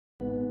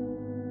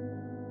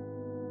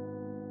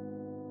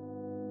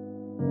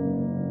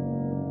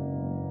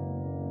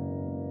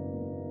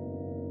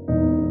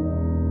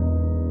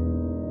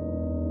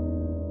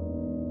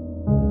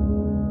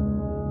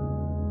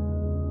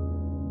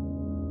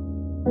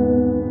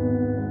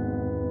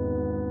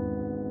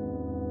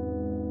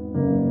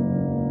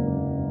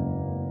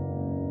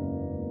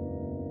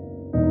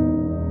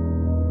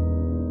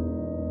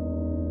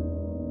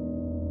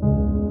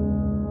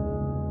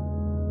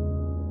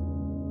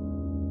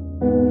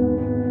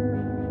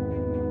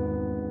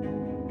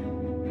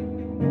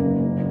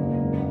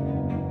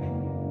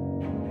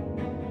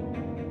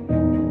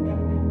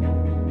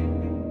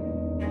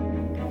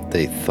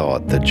They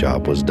thought the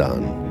job was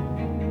done.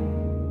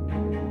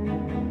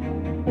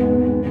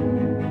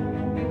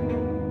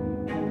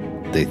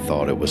 They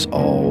thought it was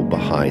all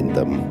behind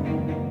them.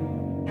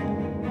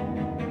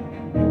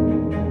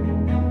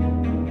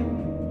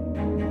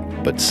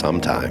 But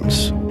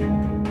sometimes,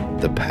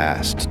 the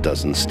past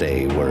doesn't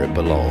stay where it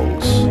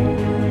belongs.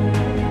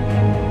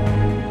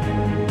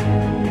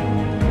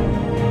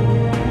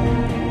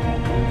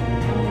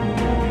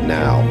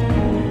 Now,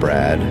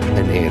 Brad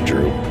and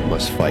Andrew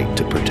must fight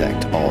to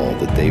protect all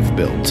that they've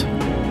built.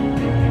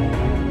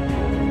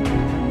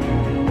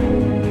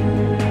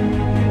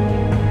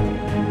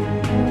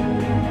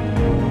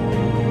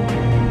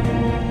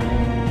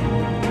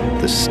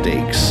 The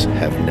stakes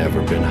have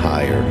never been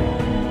higher.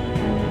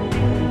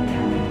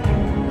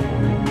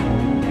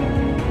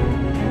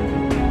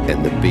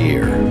 And the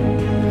beer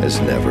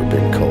has never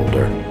been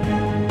colder.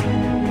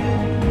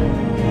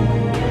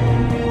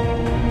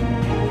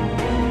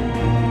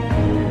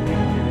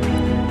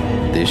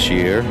 This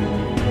year,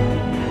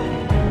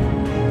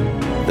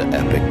 the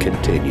epic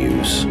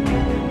continues.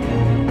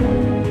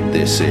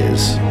 This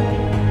is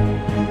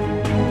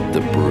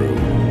the Brew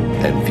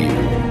and View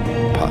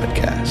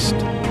podcast.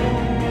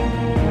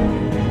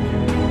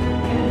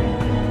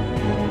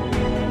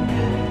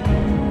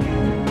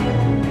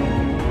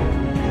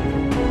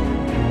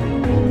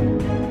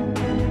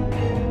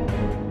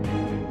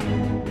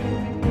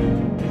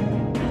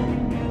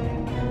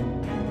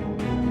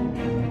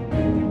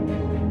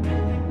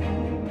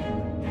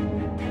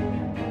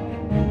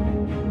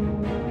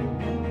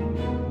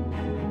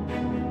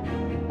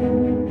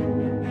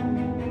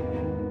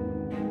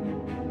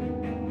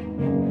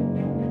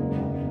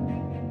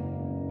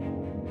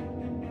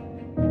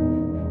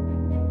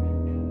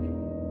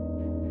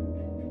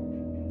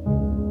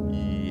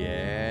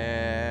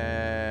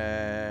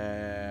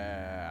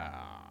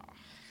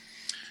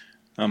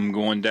 I'm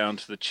going down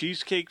to the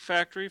Cheesecake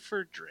Factory for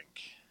a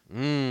drink.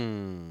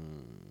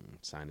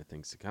 Sign of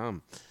things to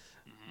come.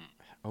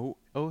 Oh,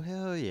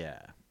 hell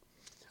yeah.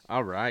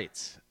 All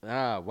right.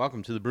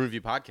 Welcome to the Brew View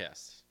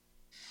podcast.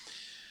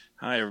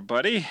 Hi,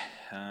 everybody.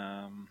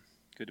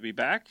 Good to be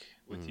back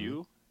with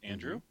you,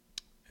 Andrew.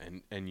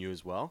 And you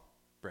as well,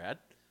 Brad.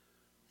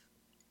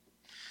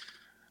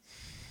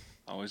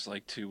 I always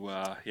like to,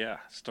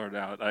 start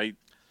out.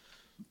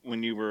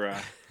 When you were,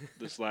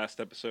 this last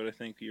episode, I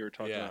think you were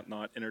talking about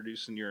not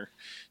introducing your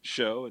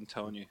show and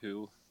telling you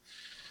who,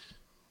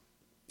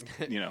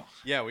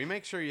 Yeah, we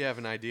make sure you have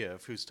an idea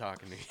of who's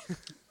talking to you.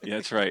 Yeah,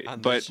 that's right.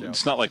 But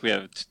it's not like we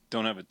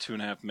don't have a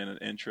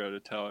 2.5-minute intro to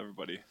tell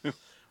everybody who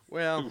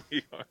we are.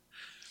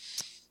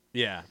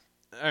 Yeah.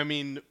 I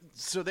mean,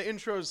 so the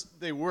intros,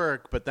 they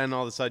work, but then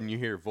all of a sudden you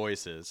hear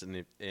voices,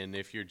 and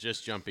if you're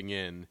just jumping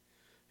in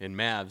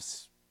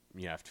Mavs,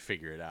 you have to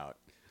figure it out.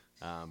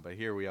 But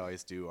here we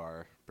always do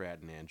our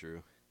Brad and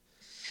Andrew.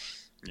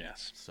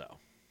 Yes. So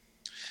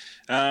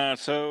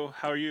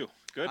how are you?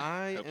 Good?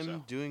 I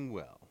am doing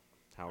well.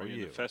 How are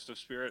you? In the festive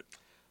spirit?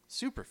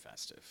 Super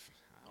festive.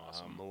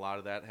 Awesome. A lot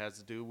of that has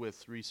to do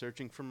with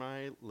researching for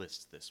my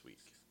list this week.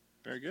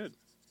 Very good.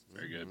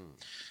 Very good.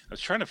 I was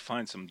trying to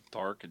find some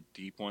dark and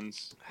deep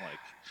ones.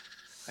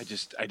 Like,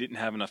 I didn't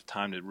have enough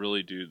time to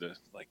really do the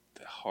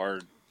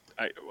hard.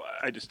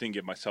 I just didn't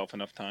give myself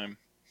enough time.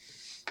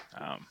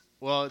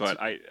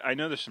 But I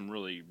know there's some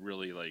really,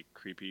 really like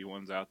creepy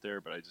ones out there,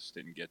 but I just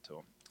didn't get to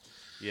them.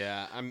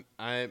 Yeah,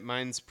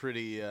 mine's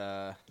pretty.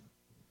 I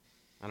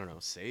don't know,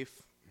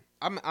 safe.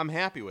 I'm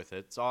happy with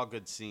it. It's all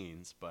good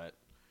scenes, but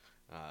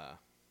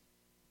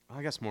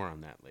I guess more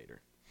on that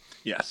later.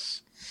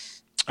 Yes,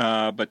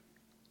 but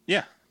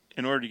yeah,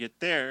 in order to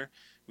get there,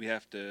 we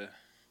have to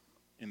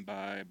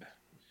imbibe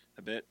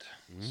a bit.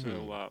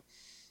 So,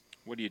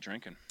 what are you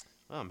drinking?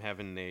 Well, I'm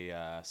having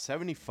a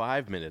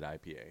 75-minute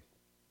IPA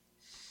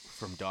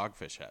from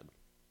Dogfish Head.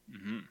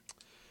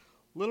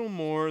 Little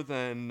more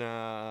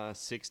than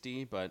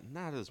 60, but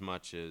not as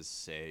much as,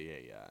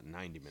 say, a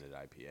 90-minute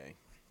IPA.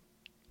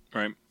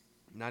 Right.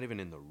 Not even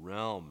in the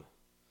realm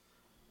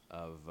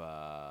of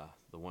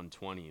the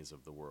 120s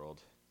of the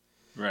world.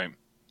 Right.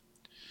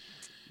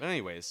 But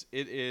anyways,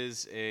 it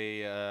is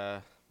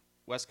a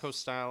West Coast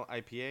style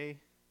IPA,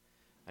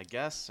 I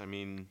guess. I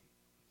mean,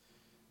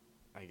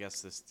 I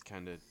guess this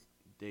kind of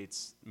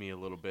dates me a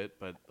little bit,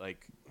 but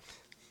like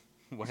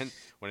when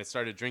I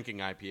started drinking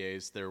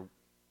IPAs,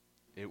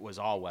 it was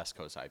all West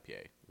Coast IPA.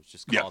 It was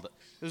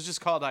just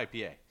called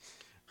IPA.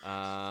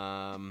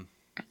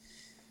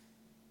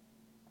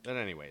 But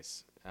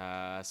anyways,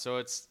 So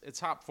it's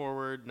hop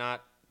forward,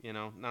 not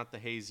not the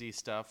hazy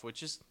stuff,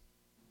 which is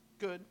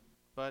good,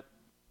 but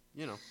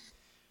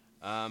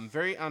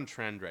very on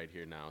trend right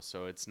here now.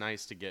 So it's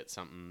nice to get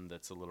something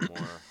that's a little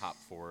more hop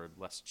forward,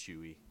 less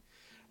chewy.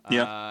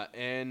 Yeah.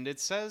 And it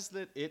says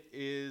that it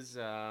is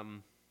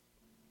an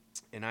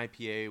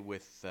IPA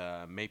with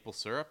maple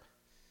syrup.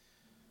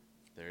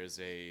 There's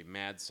a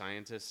mad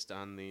scientist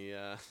on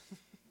the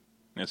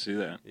I see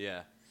that.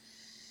 yeah,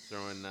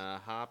 throwing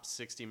hops,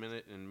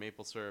 60-minute, and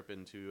maple syrup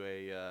into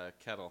a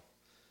kettle.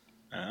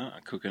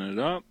 Cooking it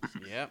up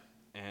Yep,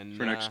 and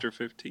for an extra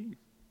 15.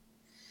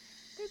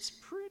 it's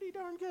pretty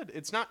darn good.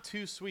 It's not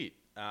too sweet.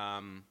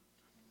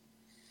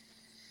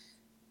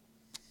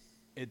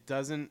 It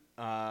doesn't.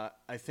 I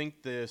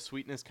think the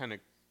sweetness kind of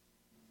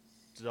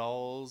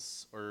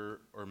dulls or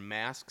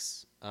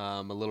masks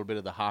a little bit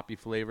of the hoppy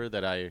flavor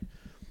that I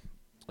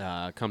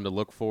come to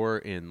look for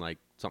in like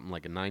something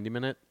like a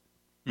 90-minute.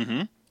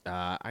 Mm-hmm.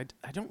 I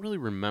don't really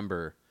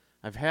remember.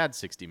 I've had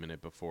 60-minute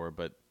before,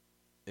 but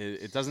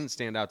it doesn't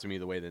stand out to me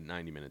the way that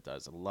 90-minute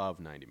does. I love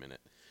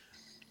 90-minute.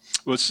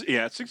 Well,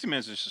 60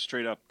 minutes is just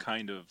straight up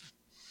kind of.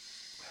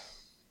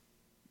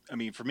 I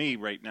mean, for me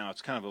right now,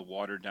 it's kind of a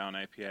watered down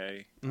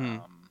IPA.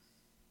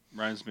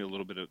 Reminds me a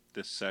little bit of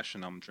this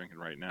session I'm drinking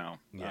right now.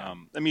 Yeah.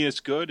 I mean, it's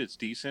good. It's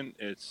decent.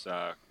 It's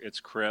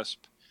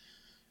crisp.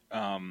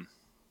 Of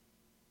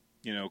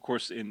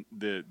course, in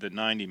the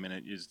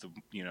 90-minute is the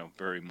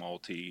very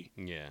malty.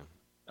 Yeah.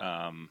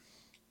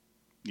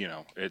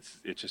 It's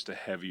just a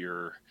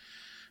heavier.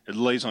 It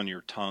lays on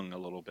your tongue a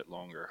little bit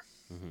longer.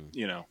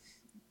 Mm-hmm.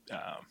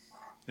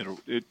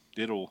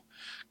 It'll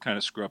kind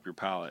of screw up your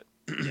palate.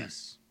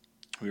 Yes.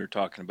 We were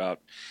talking about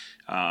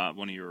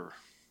one of your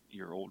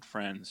old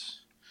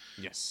friends.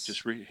 Yes.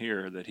 Just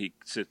here that he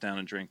sit down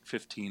and drink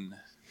 15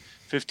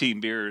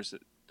 beers.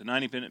 The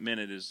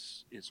 90-minute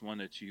is one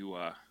that you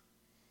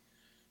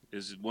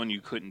is one you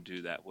couldn't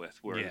do that with.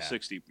 Where the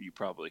 60 you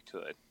probably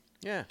could.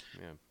 Yeah.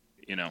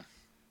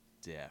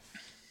 Def.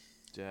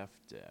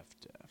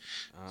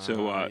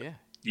 So yeah.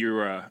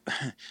 you're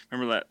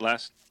remember that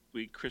last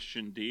week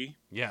Christian D?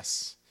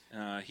 Yes.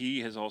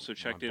 He has also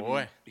checked in.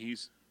 Boy.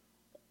 He's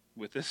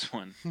with this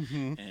one,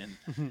 and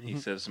he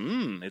says,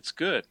 "It's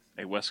good.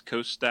 A West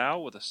Coast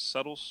style with a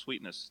subtle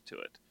sweetness to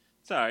it.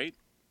 It's all right."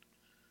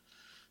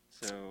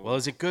 So, well,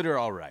 is it good or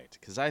all right?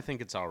 Because I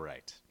think it's all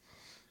right.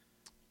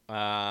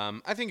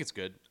 I think it's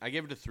good. I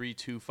gave it a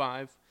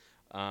 3.25,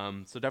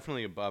 so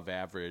definitely above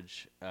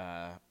average.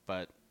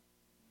 But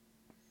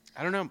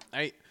I don't know.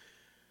 I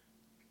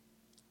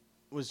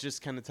was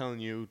just kind of telling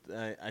you,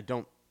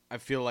 I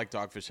feel like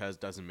Dogfish Head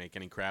doesn't make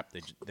any crap.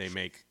 They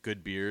make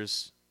good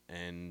beers.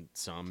 And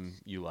some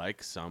you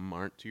like, some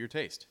aren't to your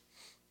taste.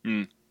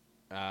 But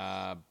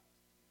I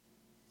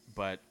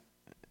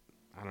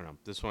don't know.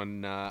 This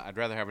one, I'd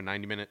rather have a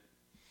 90-minute.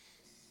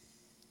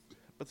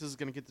 But this is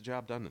going to get the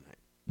job done tonight.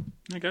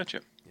 I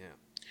gotcha. Yeah.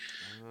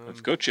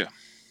 Let's go,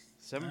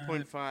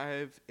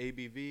 7.5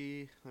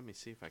 ABV. Let me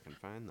see if I can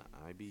find the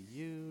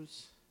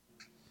IBUs.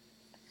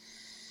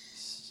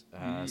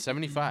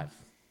 75.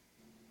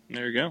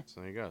 There you go.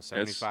 So there you go.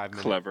 75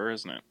 That's clever,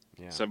 isn't it?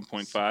 Yeah.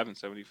 7.5 and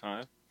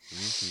 75.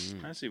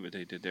 Mm-hmm. I see what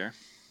they did there.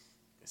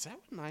 Is that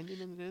what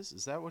 90-minute is?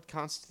 Is that what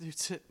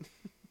constitutes it?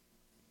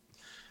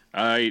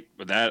 I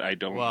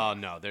don't. Well,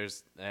 no.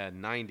 There's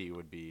 90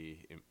 would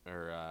be,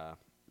 or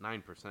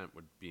 9%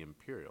 would be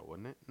imperial,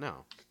 wouldn't it?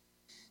 No.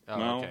 Oh,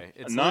 no, okay.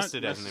 It's not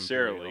listed as an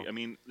necessarily. imperial. I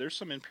mean, there's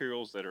some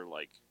imperials that are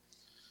like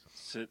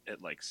sit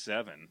at like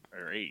 7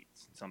 or 8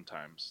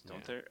 sometimes,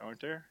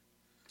 aren't there?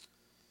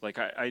 Like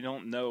I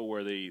don't know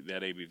where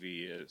that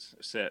ABV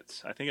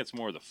sits. I think it's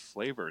more the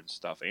flavor and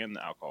stuff and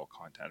the alcohol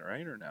content,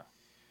 right? Or no?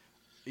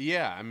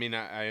 Yeah, I mean,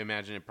 I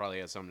imagine it probably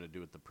has something to do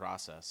with the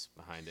process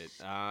behind it.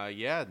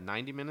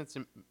 90 minutes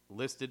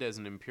listed as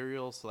an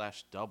imperial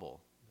 /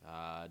 double.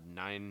 9%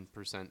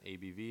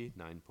 ABV,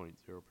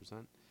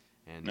 9.0%,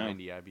 and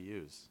 90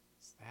 IBUs. Is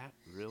that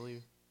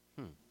really?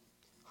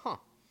 Huh.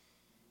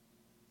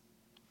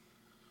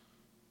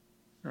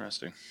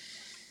 Interesting.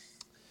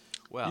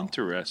 Well,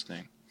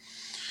 interesting.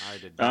 I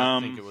did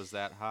not think it was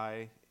that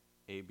high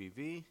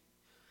ABV.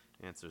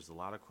 Answers a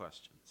lot of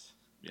questions.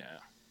 Yeah.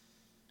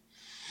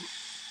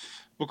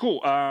 Well, cool.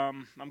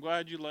 I'm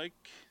glad you like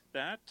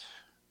that.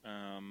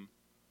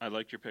 I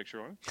liked your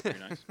picture on it. Very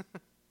nice.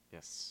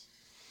 Yes.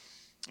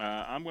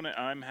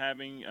 I'm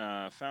having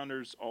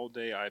Founders All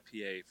Day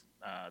IPA.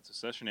 It's a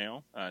session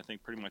ale. I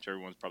think pretty much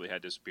everyone's probably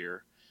had this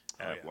beer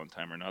at one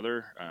time or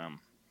another.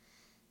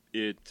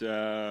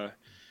 The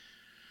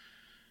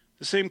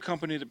same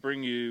company that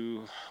bring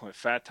you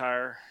Fat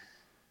Tire,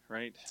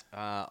 right?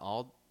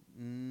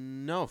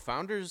 No,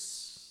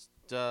 Founders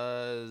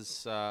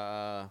does.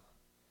 What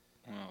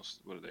else?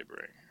 What do they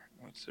bring?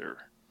 What's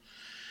their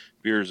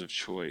beers of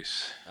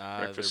choice?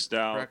 Breakfast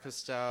Stout,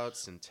 Breakfast Stout,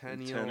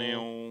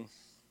 Centennial,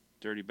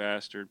 Dirty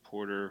Bastard,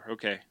 Porter.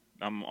 Okay,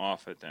 I'm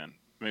off it then.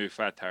 Maybe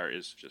Fat Tire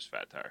is just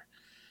Fat Tire.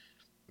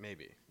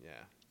 Maybe,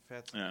 yeah.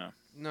 Yeah.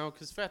 No,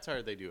 because Fat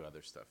Tire, they do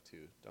other stuff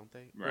too, don't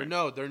they? Right. Or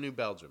no, they're New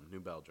Belgium. New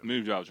Belgium,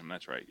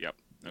 that's right. Yep.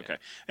 Okay.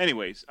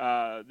 Anyways,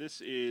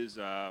 this is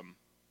like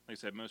I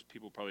said, most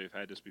people probably have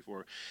had this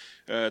before.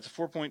 It's a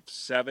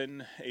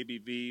 4.7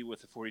 ABV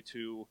with a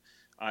 42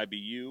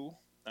 IBU.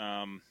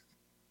 Um,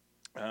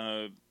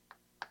 uh,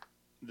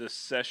 the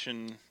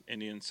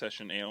Indian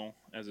Session Ale,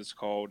 as it's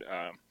called,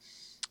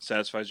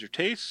 satisfies your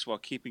tastes while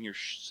keeping your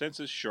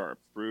senses sharp.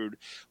 Brewed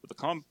with a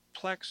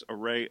complex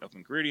array of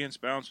ingredients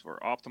balanced for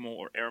optimal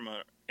or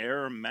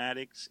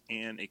aromatics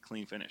and a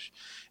clean finish.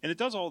 And it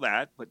does all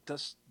that, but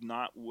does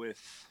not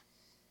with.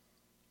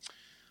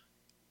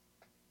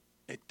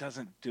 It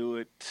doesn't do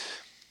it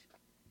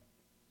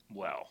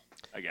well,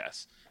 I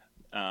guess.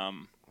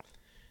 Um,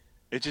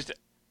 it just.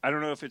 I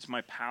don't know if it's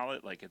my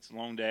palate. Like, it's a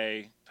long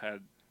day. I've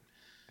had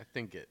I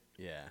think it.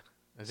 Yeah,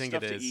 I think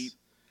stuff it to is. eat.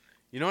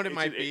 You know what it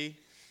might be?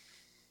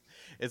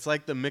 It's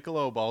like the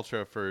Michelob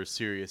Ultra for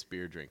serious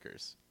beer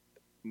drinkers.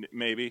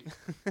 Maybe.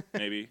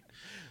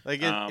 Like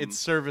it's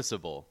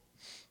serviceable.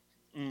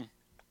 It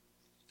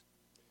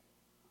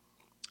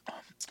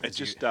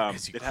just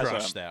as you it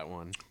crush has that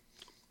one.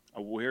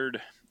 a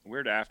weird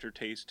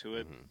aftertaste to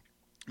it.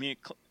 I mean,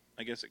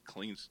 I guess it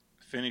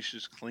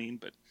finishes clean,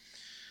 but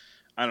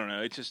I don't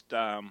know. It just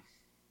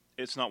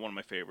it's not one of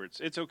my favorites.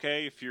 It's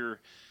okay if you're,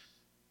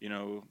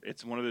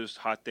 it's one of those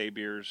hot day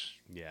beers.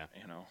 Yeah.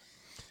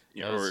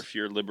 Or if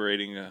you're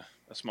liberating a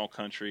small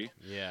country.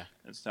 Yeah.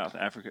 In South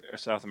Africa or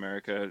South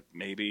America,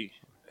 maybe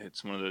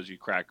it's one of those you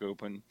crack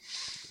open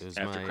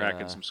after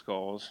cracking some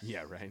skulls.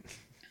 Yeah, right.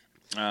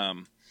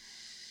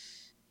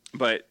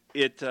 But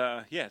it's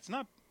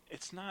not.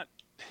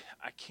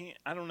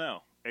 I don't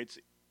know.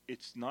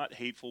 It's not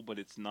hateful, but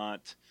it's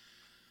not.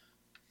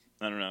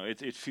 I don't know.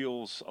 It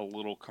feels a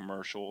little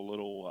commercial,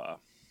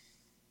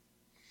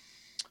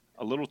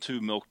 a little too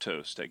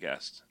milquetoast, I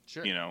guess.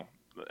 Sure.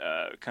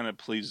 Kind of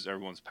pleases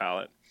everyone's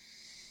palate.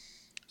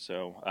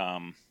 So,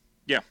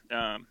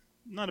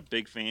 not a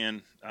big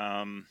fan.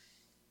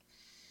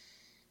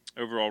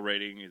 Overall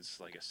rating is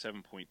like a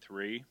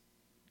 7.3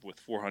 with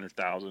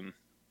 400,000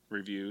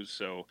 reviews.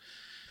 So,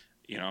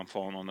 I'm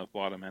falling on the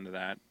bottom end of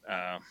that.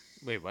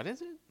 Wait, what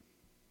is it?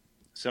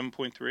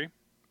 7.3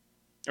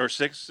 or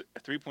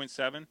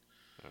 3.7.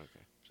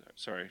 Okay.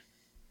 Sorry.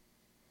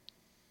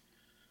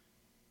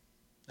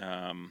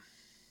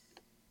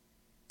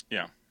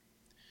 Yeah.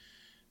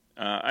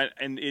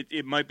 And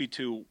it might be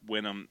too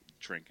when I'm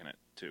drinking it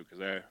too, because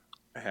I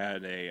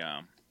had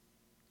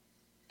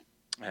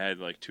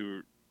like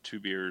two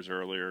beers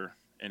earlier,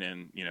 and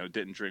then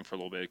didn't drink for a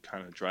little bit.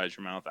 Kind of dries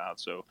your mouth out,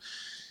 so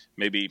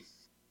maybe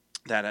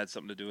that had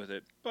something to do with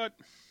it. But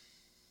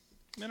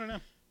I don't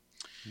know.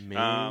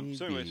 Maybe.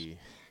 So anyways,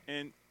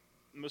 and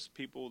most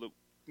people that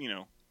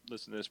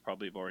listen to this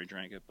probably have already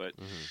drank it, but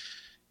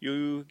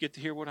you get to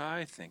hear what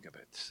I think of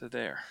it. So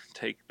there,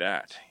 take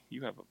that. We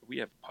have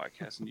a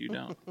podcast and you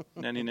don't.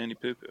 Nanny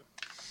poo poo.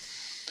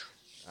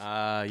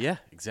 Yeah,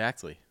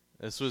 exactly.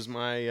 This was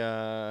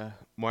my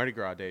Mardi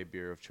Gras Day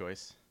beer of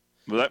choice.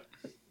 What?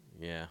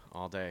 Yeah,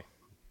 all day.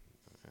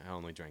 I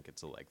only drank it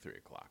till like 3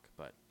 o'clock,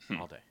 but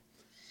all day.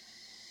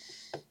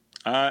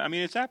 I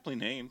mean, it's aptly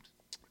named.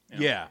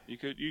 Yeah, you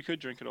could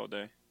drink it all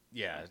day.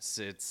 Yeah,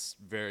 it's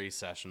very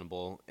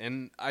sessionable,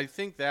 and I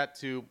think that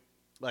too.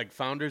 Like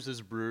Founders is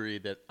a brewery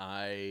that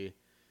I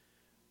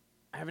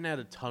haven't had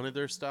a ton of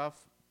their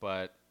stuff,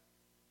 but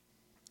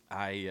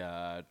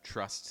I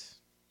trust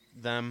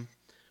them.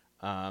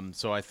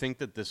 So I think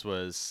that this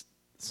was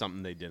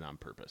something they did on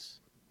purpose.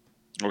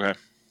 Okay,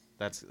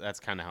 that's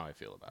kind of how I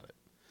feel about it.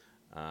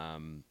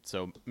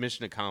 So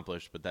mission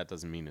accomplished, but that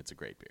doesn't mean it's a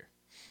great beer.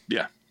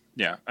 Yeah.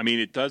 I mean,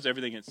 it does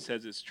everything it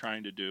says it's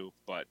trying to do,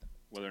 but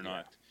whether or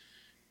not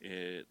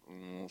it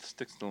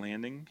sticks the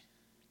landing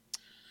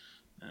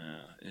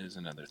is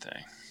another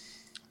thing.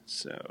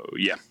 So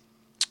yeah,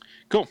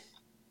 cool.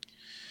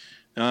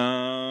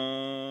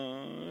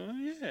 Yeah.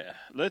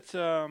 Let's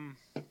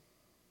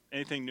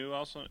anything new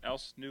else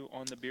new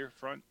on the beer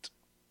front?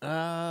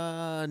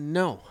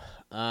 No.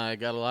 I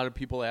got a lot of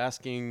people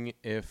asking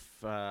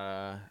if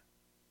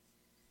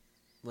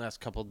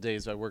last couple of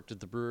days I worked at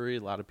the brewery, a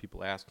lot of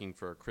people asking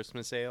for a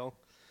Christmas ale.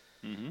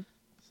 Mm-hmm.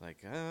 It's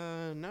like,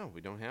 no,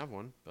 we don't have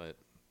one, but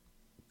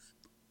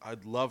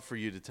I'd love for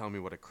you to tell me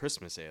what a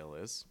Christmas ale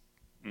is.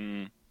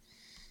 I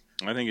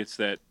think it's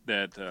that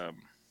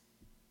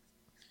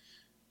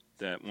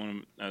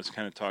one I was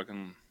kind of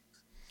talking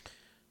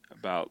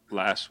about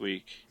last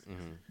week.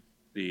 Mm-hmm.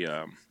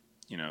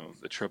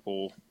 The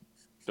triple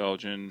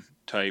Belgian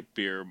type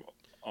beer,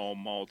 all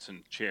malts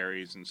and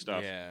cherries and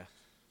stuff. Yeah.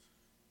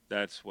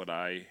 That's what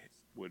I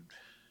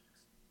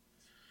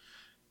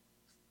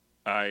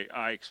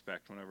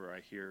expect whenever I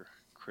hear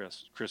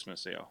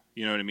Christmas ale.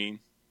 You know what I mean?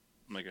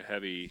 Like a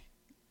heavy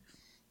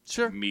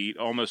mead,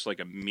 almost like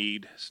a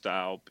mead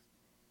style.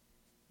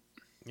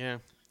 Yeah.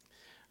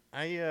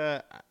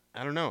 I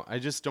don't know. I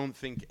just don't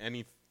think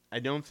I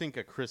don't think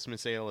a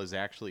Christmas ale is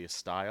actually a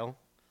style.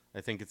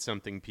 I think it's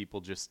something people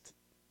just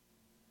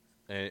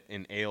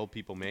an ale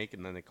people make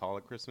and then they call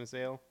it Christmas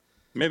ale.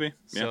 Maybe.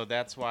 So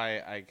that's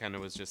why I kind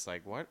of was just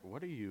like, what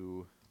are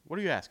you What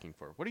are you asking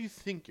for? What do you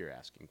think you're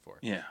asking for?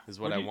 Yeah. Is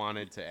what What I do you-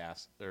 wanted to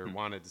ask or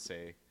wanted to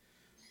say.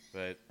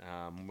 But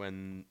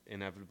when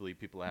inevitably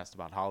people asked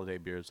about holiday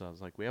beers, I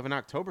was like, we have an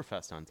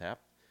Oktoberfest on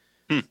tap.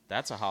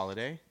 That's a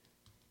holiday.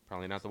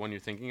 Probably not the one you're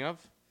thinking of.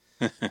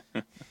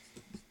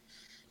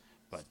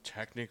 But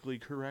technically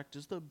correct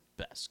is the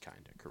best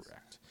kind of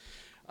correct.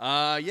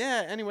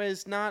 Yeah,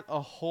 anyways, not a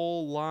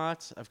whole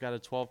lot. I've got a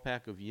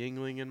 12-pack of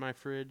Yingling in my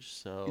fridge,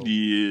 so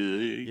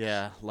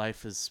yeah,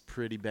 life is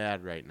pretty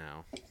bad right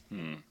now.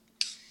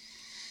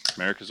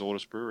 America's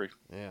oldest brewery.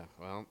 Yeah,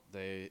 well,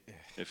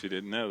 If you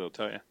didn't know, they'll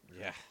tell you.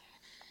 yeah.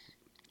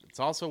 It's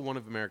also one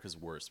of America's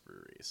worst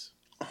breweries.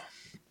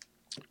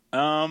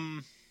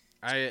 I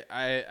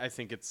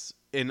think it's,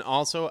 and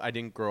also I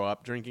didn't grow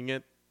up drinking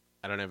it.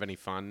 I don't have any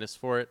fondness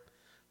for it.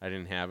 I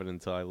didn't have it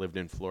until I lived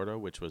in Florida,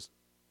 which was,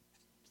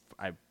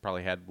 I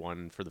probably had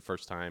one for the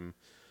first time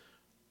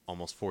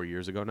almost 4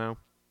 years ago now.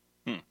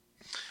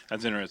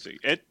 That's interesting.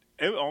 It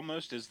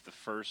almost is the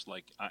first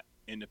like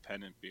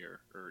independent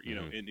beer or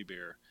indie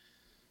beer,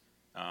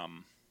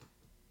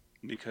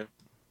 because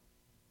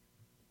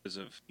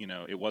of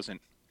it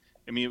wasn't.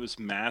 I mean, it was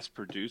mass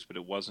produced, but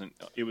it wasn't.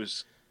 It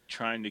was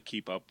trying to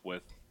keep up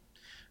with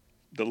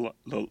the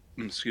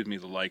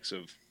likes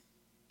of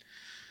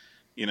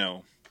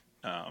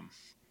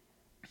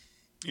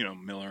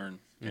Miller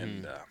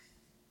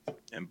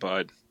and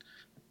Bud,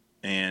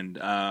 and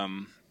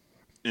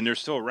they're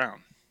still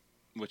around,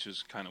 which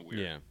is kind of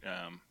weird.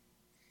 Yeah.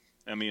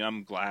 I mean,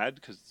 I'm glad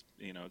because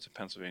it's a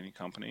Pennsylvania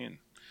company, and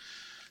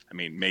I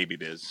mean maybe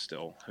it is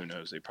still. Who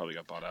knows? They probably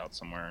got bought out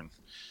somewhere, and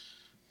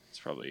it's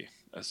probably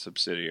a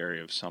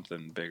subsidiary of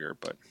something bigger.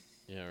 But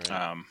Yeah,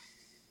 right.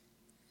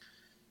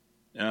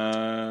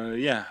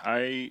 yeah,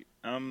 I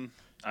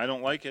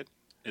don't like it.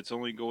 It's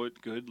only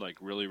good like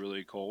really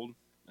really cold,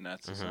 and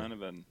that's a sign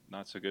of a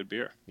not so good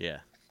beer. Yeah.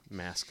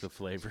 Mask the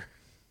flavor.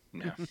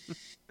 Yeah.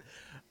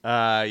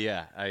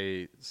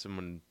 Yeah,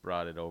 someone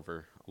brought it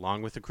over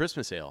along with the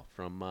Christmas ale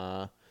from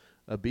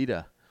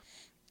Abita,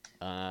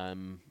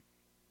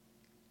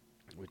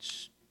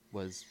 which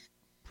was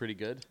pretty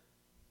good.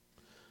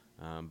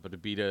 But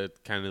Abita,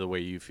 kind of the way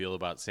you feel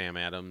about Sam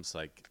Adams,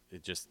 like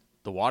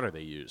the water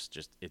they use,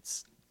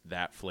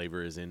 that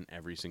flavor is in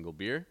every single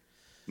beer.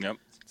 Yep.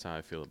 That's how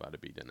I feel about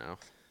Abita now.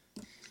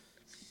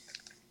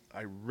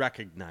 I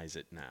recognize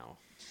it now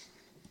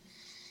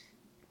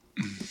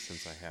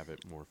since I have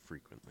it more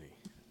frequently.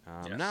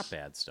 Yes. Not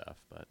bad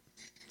stuff, but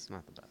it's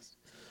not the best.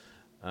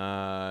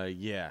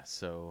 Yeah,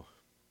 so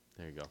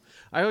there you go.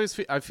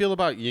 I feel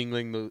about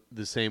Yingling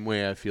the same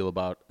way I feel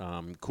about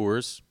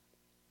Coors.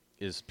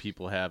 Is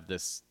people have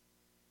this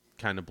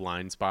kind of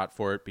blind spot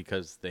for it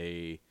because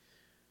they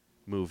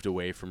moved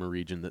away from a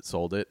region that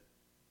sold it.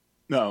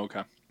 No,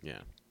 okay. Yeah,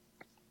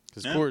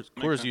 because Yeah, Coors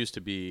okay. used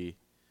to be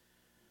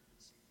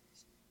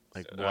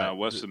like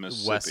west of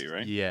Mississippi,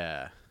 right?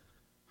 Yeah.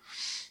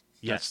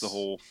 That's the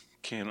whole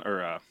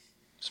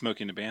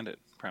Smoking the Bandit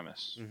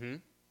premise. Mm-hmm.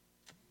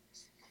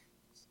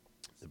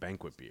 The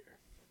banquet beer.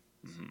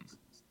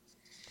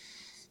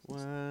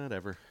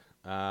 Whatever.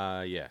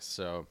 Yeah,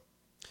 so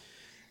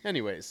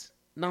anyways,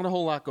 not a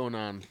whole lot going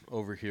on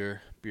over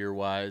here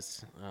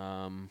beer-wise.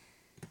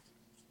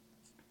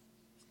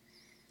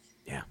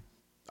 Yeah.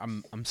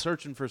 I'm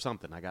searching for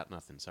something. I got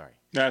nothing, sorry.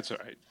 That's all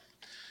right.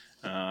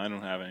 I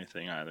don't have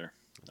anything either.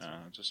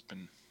 Just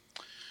been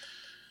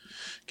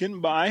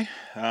getting by.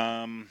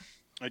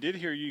 I did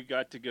hear you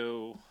got to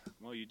go.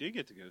 Well, you did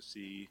get to go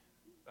see.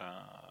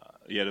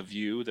 You had a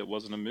view that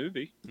wasn't a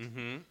movie.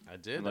 Mm-hmm. I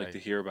did. I'd like to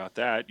hear about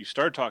that. You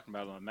started talking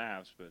about it on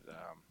Mavs, but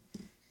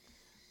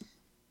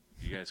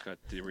you guys got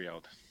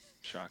derailed.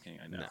 Shocking,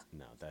 I know.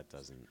 No, that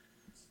doesn't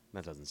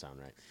sound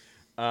right.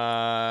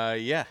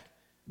 Yeah.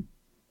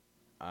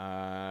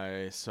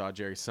 I saw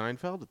Jerry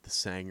Seinfeld at the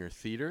Sanger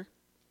Theater.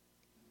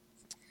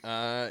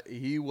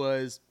 He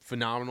was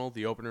phenomenal.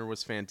 The opener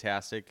was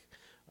fantastic.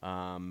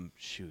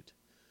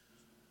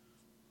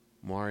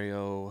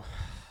 Mario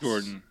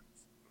Jordan.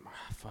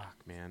 Fuck,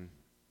 man.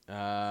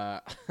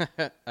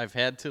 I've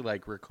had to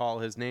recall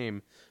his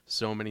name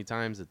so many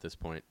times at this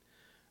point.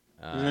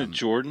 Isn't it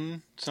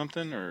Jordan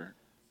something or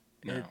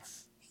no?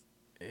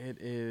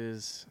 It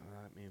is.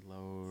 Let me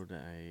load.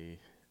 I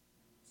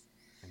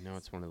know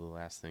it's one of the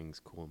last things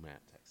Cool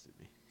Matt texted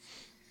me.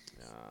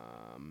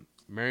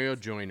 Mario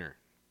Joyner.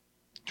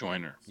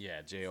 Joyner.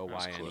 Yeah,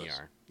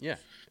 Joyner. Yeah,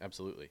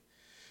 absolutely.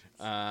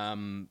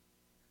 Yeah,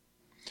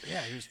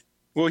 he was.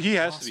 Well, he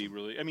has awesome. to be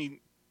really. I mean,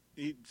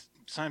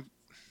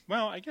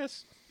 well, I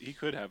guess he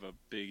could have a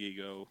big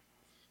ego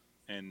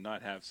and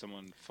not have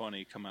someone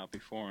funny come out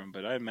before him.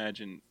 But I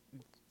imagine,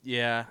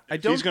 Yeah,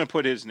 if he's going to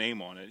put his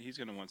name on it, he's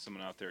going to want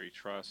someone out there he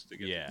trusts to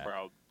get the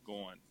crowd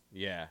going.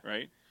 Yeah,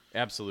 Right.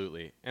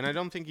 absolutely. And I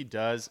don't think he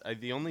does.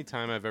 The only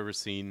time I've ever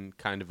seen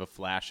kind of a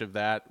flash of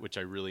that, which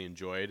I really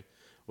enjoyed,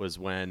 was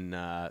when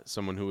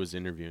someone who was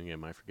interviewing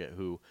him, I forget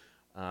who,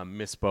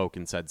 misspoke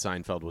and said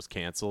Seinfeld was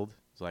canceled.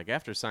 It's like,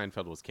 after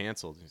Seinfeld was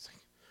canceled, he's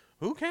like,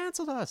 who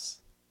canceled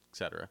us?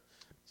 Etc.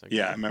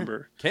 Yeah, I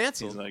remember.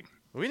 Canceled? He's like,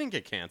 We didn't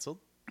get canceled.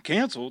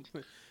 canceled.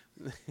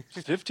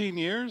 15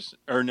 years?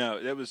 Or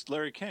no, that was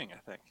Larry King, I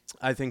think.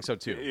 I think so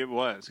too. It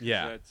was. 'Cause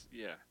Yeah.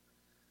 Yeah.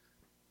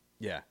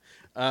 Yeah.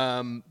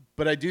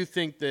 But I do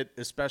think that,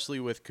 especially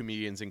with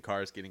comedians in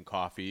cars getting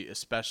coffee,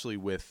 especially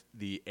with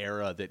the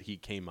era that he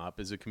came up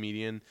as a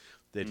comedian,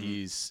 that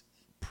he's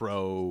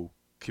pro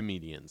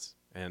comedians.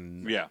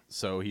 And Yeah.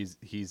 so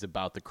he's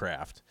about the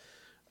craft.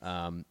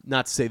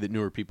 Not to say that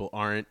newer people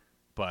aren't,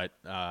 but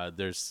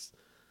there's,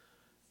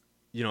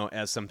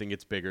 as something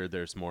gets bigger,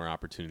 there's more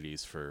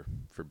opportunities for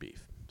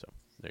beef. So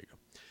there you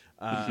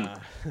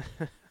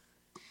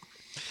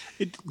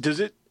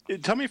go.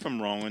 Tell me if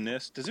I'm wrong on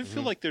this. Does it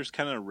feel like there's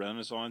kind of a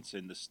renaissance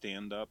in the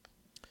stand-up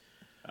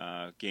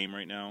game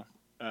right now?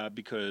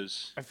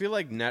 Because I feel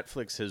like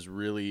Netflix has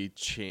really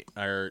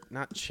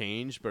not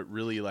changed, but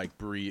really like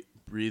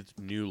breathed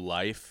new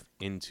life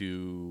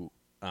into.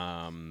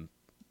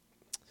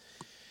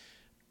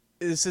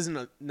 This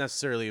isn't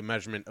necessarily a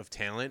measurement of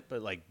talent,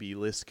 but like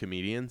B-list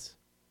comedians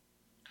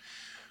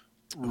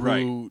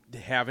who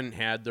haven't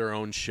had their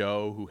own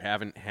show, who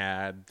haven't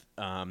had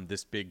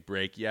this big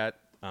break yet,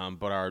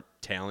 but are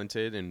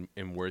talented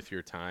and worth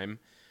your time.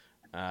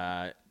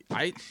 I'm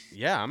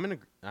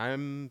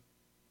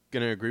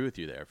gonna agree with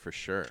you there for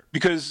sure.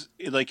 Because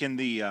like in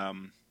the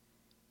in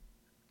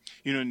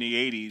the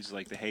 80s,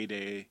 like the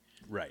heyday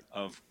Right.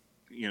 of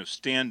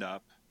stand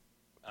up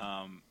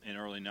in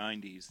early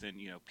 90s, then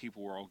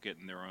people were all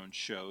getting their own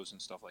shows and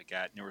stuff like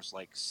that, and there was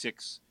like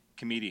 6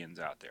 comedians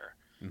out there.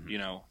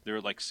 There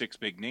were like 6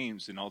 big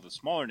names, and all the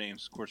smaller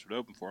names, of course, would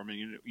open for them.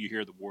 And you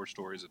hear the war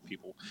stories of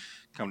people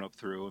coming up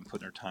through and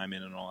putting their time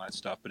in and all that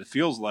stuff. But it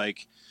feels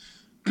like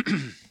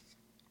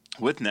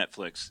with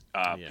Netflix,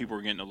 people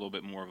are getting a little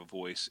bit more of a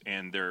voice,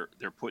 and they're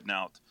putting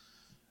out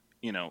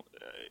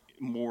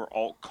more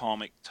alt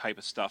comic type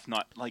of stuff,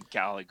 not like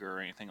Gallagher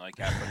or anything like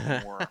that,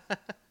 but more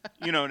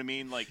you know what I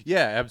mean, like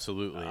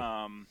absolutely.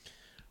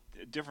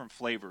 Different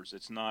flavors.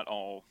 It's not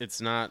all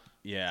It's not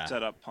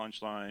set up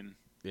punchline.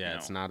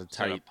 It's not a set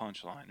tight up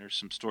punchline. There's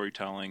some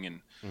storytelling,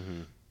 and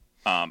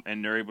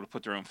and they're able to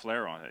put their own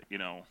flair on it.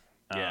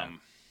 I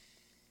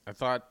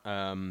thought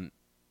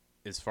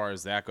as far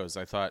as that goes,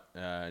 I thought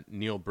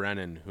Neil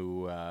Brennan,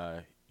 who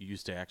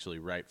used to actually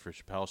write for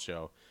Chappelle's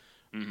show,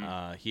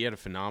 he had a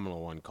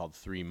phenomenal one called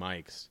 3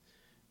 Mics,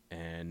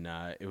 and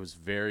it was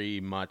very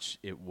much,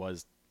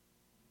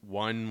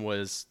 one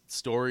was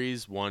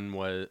stories, one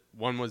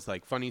was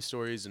like funny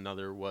stories,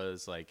 another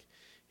was like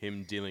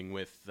him dealing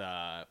with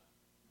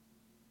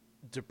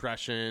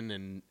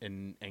depression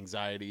and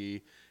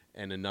anxiety,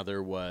 and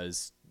another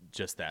was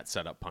just that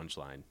setup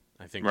punchline.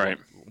 I think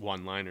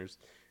one-liners,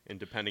 and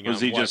depending on was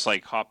he just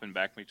like hopping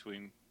back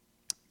between?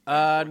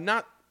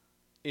 Not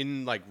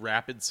in like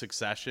rapid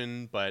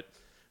succession, but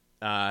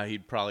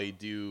he'd probably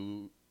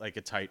do like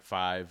a tight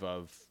 5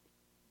 of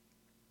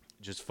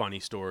just funny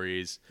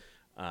stories.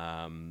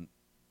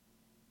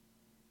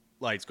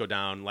 Lights go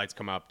down, lights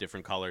come up,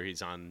 different color.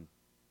 He's on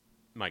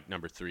mic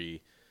number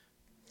 3,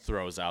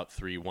 throws out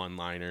 3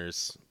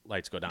 one-liners.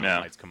 Lights go down,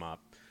 lights come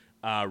up.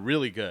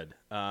 Really good.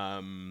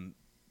 I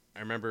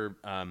remember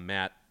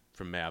Matt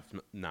from Mavs,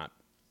 not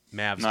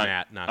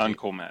Matt, not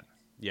Uncool Matt.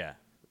 Yeah,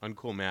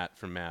 Uncool Matt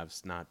from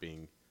Mavs not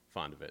being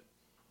fond of it.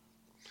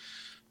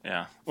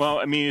 Yeah. Well,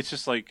 I mean, it's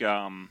just like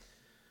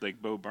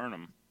Bo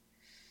Burnham.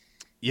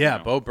 Yeah,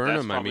 Bo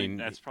Burnham.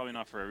 That's probably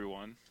not for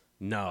everyone.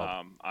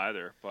 No.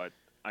 Either, but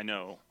I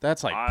know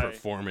that's like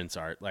performance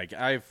art. Like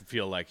I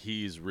feel like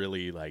he's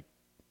really like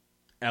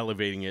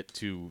elevating it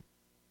to.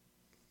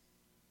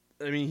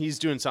 I mean, he's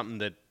doing something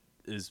that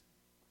is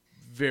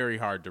very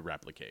hard to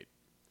replicate.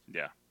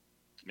 Yeah.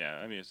 Yeah,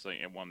 I mean, it's like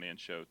a one-man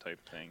show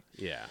type thing.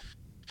 Yeah.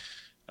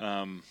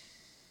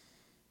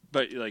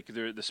 But like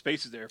the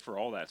space is there for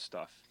all that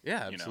stuff.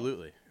 Yeah,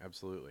 absolutely,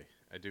 absolutely.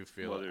 I do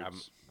feel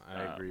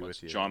I agree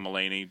with you. John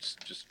Mulaney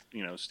just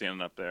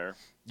standing up there.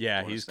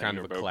 Yeah, he's kind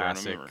of a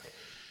classic.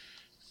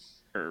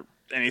 Or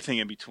anything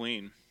in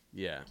between.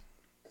 Yeah.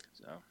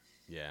 So.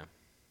 Yeah.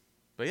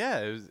 But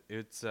yeah,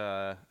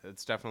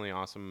 it's definitely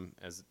awesome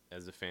as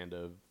a fan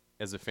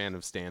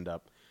of stand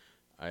up.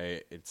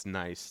 It's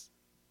nice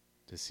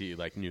to see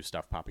like new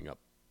stuff popping up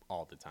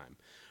all the time.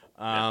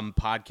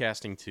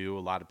 Podcasting too. A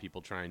lot of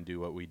people try and do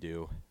what we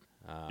do.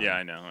 Yeah,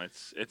 I know.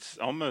 It's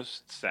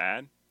almost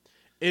sad.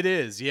 It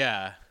is,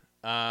 yeah.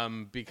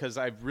 Because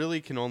I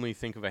really can only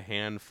think of a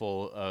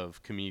handful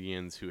of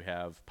comedians who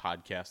have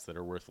podcasts that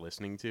are worth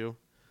listening to.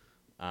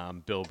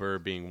 Bill Burr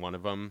being one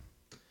of them.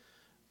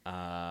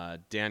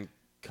 Dan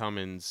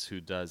Cummins, who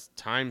does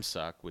Time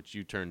Suck, which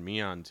you turned me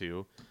on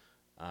to.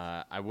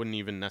 I wouldn't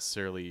even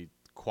necessarily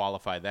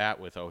qualify that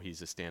with,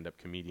 he's a stand-up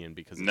comedian,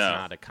 because it's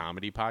not a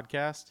comedy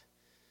podcast.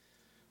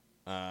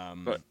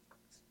 But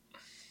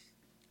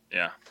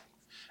yeah,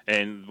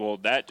 and well,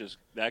 that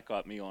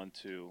got me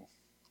onto,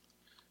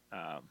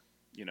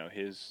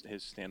 his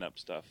stand-up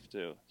stuff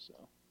too. So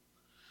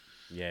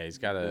yeah, he's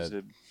got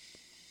a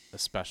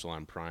special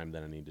on Prime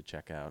that I need to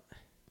check out.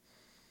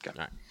 Got it.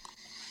 All right.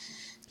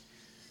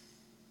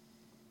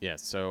 Yeah,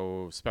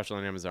 so special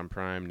on Amazon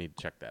Prime. Need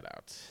to check that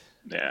out.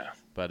 Yeah,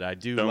 but I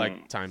do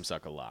like Time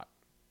Suck a lot.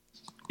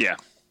 Yeah,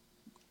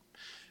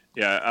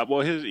 yeah.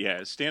 Well,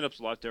 his stand up's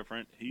a lot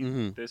different.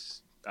 Mm-hmm.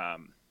 Yeah.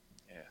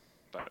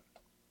 But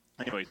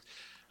anyways,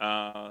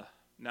 uh,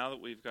 now that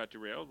we've got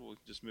derailed, we'll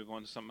just move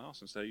on to something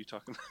else instead of you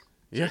talking about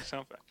Yeah.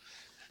 Jerry Seinfeld.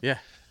 Yeah.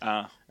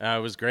 Uh,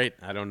 It was great.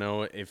 I don't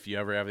know if you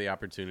ever have the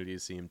opportunity to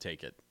see him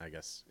take it, I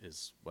guess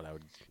is what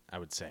I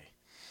would say.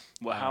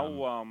 well,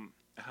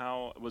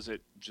 how was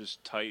it?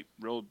 Just tight,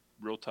 real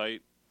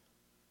tight.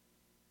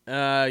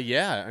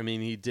 Yeah, I mean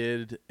he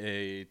did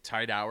a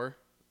tight hour.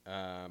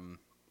 Um,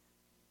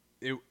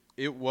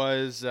 it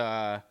was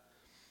I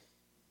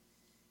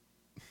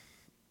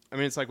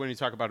mean it's like when you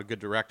talk about a good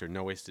director,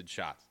 no wasted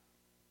shot.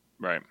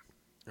 Right.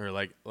 Or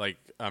like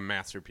a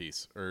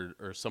masterpiece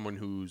or someone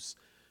who's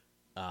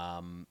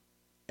at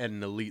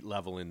an elite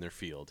level in their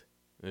field.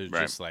 It was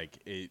Right. just like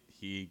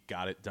he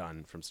got it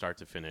done from start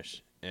to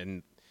finish.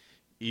 And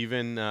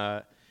even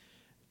I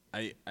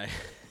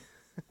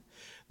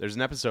there's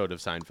an episode of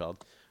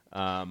Seinfeld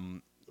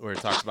where it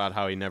talks about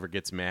how he never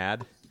gets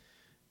mad,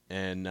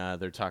 and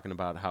they're talking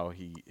about how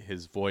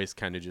his voice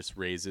kind of just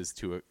raises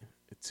to a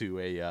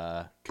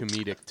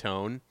comedic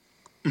tone.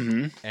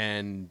 Mm-hmm.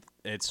 And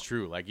it's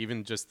true. Like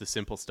even just the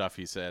simple stuff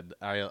he said,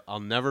 I'll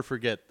never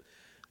forget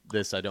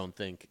this. I don't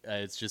think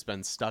it's just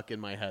been stuck in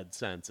my head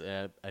since.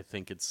 I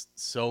think it's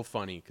so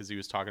funny because he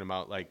was talking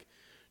about like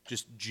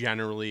just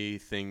generally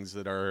things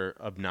that are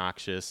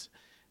obnoxious,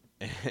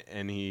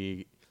 and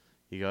he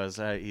goes,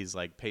 he's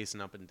like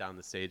pacing up and down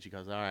the stage. He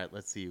goes, all right,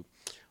 let's see,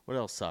 what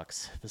else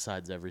sucks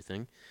besides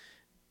everything.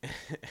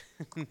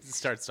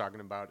 Starts talking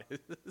about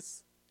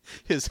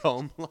his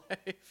home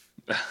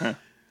life.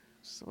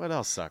 So what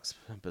else sucks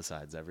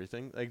besides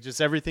everything? Like just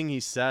everything he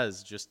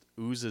says just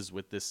oozes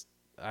with this.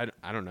 I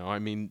don't know. I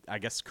mean, I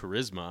guess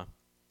charisma,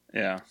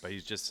 Yeah, but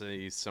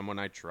he's someone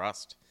I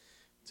trust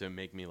to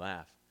make me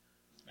laugh.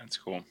 that's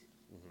cool.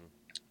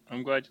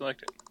 I'm glad you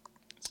liked it.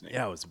 It's neat.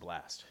 Yeah, it was a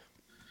blast.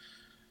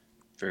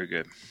 Very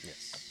good.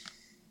 Yes.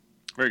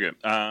 Very good.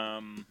 Yeah,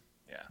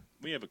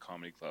 we have a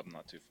comedy club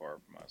not too far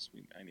from us.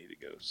 I need to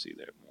go see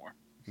that more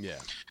Yeah.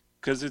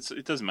 because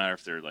it doesn't matter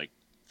if they're like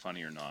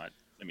funny or not.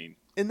 I mean,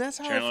 And that's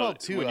how Chandler, I felt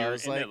too. when I you're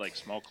was in like, that like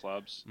small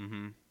clubs,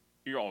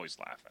 you're always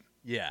laughing.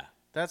 yeah,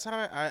 that's how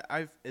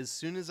I as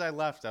soon as I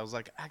left, I was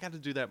like, I got to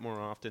do that more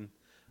often.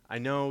 I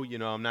know,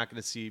 I'm not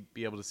going to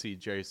be able to see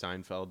Jerry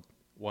Seinfeld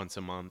once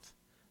a month,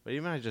 but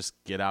even I just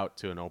get out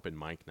to an open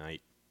mic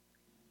night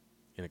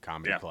in a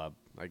comedy Yeah. club,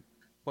 like,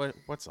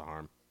 what's the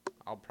harm?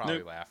 I'll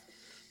probably laugh.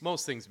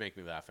 Most things make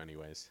me laugh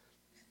anyways.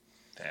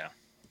 Yeah,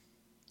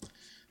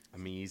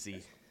 I'm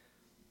easy,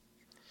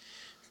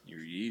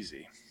 you're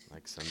easy.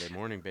 like Sunday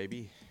morning,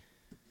 baby.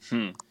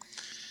 Cool.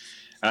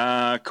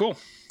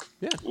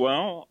 Yeah.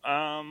 Well,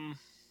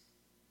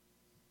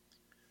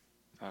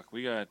 fuck,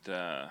 we got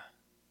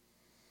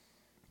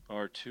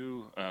our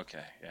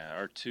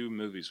two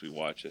movies we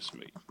watched this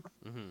week.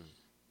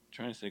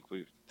 Trying to think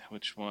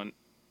which one.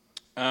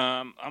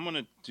 I'm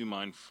gonna do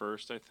mine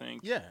first, I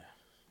think. Yeah.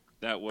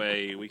 That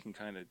way we can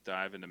kind of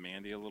dive into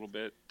Mandy a little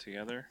bit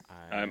together.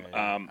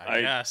 I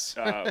guess.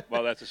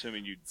 Well, that's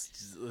assuming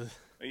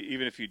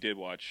even if you did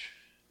watch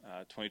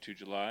 22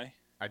 July.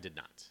 I did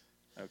not.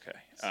 Okay.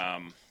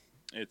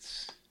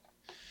 It's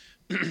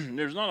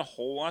there's not a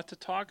whole lot to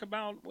talk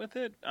about with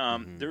it.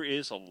 There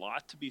is a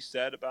lot to be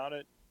said about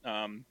it.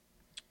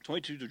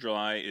 22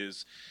 July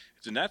it's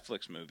a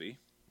Netflix movie,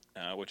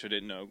 which I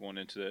didn't know going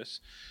into this.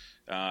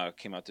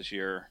 Came out this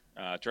year,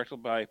 directed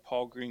by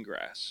Paul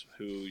Greengrass,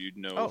 who you'd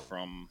know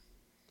from.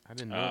 I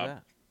didn't know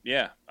that.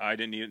 Yeah, I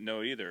didn't even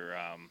know either.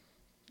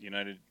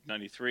 United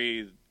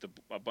 93,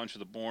 a bunch of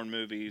the Bourne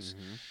movies,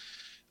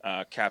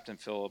 Captain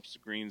Phillips,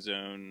 Green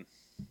Zone.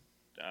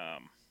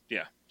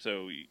 Yeah,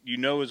 so you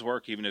know his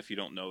work even if you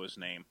don't know his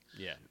name.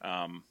 Yeah.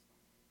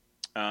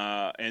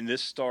 And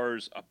this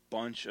stars a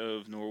bunch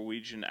of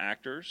Norwegian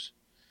actors,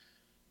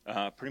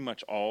 pretty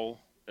much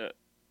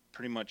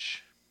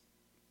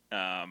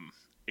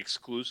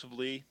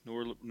exclusively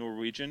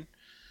Norwegian,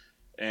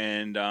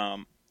 and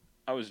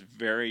I was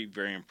very,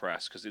 very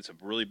impressed because it's a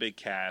really big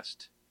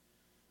cast,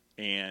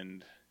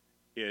 and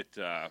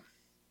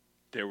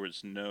there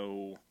was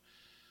no,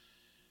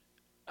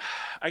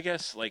 I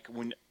guess like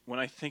when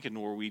I think of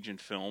Norwegian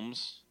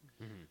films,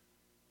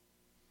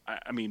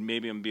 I mean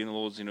maybe I'm being a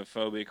little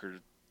xenophobic or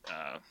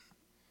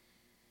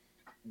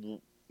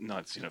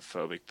not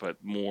xenophobic,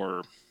 but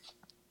more.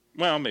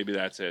 Well, maybe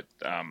that's it.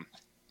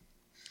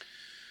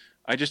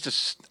 I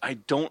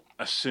don't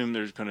assume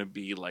there's going to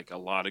be like a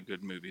lot of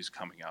good movies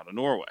coming out of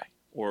Norway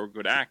or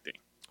good acting.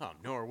 Oh,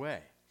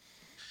 Norway,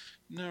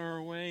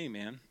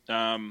 man.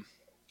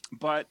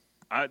 But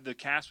the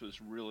cast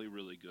was really,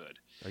 really good.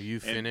 Are you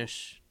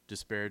Finnish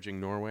disparaging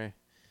Norway?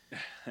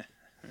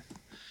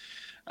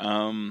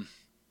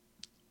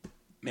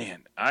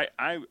 Man,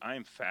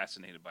 I'm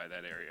fascinated by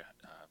that area,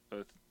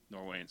 both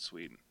Norway and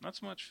Sweden. Not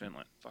so much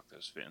Finland. Fuck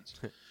those Finns.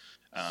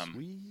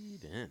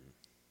 Sweden.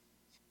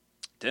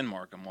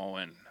 Denmark, I'm all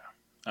in.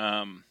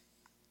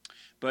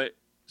 But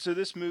so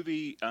this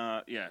movie,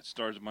 it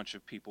stars a bunch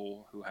of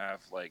people who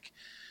have like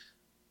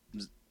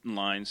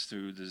lines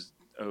through the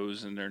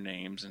O's in their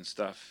names and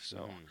stuff. So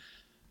Mhm.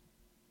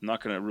 I'm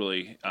not going to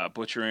really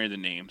butcher any of the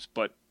names,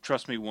 but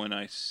trust me when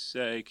I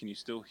say, can you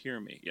still hear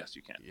me? Yes,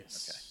 you can.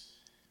 Yes.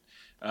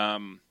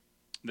 Okay.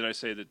 That I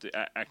say that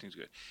the acting's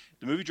good.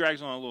 The movie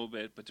drags on a little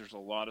bit, but there's a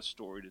lot of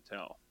story to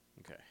tell.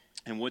 Okay.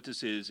 And what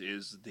this is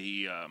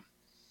the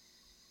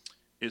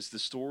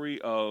story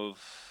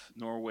of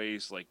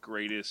Norway's like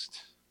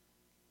greatest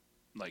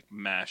like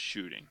mass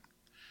shooting.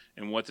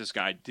 And what this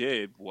guy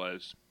did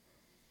was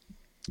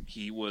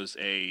he was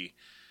he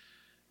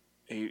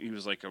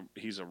was like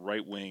he's a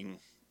right wing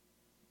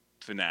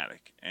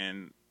fanatic,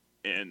 and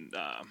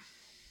the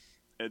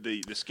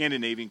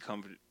Scandinavian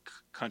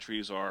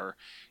countries are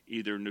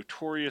either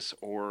notorious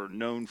or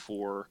known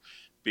for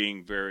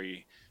being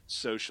very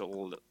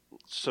social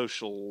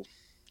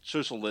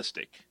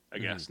socialistic. I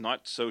Mhm. guess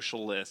not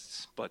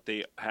socialists, but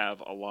they have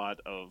a lot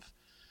of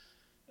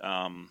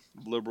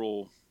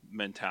liberal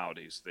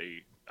mentalities.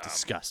 They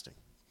Disgusting.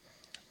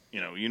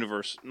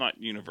 not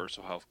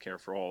universal health care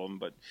for all of them,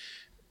 but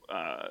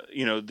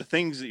the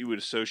things that you would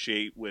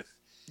associate with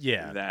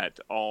Yeah. that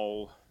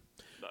all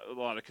a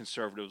lot of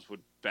conservatives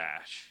would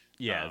bash.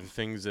 Yeah, the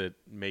things that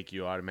make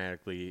you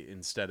automatically,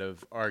 instead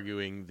of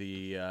arguing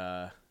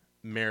the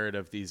merit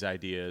of these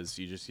ideas,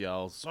 you just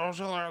yell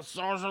socialist,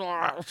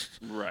 socialist,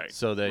 Right.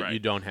 so that you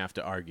Right. don't have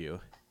to argue.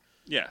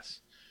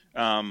 Yes.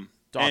 Dog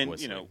And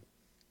whistling.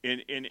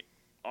 in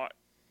uh,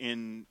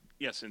 in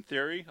yes, in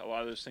theory, a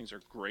lot of those things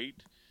are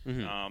great.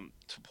 Mhm.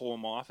 To pull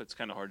them off, it's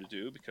kind of hard to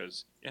do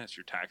because yes,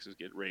 your taxes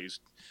get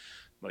raised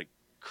like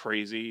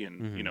crazy,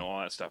 and Mhm. all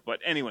that stuff. But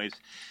anyways,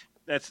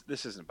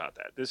 this isn't about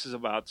that. This is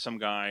about some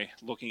guy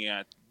looking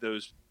at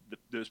those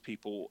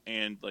people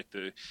and like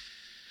the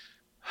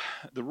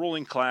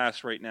ruling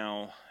class right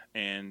now,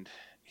 and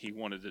he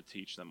wanted to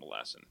teach them a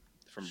lesson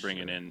from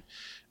bringing Sure. in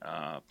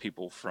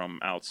people from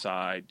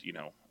outside,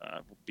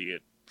 be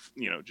it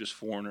just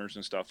foreigners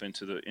and stuff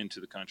into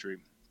the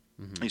country.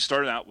 Mhm. He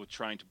started out with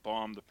trying to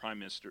bomb the prime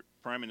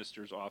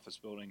minister's office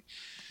building,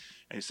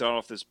 and he set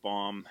off this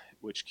bomb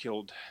which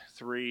killed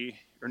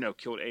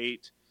killed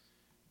 8,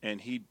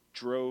 and he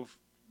drove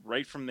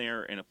right from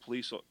there in a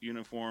police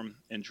uniform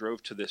and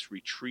drove to this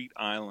retreat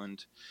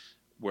island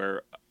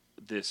where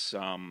this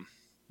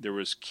there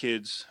was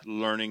kids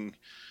learning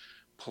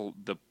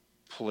the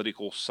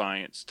political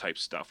science type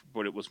stuff,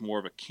 but it was more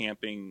of a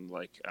camping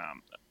like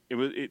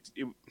it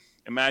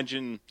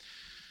imagine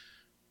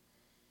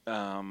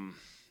um,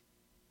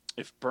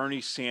 if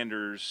Bernie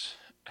Sanders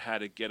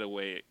had a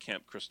getaway at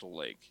Camp Crystal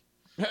Lake.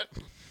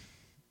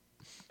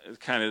 It's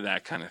kind of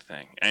that kind of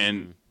thing,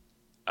 and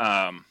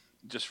Mhm.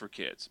 just for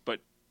kids.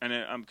 But and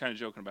I'm kind of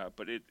joking about it,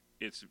 but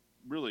it's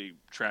really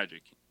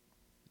tragic.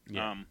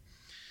 Yeah. Um,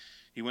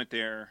 he went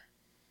there,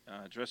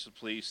 dressed as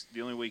police.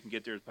 The only way he can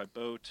get there is by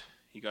boat.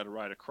 He got a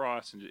ride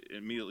across and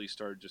immediately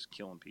started just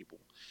killing people.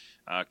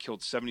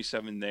 Killed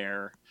 77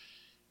 there.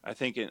 I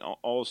think in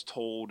all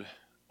told,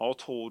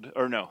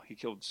 or no, he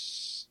killed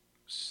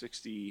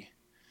 60,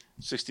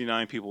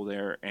 69 people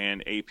there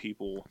and 8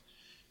 people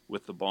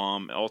with the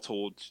bomb. All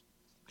told,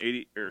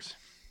 80 or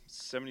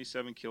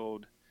 77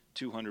 killed,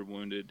 200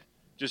 wounded.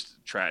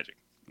 Just tragic.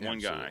 One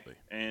guy. Absolutely.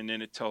 And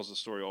then it tells the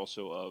story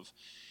also of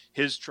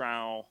his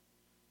trial,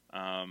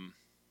 um,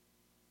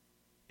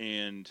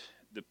 and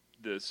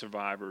the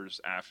survivors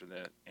after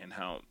that, and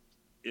how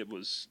it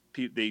was.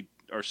 They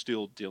are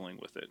still dealing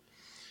with it.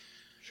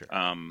 Sure.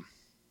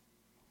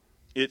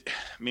 It,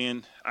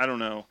 man, I don't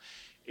know.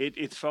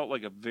 It felt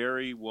like a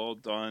very well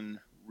done,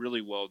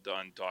 really well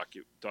done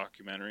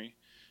documentary,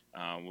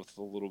 with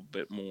a little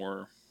bit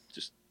more,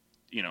 just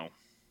a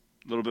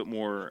little bit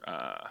more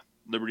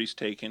liberties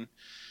taken.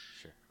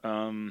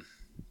 Sure.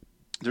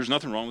 There's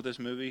nothing wrong with this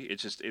movie.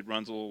 It's just it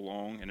runs a little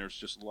long, and there's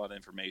just a lot of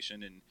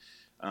information, and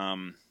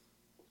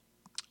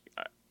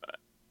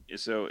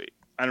so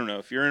I don't know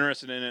if you're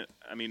interested in it.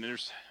 I mean,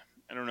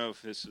 I don't know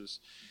if this is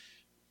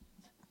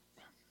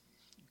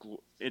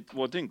it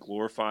didn't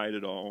glorify it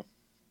at all.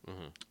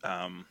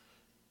 Mhm.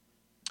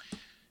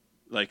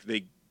 Like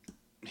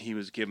he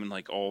was given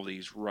like all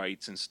these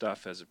rights and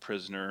stuff as a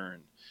prisoner,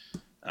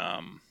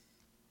 and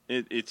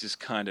it just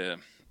kind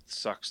of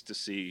sucks to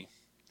see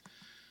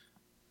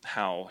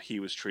how he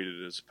was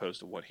treated as opposed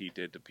to what he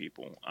did to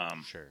people.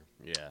 Sure.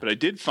 Yeah. But I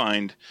did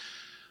find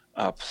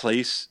a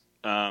place.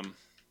 One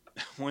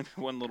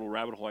little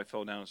rabbit hole I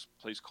fell down is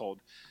a place called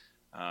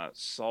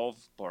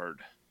Svalbard,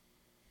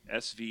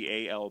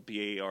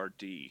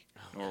 Svalbard,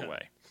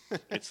 Norway.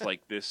 It's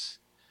like this.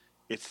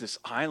 It's this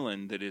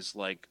island that is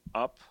like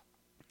up,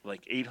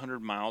 like 800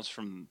 miles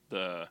from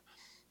the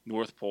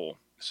North Pole.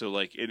 So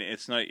like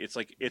it's not.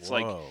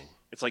 Whoa.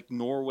 It's like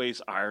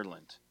Norway's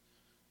Ireland,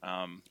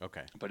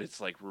 Okay. but it's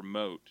like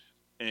remote,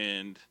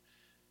 and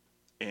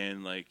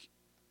like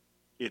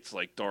it's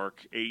like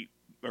dark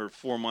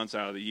 4 months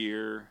out of the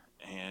year,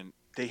 and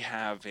they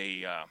have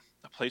a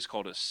place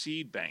called a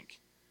seed bank.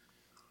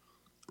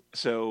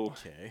 So,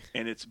 Okay.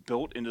 and it's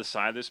built into the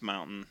side of this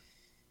mountain,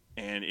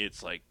 and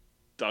it's like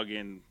dug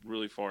in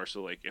really far.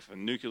 So, like if a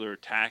nuclear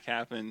attack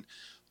happened,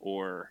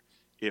 or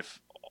if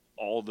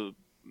all the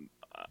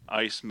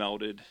ice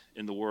melted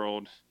in the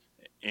world,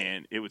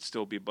 and it would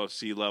still be above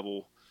sea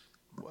level.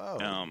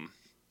 Whoa.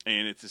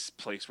 And it's this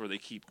place where they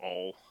keep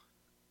all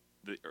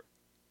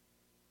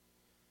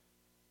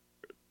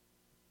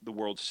the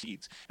world's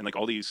seeds, and like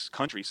all these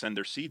countries send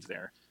their seeds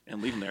there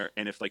and leave them there.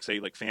 And if like say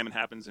like famine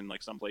happens in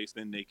like someplace,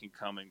 then they can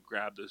come and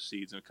grab those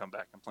seeds and come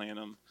back and plant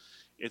them.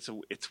 It's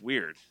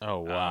weird.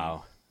 Oh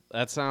wow,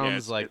 that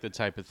sounds yeah, like the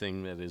type of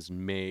thing that is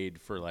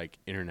made for like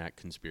internet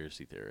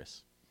conspiracy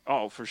theorists.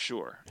 Oh, for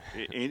sure.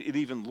 It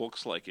even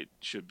looks like it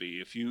should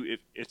be. If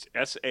it's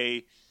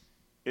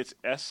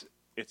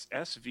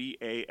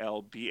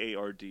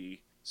SVALBARD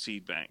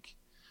seed bank.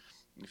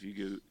 If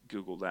you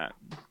Google that.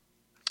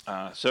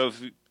 So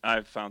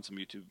I've found some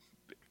YouTube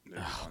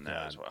videos on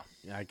that as well.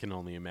 Yeah, I can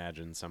only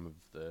imagine some of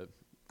the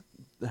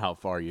how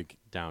far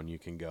down you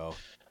can go.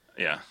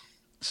 Yeah.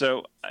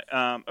 So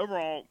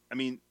overall, I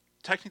mean,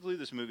 technically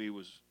this movie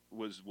was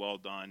well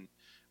done.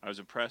 I was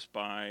impressed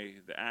by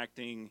the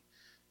acting.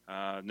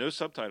 No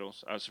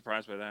subtitles. I was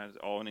surprised by that. It's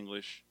all in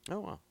English. Oh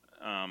wow.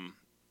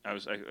 I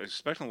was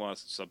expecting a lot of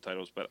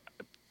subtitles, but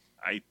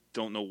I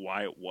don't know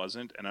why it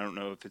wasn't, and I don't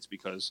know if it's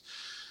because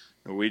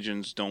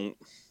Norwegians don't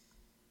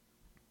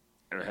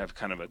or have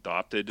kind of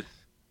adopted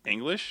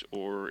English,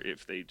 or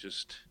if they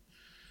just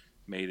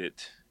made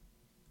it,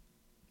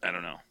 I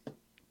don't know,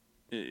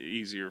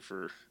 easier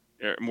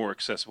more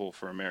accessible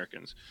for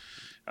Americans,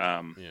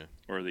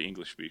 or the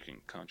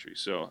English-speaking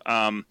countries. So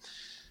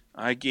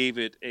I gave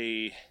it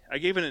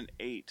an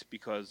 8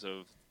 because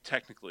of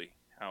technically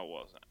how it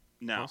was.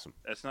 Now, awesome.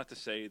 That's not to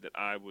say that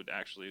I wouldn't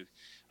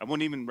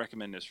even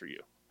recommend this for you.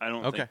 I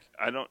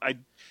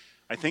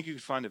think you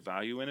could find a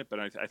value in it, but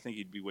I think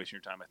you'd be wasting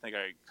your time. I think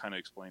I kind of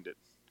explained it.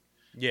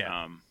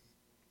 Yeah.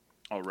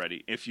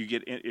 Already. If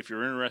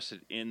you're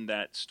interested in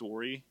that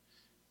story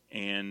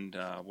and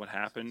what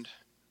happened,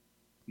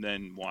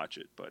 then watch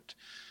it. But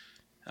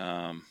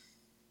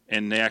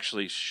and they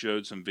actually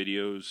showed some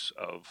videos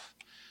of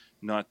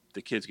not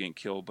the kids getting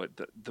killed, but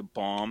the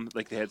bomb.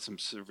 Like they had some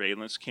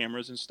surveillance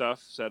cameras and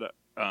stuff set up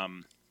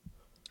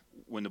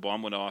when the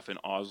bomb went off in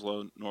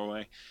Oslo,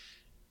 Norway.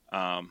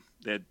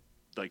 They had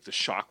like the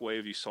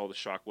shockwave. You saw the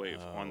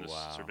shockwave on the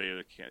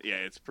surveillance camera. Yeah,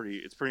 it's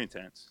pretty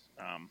intense.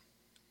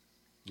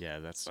 Yeah,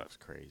 that stuff's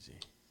crazy.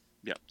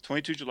 Yeah,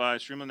 22 July,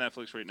 stream on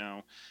Netflix right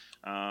now.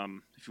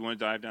 If you want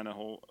to dive down a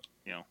hole,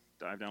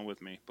 dive down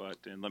with me,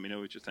 and let me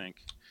know what you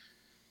think.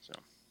 So,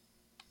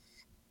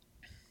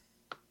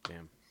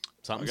 damn,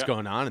 something's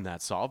going on in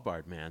that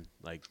Svalbard, man.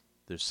 Like,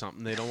 there's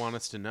something they don't want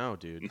us to know,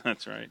 dude.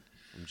 That's right.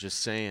 I'm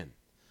just saying.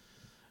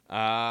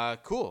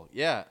 Cool.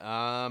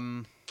 Yeah.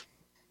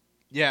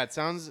 Yeah. It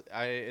sounds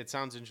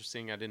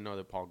interesting. I didn't know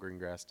that Paul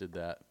Greengrass did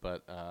that,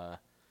 but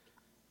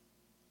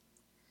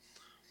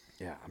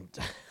yeah,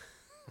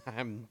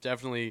 I'm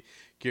definitely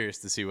curious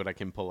to see what I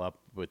can pull up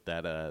with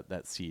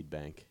that seed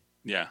bank.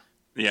 Yeah.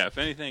 If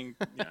anything,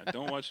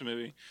 don't watch the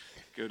movie.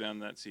 Go down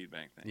that seed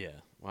bank thing. Yeah,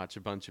 watch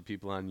a bunch of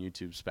people on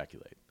YouTube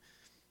speculate.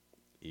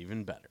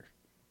 Even better.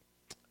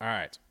 All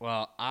right.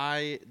 Well,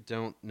 I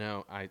don't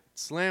know. I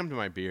slammed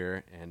my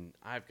beer, and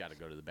I've got to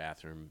go to the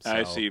bathroom. So,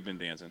 I see you've been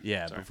dancing.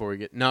 Yeah, sorry. before we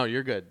get... No,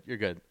 you're good. You're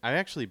good. I've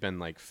actually been,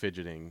 like,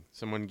 fidgeting.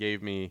 Someone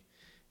gave me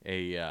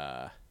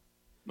a...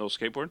 little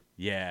skateboard?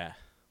 Yeah.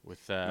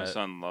 With my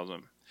son loves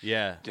them.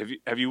 Yeah.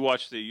 Have you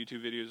watched the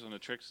YouTube videos on the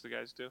tricks the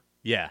guys do?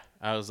 Yeah.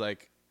 I was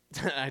like...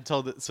 I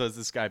told it... So it's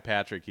this guy,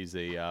 Patrick. He's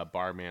a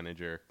bar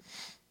manager.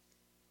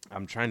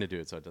 I'm trying to do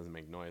it so it doesn't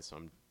make noise, so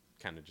I'm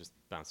kind of just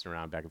bouncing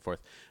around back and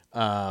forth.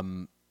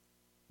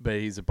 But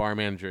he's a bar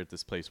manager at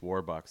this place,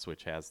 Warbucks,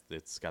 which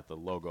it's got the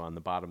logo on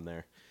the bottom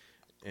there.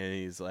 And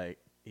he's like,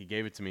 he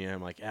gave it to me, and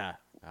I'm like, yeah,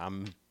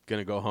 I'm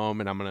gonna go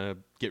home and I'm gonna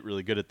get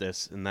really good at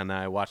this. And then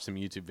I watched some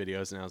YouTube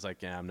videos, and I was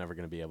like, yeah, I'm never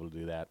gonna be able to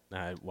do that.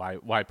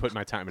 Why put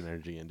my time and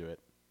energy into it?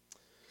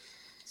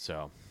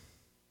 So,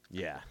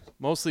 yeah,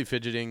 mostly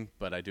fidgeting,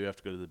 but I do have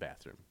to go to the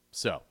bathroom.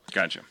 So,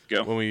 gotcha.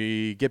 Go. When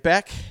we get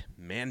back,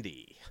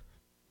 Mandy.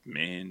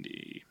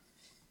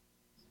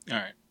 All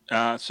right.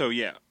 So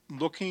yeah,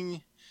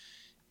 looking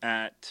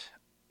at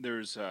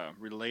there's a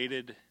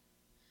related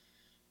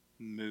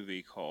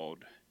movie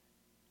called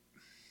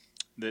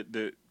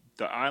the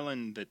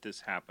island that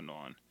this happened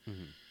on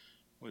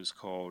was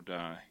called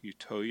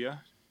Utoya,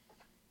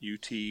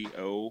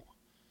 Utoya,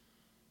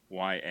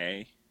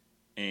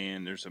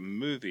 and there's a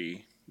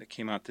movie that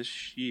came out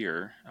this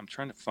year. I'm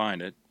trying to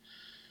find it.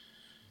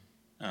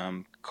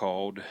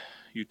 Called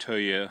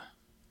Utoya: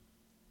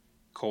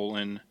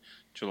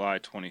 July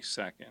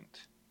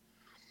 22nd.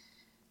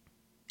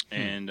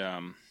 And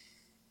I'm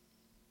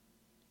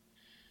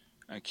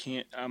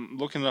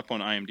looking it up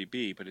on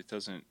IMDb, but it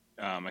doesn't,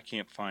 I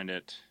can't find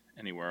it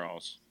anywhere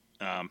else.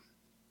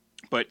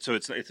 But so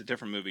it's a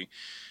different movie.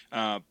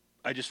 I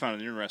just found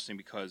it interesting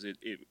because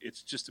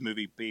it's just a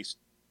movie based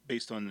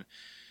on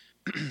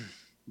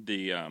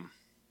the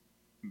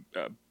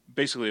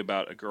basically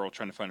about a girl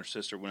trying to find her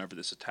sister whenever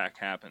this attack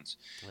happens.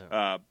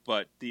 Yeah.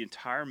 But the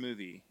entire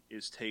movie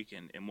is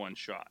taken in one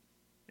shot.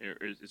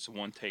 It's a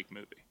one take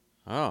movie.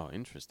 Oh,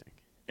 interesting.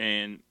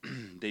 And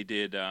they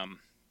did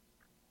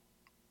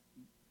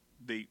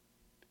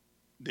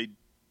they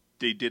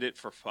they did it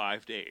for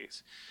 5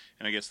 days,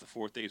 and I guess the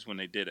fourth day is when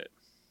they did it,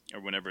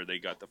 or whenever they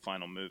got the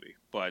final movie.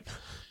 But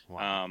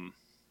Wow.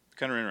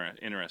 kind of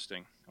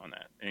interesting on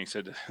that. And he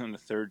said on the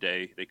third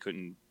day they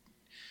couldn't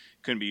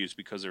be used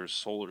because there was a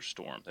solar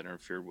storm that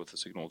interfered with the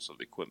signals of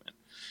the equipment.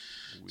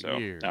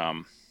 Weird.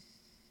 So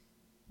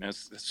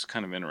that's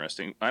kind of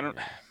interesting. Well,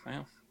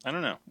 I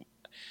don't know.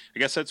 I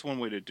guess that's one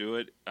way to do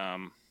it.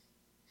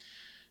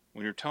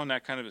 When you're telling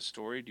that kind of a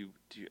story, do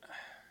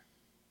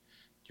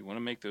you want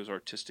to make those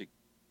artistic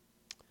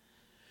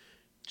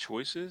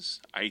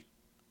choices? I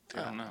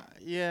don't know.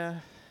 Yeah.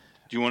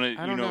 Do you want to?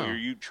 I don't know. Are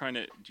you trying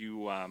to? Do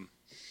you Are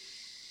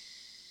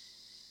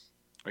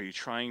you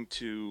trying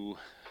to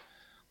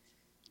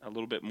a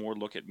little bit more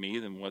look at me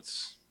than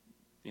what's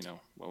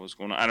what was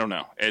going on? I don't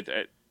know.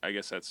 I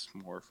guess that's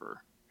more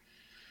for.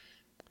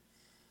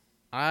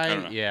 I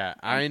don't know.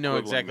 I know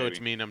quibbling, exactly what maybe.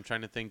 you mean. I'm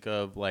trying to think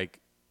of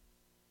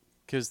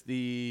because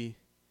the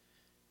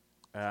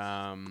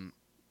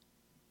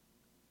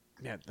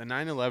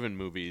 9/11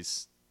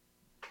 movies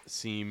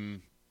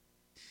seem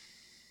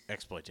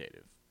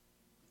exploitative.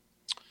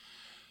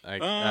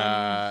 And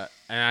I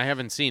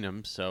haven't seen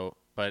them,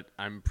 but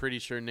I'm pretty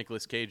sure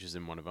Nicolas Cage is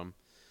in one of them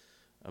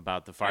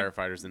about the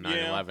firefighters in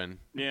 9/11.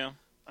 Yeah.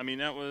 I mean,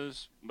 that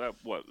was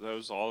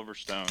Oliver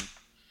Stone,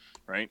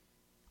 right?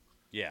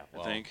 Yeah,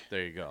 well, I think.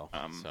 there you go.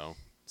 So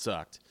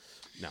sucked.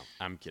 No,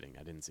 I'm kidding.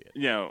 I didn't see it.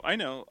 I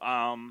know.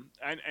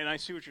 And I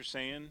see what you're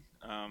saying.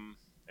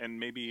 And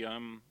maybe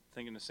I'm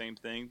thinking the same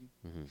thing.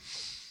 Mm-hmm.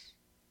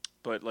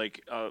 But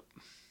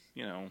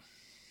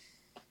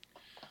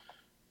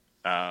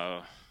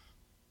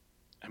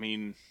I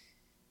mean,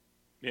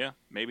 yeah,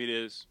 maybe it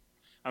is.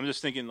 I'm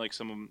just thinking like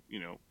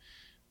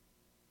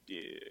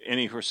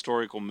any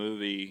historical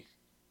movie.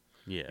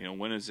 Yeah.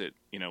 When is it?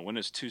 When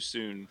is too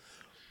soon?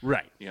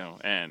 Right.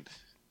 End,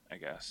 I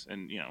guess.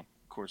 And of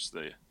course,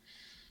 the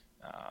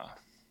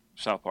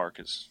South Park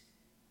has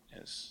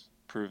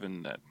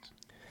proven that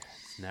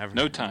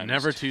no time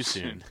never is too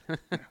soon.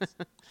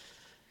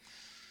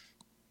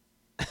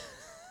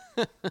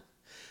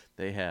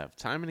 They have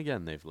time and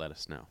again. They've let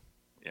us know.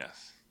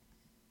 Yes.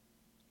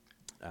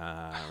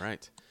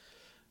 Right.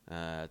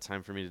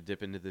 Time for me to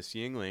dip into this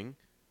Yingling.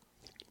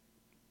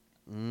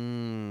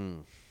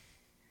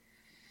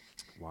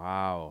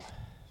 Wow.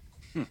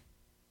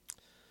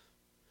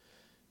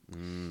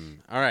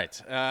 All right.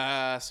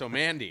 So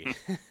Mandy.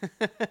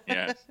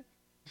 Yes.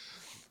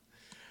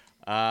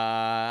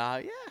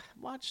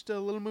 Watched a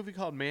little movie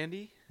called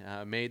Mandy,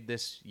 made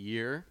this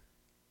year.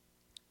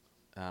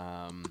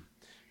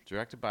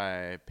 Directed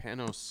by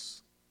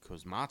Panos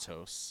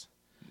Cosmatos.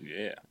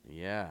 Yeah.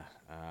 Yeah.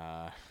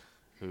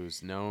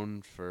 Who's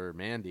known for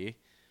Mandy.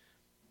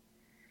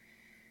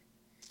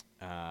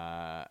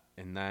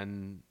 And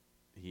then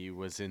he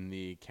was in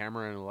the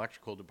camera and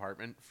electrical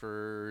department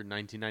for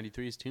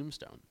 1993's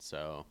Tombstone.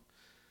 So,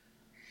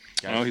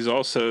 He's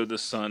also the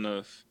son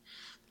of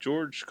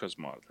George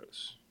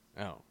Cosmatos,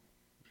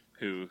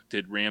 who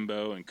did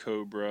Rambo and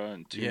Cobra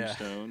and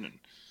Tombstone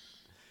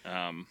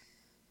and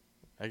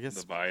I guess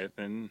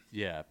Leviathan.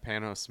 Yeah,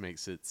 Panos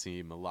makes it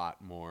seem a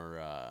lot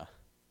more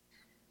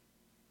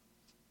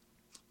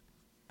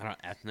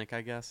ethnic,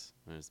 I guess.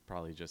 It's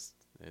probably just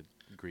a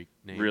Greek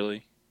name.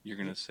 Really? You're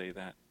going to say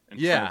that?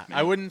 Yeah,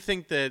 I wouldn't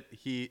think that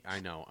I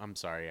know. I'm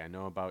sorry. I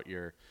know about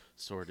your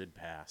sordid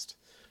past.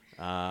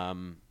 I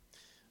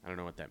don't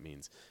know what that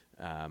means.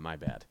 My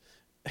bad.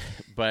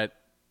 But,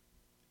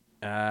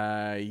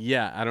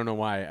 I don't know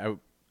why.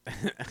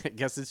 I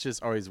guess it's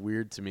just always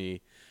weird to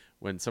me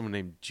when someone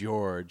named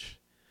George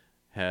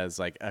has,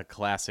 like, a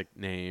classic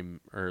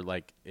name or,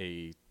 like,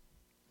 a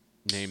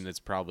name that's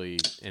probably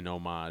an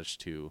homage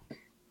to,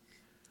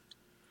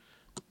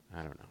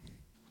 I don't know.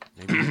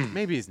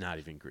 Maybe he's not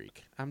even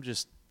Greek. I'm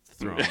just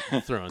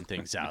throwing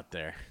things out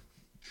there.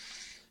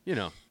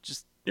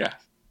 Just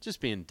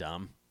being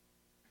dumb.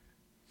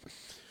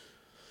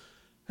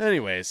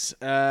 Anyways,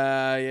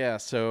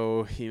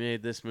 so he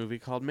made this movie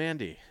called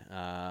Mandy.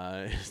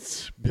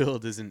 It's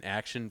billed as an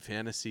action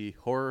fantasy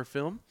horror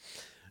film.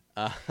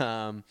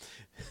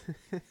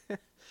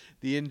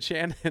 The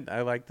enchanted,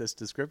 I like this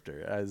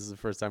descriptor. This is the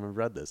first time I've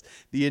read this.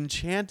 The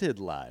enchanted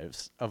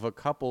lives of a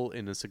couple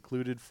in a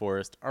secluded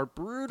forest are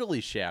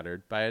brutally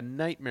shattered by a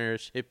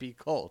nightmarish hippie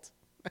cult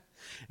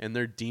and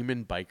their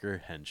demon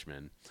biker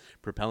henchmen,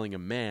 propelling a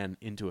man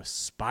into a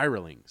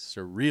spiraling,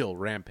 surreal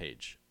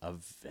rampage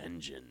of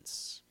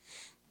vengeance.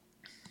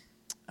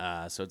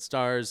 So it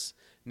stars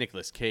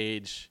Nicolas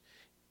Cage,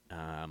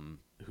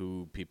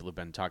 who people have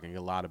been talking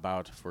a lot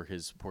about for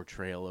his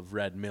portrayal of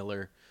Red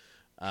Miller.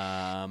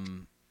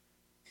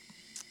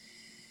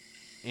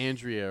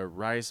 Andrea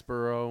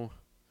Riseborough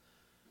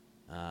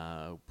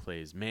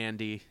plays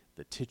Mandy,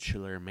 the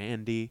titular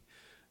Mandy,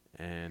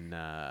 and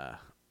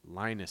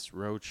Linus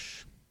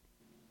Roach,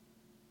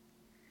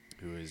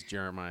 who is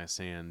Jeremiah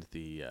Sand.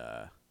 He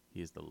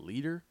is the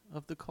leader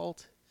of the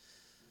cult.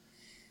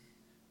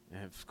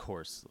 And of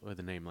course,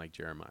 with a name like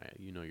Jeremiah,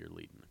 you're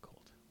leading the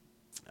cult.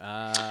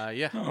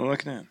 Oh,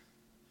 look at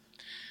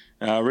that.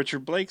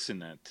 Richard Blake's in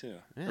that too.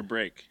 Yeah. Or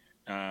Brake.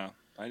 I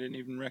didn't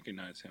even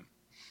recognize him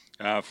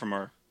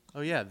from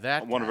Oh yeah,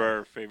 that one of guy.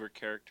 our favorite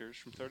characters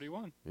from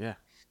 31. Yeah.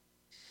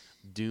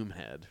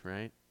 Doomhead,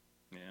 right?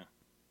 Yeah.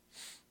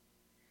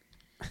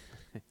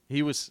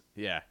 He was.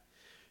 Yeah.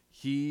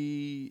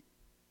 He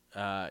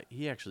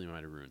actually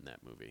might have ruined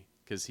that movie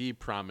because he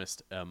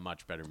promised a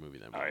much better movie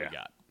than what we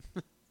got.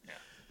 Yeah.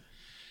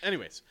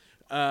 Anyways,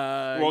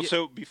 Well,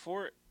 so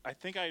before I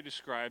think I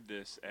described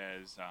this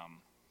as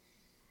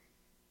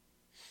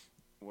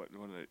what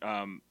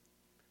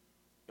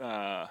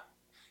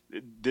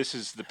this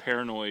is the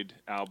Paranoid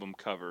album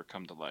cover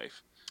come to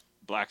life.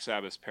 Black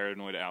Sabbath's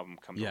Paranoid album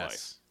come to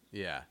life.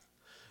 Yeah.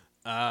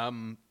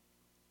 I've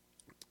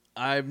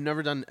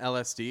never done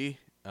LSD.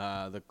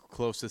 The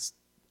closest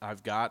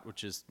I've got,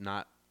 which is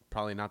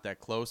probably not that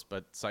close,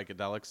 but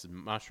psychedelics and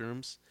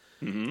mushrooms.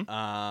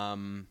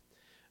 Mm-hmm.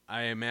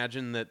 I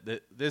imagine that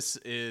this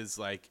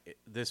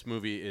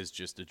movie is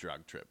just a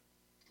drug trip.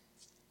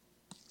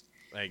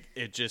 Like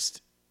it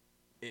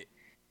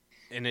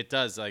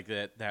does like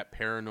that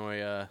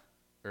paranoia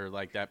or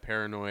like that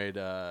paranoid,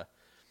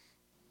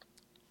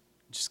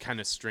 just kind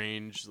of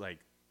strange, like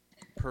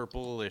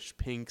purplish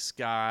pink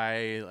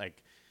sky,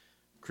 like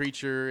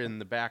creature in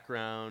the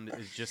background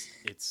is just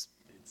it's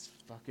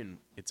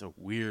a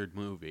weird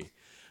movie,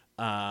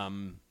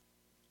 and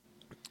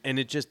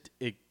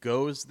it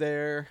goes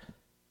there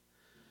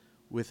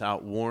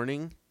without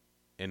warning,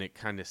 and it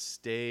kind of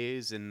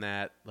stays in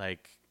that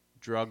like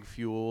drug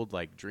fueled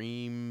like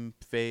dream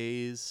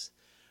phase,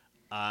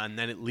 and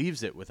then it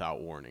leaves it without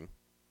warning.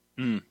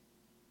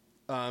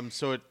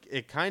 So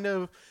it kind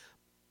of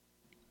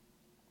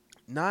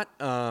not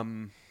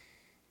in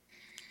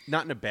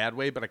a bad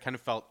way, but I kind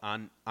of felt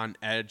on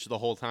edge the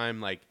whole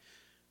time, like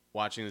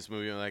watching this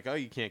movie. I'm like, oh,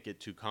 you can't get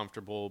too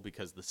comfortable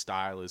because the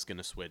style is going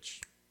to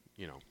switch,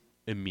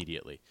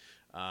 immediately,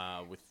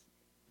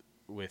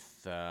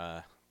 with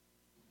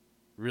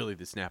really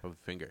the snap of a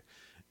finger,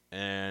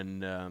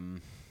 and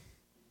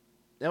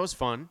that was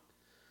fun.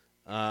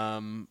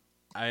 I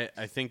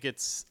think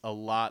it's a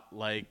lot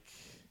like.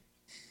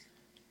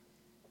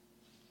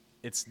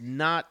 It's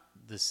not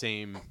the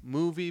same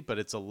movie, but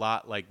it's a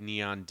lot like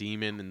Neon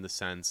Demon in the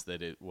sense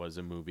that it was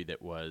a movie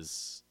that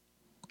was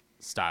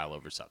style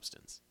over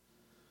substance.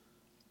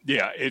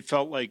 Yeah, it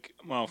felt like,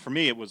 well, for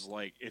me, it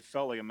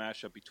felt like a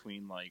mashup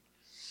between like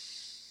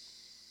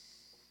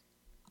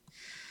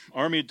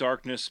Army of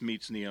Darkness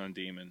meets Neon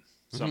Demon,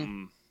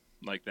 something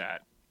like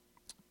that.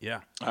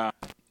 Yeah.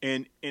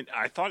 And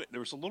I thought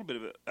there was a little bit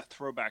of a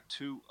throwback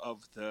too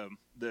of the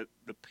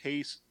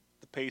pace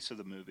of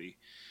the movie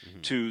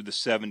to the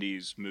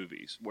 70s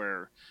movies,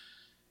 where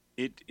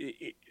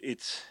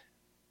it's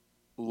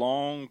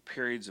long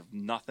periods of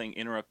nothing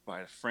interrupted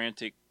by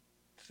frantic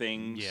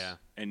things,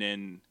 and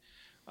then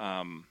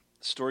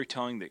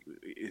storytelling that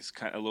is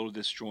kind of a little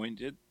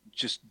disjointed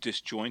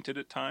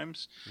at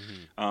times.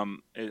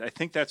 I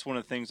think that's one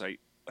of the things I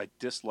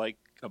dislike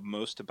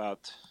most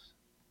about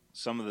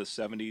some of the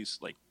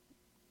 70s, like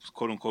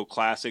quote unquote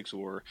classics,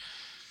 or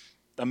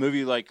a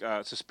movie like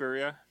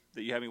Suspiria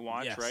that you had me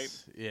watch, right?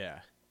 Yeah.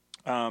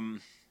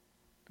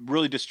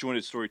 Really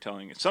disjointed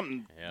storytelling. It's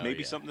something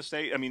to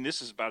say. I mean,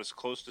 this is about as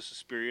close to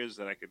Suspiria as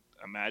that I could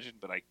imagine,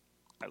 but I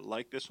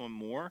like this one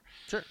more.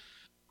 Sure.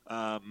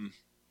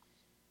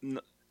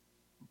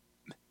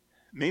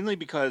 Mainly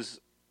because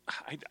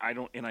I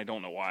don't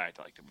know why I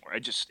liked it more.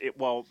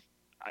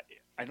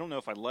 I don't know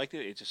if I liked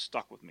it. It just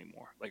stuck with me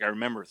more. Like I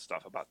remember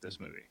stuff about this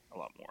movie a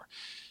lot more.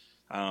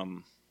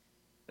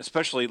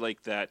 Especially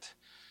like that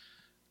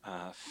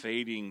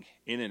fading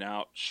in and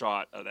out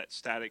shot of that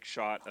static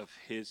shot of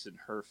his and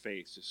her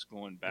face just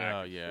going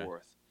back and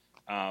forth.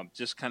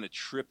 Just kind of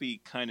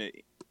trippy, kind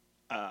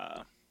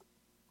of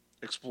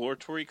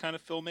exploratory kind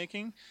of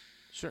filmmaking.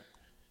 Sure.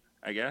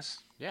 I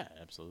guess. Yeah,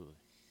 absolutely.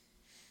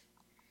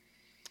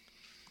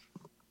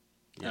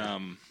 Yeah.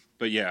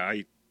 But yeah,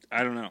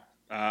 I don't know.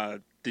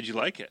 Did you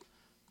like it?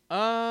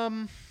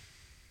 I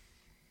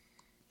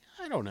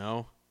don't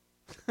know.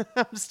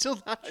 I'm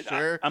still not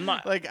sure. I'm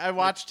not. Like, I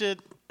watched it,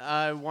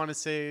 I want to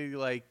say,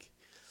 like,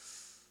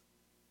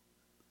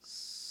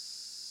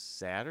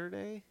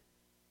 Saturday?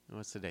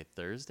 What's today?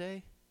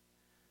 Thursday?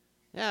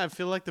 Yeah, I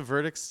feel like the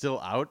verdict's still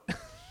out.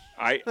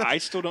 I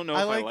still don't know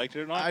if I liked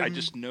it or not. I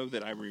just know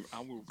that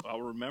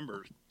I'll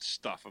remember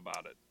stuff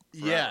about it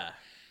forever. Yeah,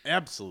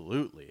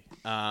 absolutely.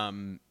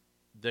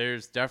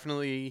 There's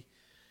definitely...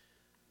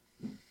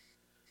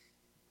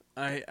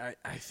 I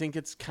think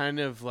it's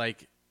kind of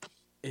like...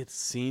 It's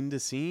scene to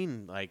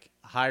scene, like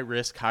high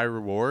risk, high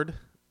reward.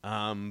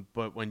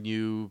 But when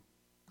you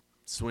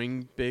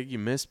swing big, you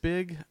miss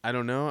big. I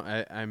don't know.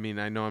 I mean,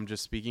 I know I'm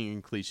just speaking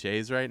in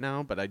cliches right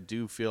now, but I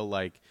do feel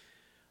like,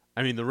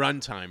 I mean, the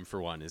runtime for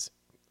one is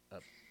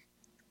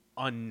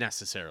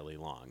unnecessarily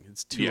long.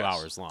 It's 2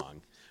 hours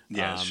long.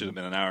 Yeah, it should have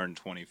been an hour and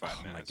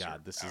 25 minutes. Oh my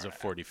God, this is a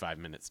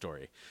 45-minute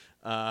story.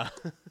 Yeah,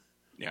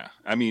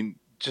 I mean,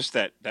 just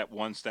that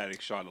one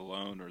static shot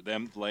alone, or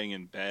them laying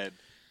in bed.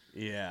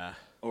 Yeah.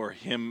 Or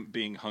him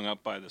being hung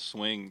up by the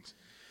swings.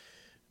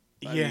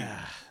 I mean,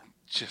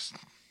 just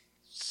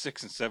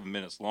 6 and 7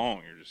 minutes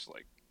long. You're just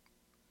like,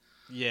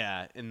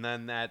 Yeah, and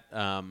then that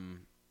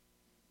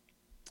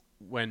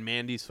when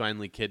Mandy's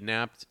finally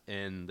kidnapped,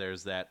 and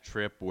there's that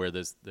trip where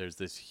there's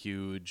this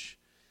huge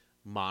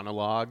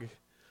monologue,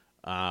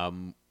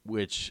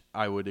 which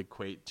I would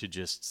equate to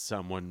just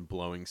someone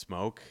blowing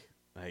smoke,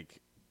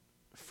 like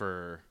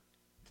for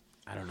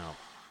I don't know,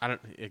 I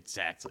don't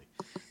exactly.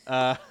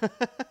 Uh,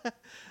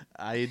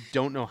 I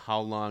don't know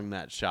how long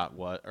that shot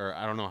was, or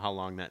I don't know how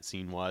long that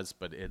scene was,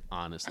 but it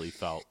honestly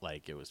felt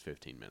like it was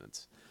 15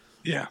 minutes.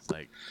 yeah, It's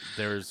like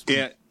there's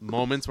yeah,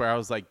 moments where I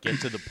was like, get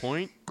to the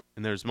point,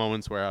 and there's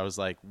moments where I was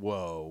like,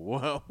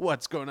 whoa,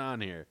 what's going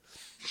on here?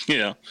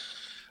 yeah,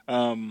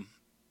 yeah.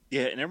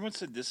 And everyone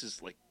said this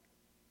is like,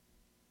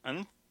 I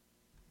don't.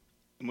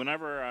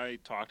 Whenever I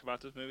talked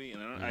about this movie,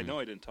 and I know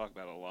I didn't talk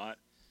about it a lot,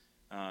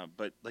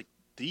 but like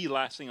the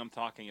last thing I'm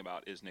talking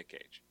about is Nick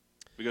Cage,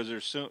 because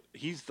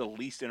he's the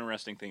least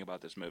interesting thing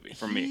about this movie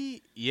for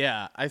me.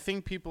 Yeah, I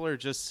think people are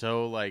just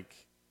so like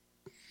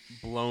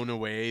blown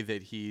away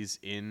that he's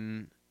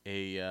in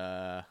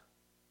a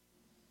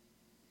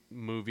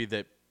movie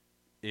that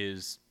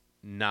is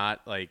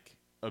not like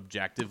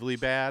objectively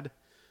bad,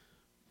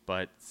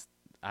 but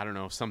I don't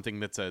know,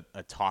 something that's a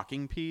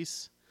talking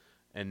piece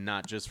and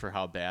not just for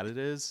how bad it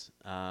is.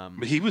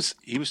 But he was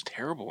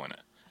terrible in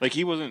it. Like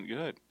he wasn't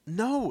good.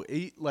 No,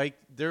 like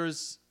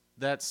there's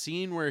that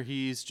scene where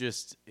he's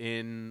just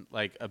in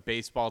like a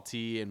baseball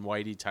tee and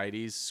whitey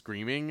tighties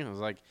screaming. I was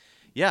like,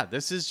 yeah,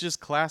 this is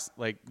just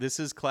this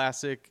is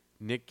classic.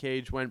 Nick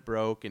Cage went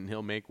broke and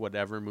he'll make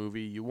whatever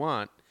movie you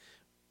want,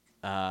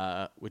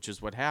 which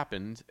is what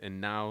happened. And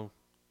now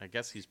I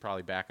guess he's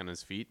probably back on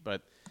his feet,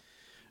 but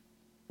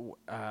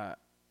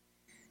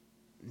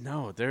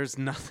no, there's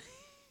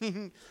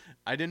nothing.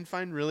 I didn't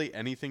find really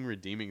anything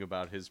redeeming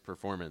about his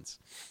performance.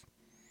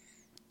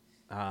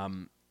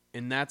 And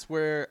that's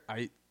where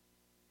I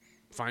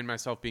find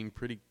myself being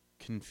pretty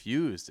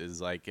confused is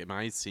like, am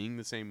I seeing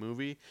the same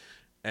movie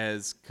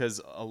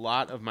because a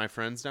lot of my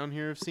friends down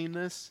here have seen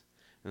this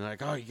and they're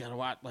like, oh, you gotta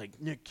watch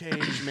like Nick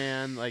Cage,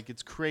 man. Like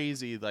it's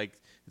crazy. Like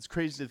it's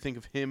crazy to think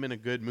of him in a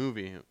good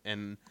movie.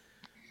 And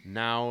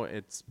now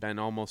it's been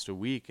almost a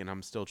week and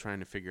I'm still trying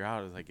to figure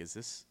out like, is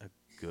this a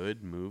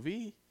good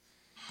movie?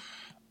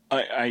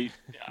 I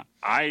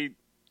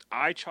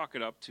chalk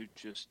it up to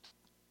just,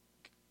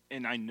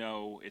 and I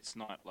know it's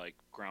not like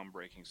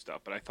groundbreaking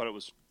stuff, but I thought it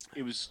was.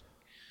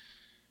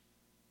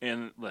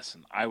 And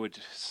listen, I would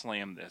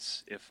slam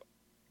this if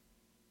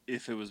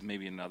it was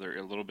maybe a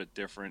little bit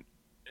different,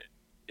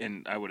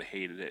 and I would have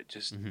hated it.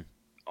 Just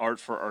art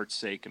for art's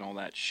sake and all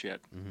that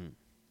shit.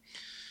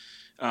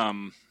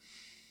 I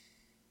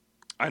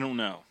don't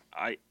know.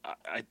 I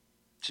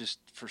just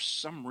for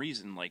some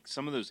reason like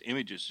some of those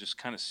images just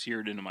kind of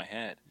seared into my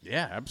head.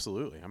 Yeah,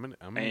 absolutely.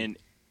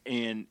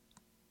 And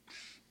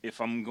if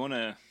I'm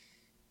gonna,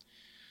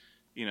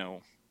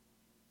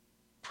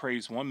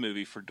 praise one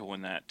movie for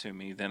doing that to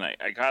me, then I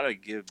gotta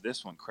give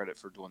this one credit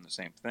for doing the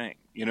same thing.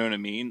 You know what I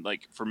mean?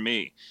 Like for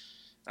me,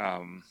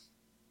 and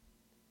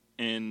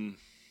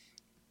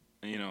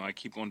I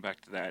keep going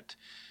back to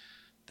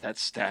that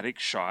static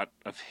shot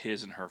of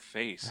his and her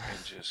face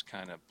and just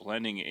kind of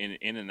blending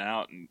in and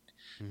out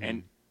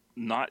and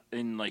not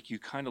in like you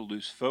kind of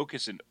lose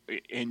focus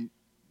and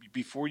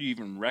before you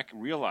even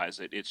realize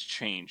it, it's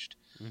changed.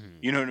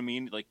 You know what I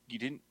mean? Like you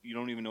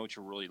don't even know what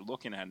you're really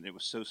looking at, and it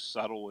was so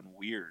subtle and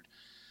weird.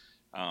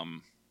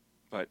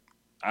 But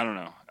I don't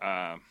know.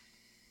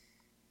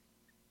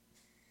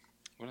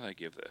 What did I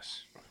give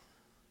this?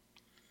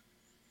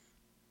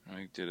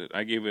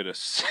 I gave it a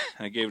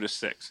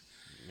 6.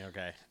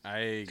 Okay.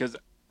 I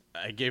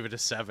gave it a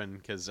 7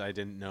 because I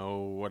didn't know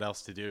what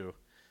else to do.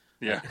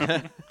 Yeah.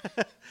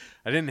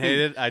 I didn't hate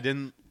it. I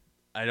didn't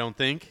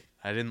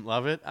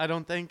love it. I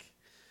don't think.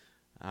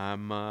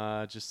 I'm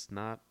just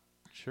not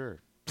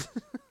sure.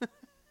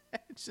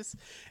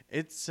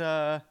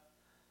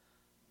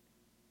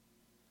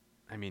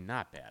 I mean,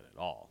 not bad at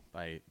all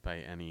by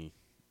any.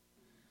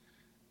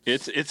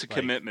 It's a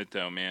commitment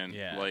though, man.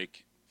 Yeah.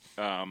 Like,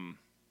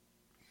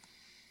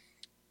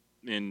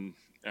 in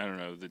I don't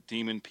know the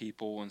demon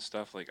people and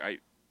stuff. Like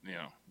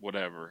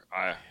whatever.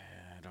 I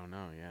don't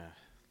know. Yeah.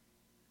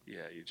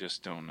 Yeah, you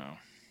just don't know.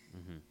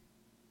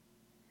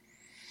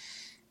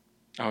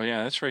 Oh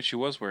yeah, that's right. She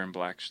was wearing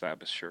black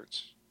Sabbath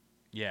shirts.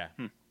 Yeah.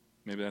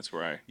 Maybe that's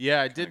where I.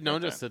 Yeah, I did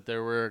notice that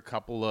there were a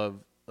couple of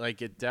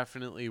like it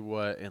definitely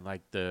was, and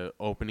like the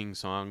opening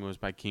song was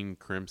by King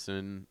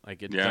Crimson.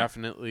 Like it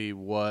definitely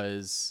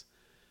was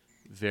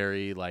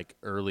very like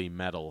early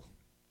metal.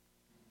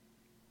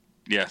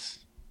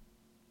 Yes.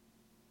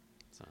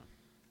 So.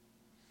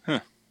 Huh.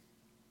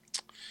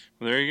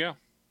 Well, there you go.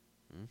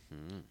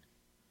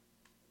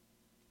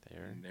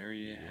 There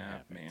you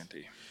have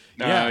Mandy.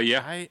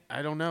 Yeah.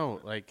 I don't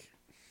know. Like,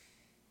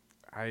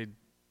 I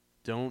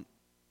don't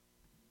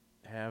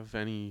have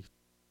any.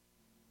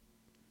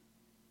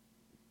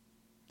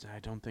 I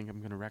don't think I'm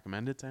going to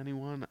recommend it to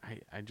anyone.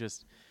 I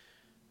just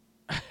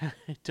I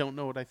don't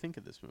know what I think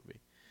of this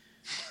movie.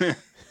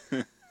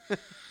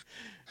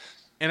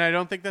 And I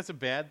don't think that's a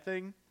bad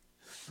thing.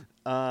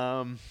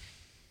 But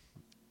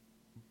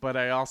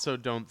I also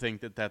don't think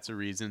that that's a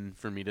reason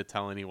for me to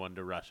tell anyone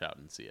to rush out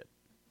and see it.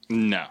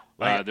 No,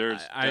 Like,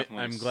 there's definitely.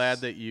 I'm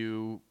glad that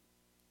you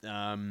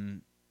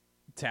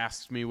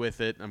tasked me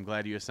with it. I'm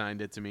glad you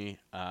assigned it to me.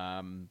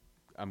 I'm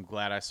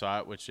glad I saw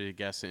it, which I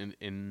guess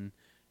in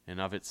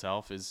and of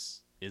itself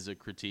is a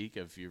critique.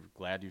 If you're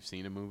glad you've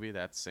seen a movie,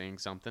 that's saying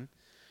something.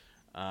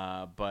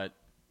 But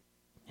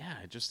yeah,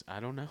 I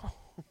don't know.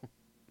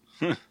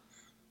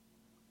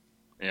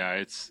 Yeah,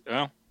 it's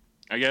I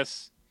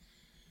guess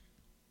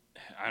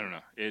I don't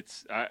know.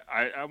 It's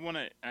I want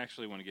to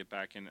get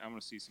back in. I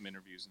want to see some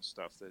interviews and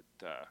stuff that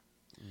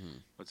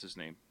what's his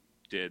name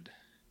did.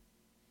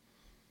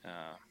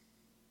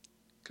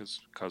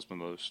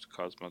 Cosmatos.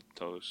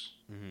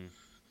 Mm-hmm.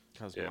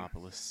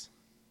 Cosmopolis. Yeah.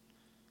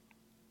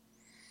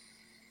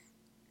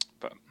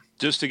 But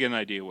just to get an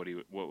idea what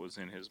was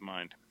in his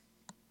mind.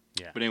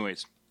 Yeah. But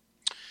anyways,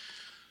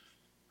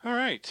 all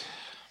right.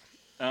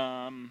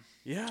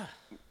 Yeah.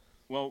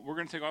 Well, we're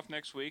gonna take off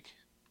next week.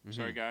 Mm-hmm.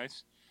 Sorry,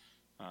 guys.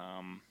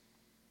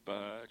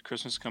 But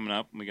Christmas is coming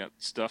up, and we got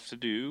stuff to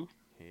do.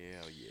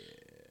 Hell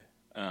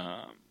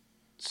yeah.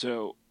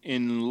 So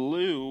in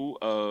lieu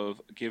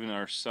of giving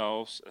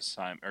ourselves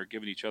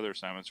giving each other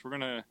assignments, we're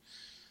gonna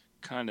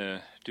kind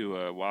of do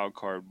a wild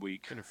card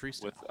week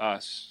with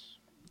us.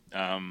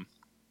 And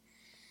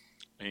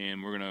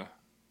we're gonna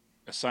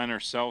assign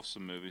ourselves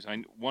some movies.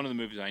 One of the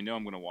movies I know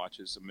I'm gonna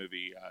watch is a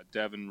movie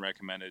Devin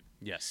recommended.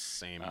 Yes,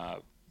 same.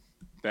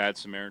 Bad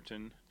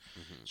Samaritan.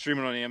 Mm-hmm.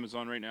 Streaming on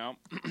Amazon right now.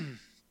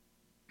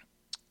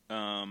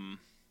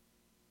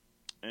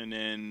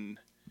 And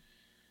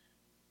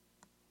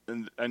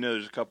I know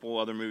there's a couple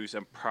other movies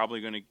I'm probably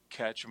going to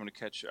catch. I'm going to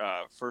catch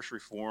First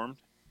Reformed,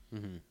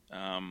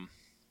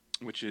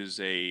 which is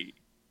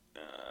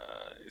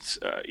it's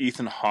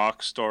Ethan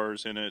Hawke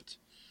stars in it.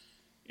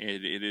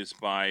 It is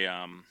by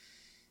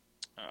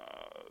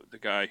the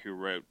guy who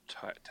wrote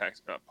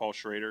Paul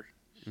Schrader,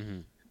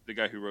 the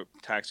guy who wrote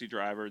Taxi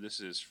Driver. This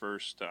is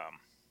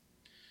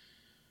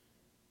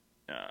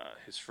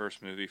his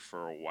first movie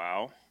for a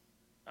while.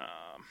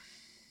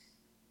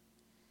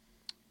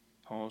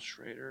 Paul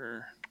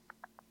Schrader,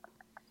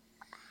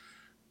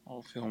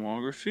 all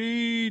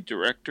filmography,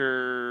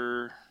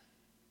 director.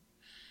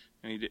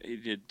 And he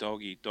did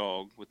Dog Eat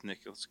Dog with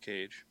Nicolas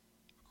Cage,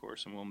 of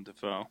course, and Willem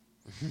Dafoe.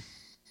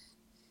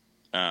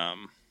 But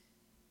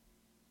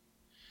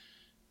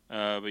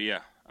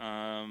yeah.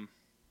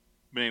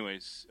 But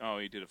anyways,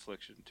 he did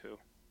Affliction too.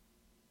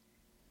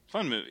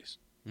 Fun movies.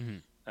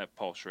 That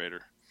Paul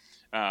Schrader.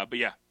 But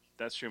yeah,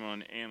 that's streaming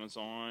on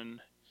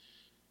Amazon,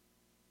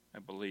 I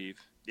believe.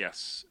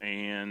 Yes,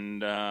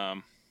 and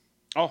and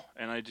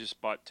I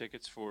just bought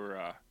tickets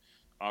for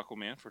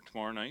Aquaman for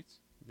tomorrow night.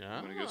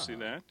 I'm gonna go see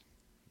that.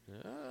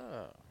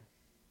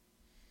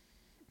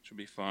 Should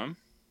be fun.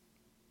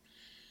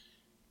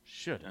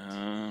 Should.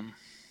 I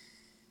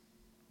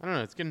don't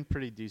know. It's getting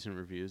pretty decent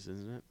reviews,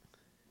 isn't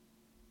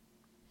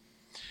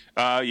it?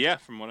 Yeah,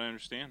 from what I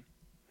understand.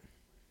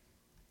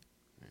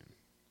 Man.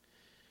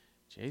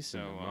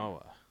 Jason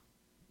Momoa,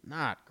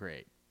 not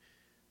great.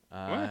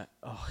 What?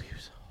 Oh, he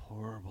was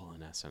horrible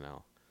in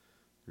SNL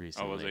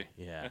recently. Oh, was he?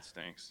 Yeah, that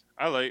stinks.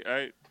 I don't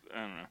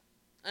know.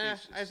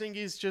 I think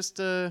he's just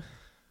I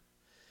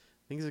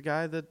think he's a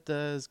guy that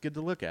is good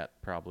to look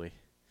at, probably.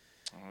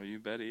 Oh, you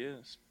bet he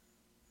is.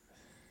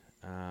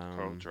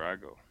 Khal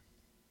Drogo.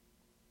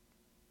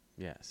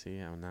 Yeah, see,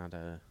 I'm not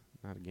a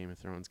Game of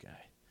Thrones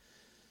guy.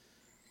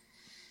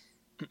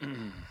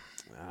 Do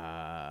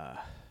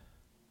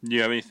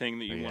you have anything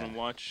that you want to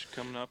watch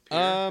coming up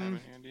here?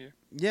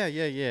 Yeah.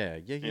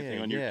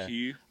 Anything on your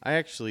queue? I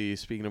actually,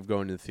 speaking of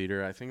going to the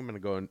theater, I think I'm going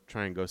to go and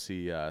try and go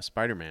see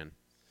Spider-Man.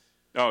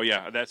 Oh,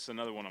 yeah, that's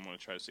another one I'm going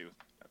to try to see.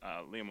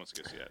 Liam wants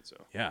to go see that, so.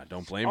 Yeah,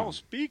 don't blame him. Oh,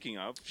 speaking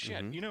of,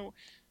 shit,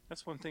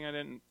 that's one thing I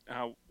didn't,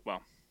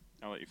 well,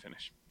 I'll let you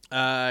finish.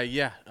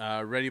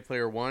 Ready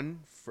Player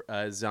One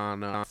is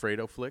on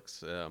Fredo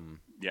Flix.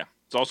 Yeah,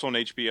 it's also on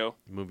HBO.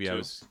 Movie too. I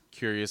was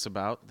curious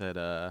about that.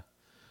 I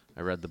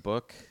read the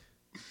book,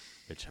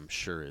 which I'm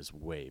sure is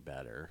way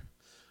better.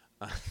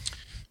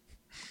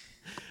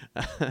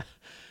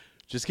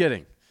 Just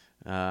kidding.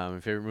 My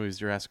favorite movie is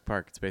Jurassic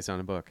Park. It's based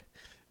on a book.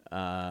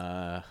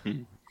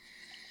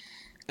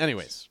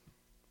 Anyways,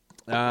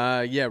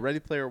 Ready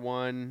Player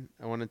One.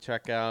 I want to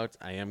check out.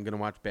 I am gonna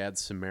watch Bad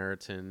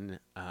Samaritan.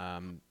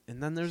 And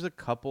then there's a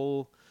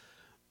couple.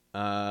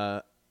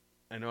 I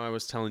know I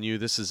was telling you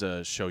this is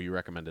a show you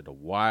recommended a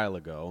while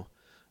ago,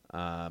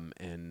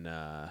 and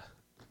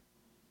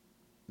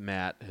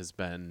Matt has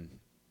been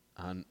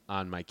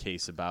on my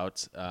case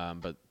about.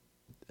 But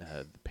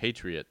The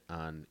Patriot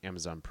on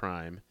Amazon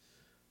Prime.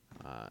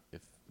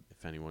 If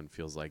anyone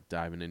feels like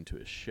diving into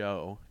a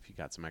show, if you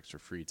got some extra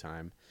free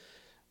time,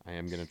 I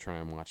am gonna try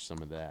and watch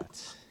some of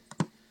that.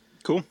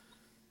 Cool.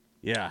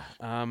 Yeah.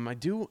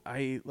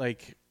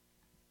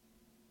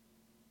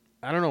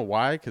 I don't know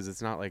why, because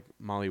it's not like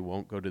Molly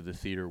won't go to the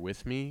theater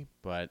with me,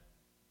 but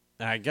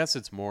I guess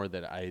it's more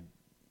that I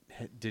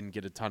didn't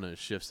get a ton of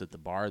shifts at the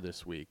bar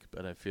this week,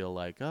 but I feel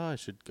like I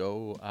should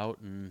go out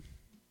and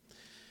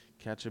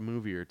catch a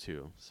movie or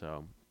two.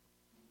 So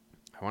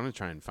I want to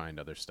try and find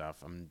other stuff.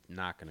 I'm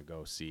not going to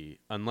go see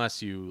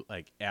unless you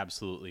like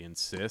absolutely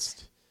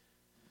insist.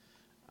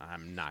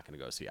 I'm not going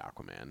to go see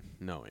Aquaman.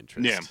 No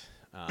interest. Yeah.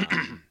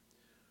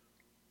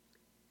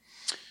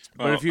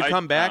 But Well, if you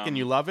come back and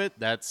you love it,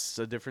 that's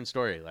a different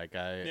story. Like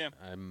Yeah.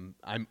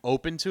 I'm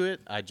open to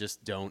it. I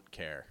just don't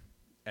care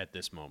at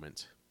this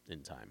moment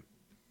in time.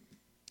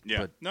 Yeah.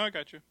 But No, I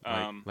got you.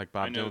 Like I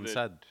Bob know Dylan that-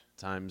 said,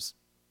 times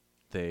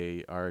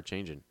they are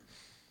changing.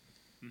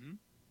 Mhm.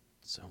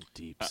 So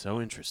deep,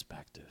 so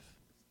introspective.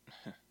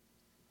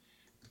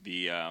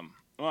 The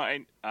well,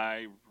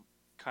 I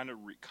kind of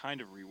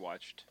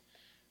rewatched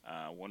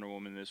Wonder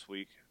Woman this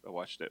week. I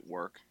watched it at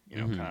work. You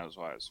know, kind of as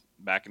I was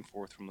back and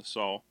forth from the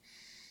Saw.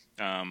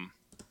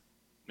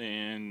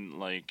 And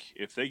like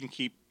if they can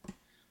keep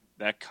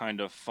that kind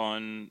of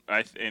fun,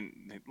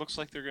 and it looks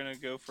like they're gonna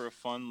go for a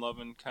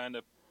fun-loving kind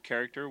of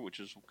character,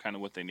 which is kind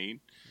of what they need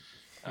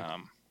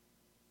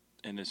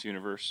in this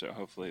universe. So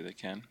hopefully they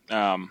can.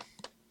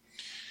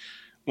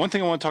 One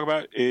thing I want to talk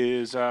about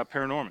is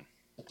Paranorman.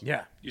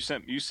 Yeah. You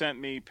sent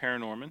me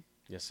Paranorman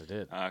Yes, I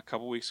did. a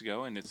couple weeks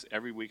ago, and it's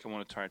every week I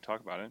want to try to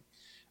talk about it.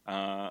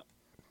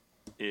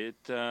 It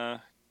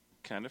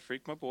kind of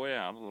freaked my boy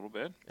out a little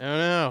bit. Oh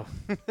no.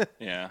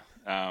 Yeah.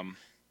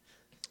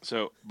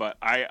 So, but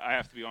I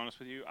have to be honest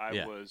with you.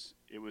 Yeah.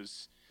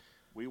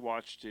 We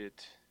watched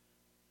it.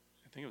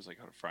 I think it was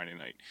like on a Friday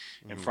night.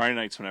 And Friday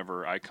nights,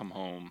 whenever I come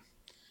home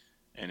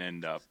and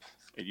end up,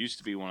 it used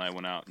to be when I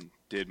went out and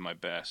did my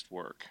best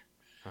work.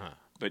 Huh.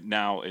 But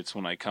now it's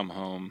when I come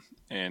home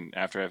and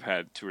after I've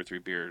had 2 or 3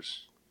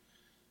 beers,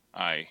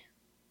 my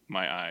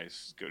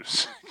eyes go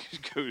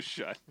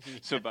shut.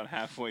 So about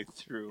halfway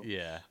through,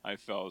 Yeah. I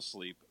fell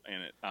asleep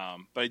in it.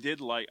 But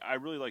I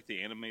really like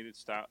the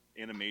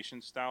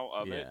animation style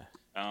of it.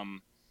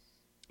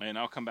 And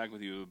I'll come back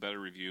with you with a better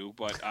review.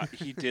 But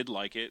he did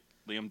like it.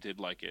 Liam did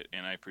like it,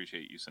 and I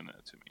appreciate you sending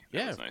it to me. That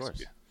Yeah, was of nice course.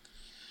 you.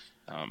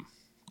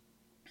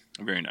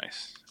 Very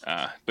nice.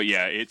 But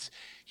yeah,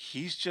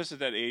 he's just at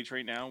that age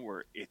right now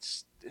where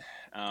it's.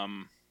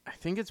 I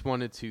think it's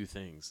one of two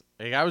things.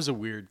 Like I was a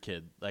weird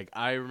kid. Like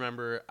I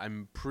remember,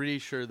 I'm pretty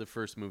sure the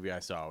first movie I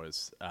saw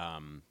was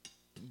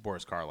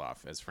Boris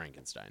Karloff as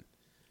Frankenstein.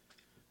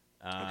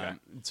 Okay.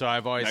 So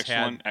I've always Next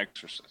had one,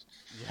 Exorcist.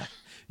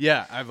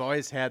 Yeah, I've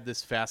always had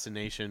this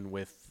fascination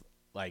with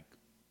like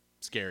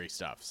scary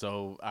stuff.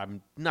 So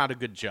I'm not a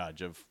good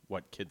judge of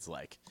what kids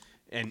like,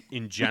 and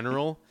in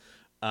general,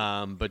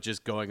 but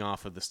just going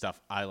off of the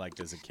stuff I liked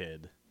as a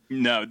kid.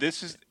 No, he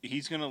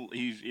is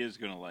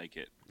gonna like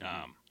it.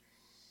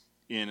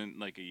 In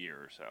like a year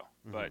or so,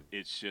 but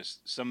it's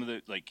just some of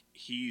the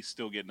he's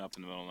still getting up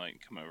in the middle of the night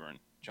and come over and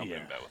jumping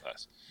in bed with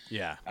us.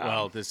 Yeah.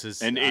 Well, this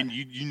is and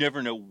you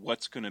never know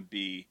what's gonna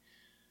be,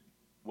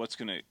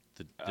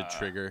 the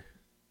trigger.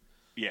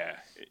 Yeah.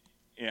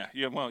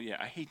 Well, yeah.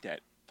 I hate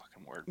that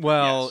fucking word. but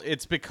Well, yes.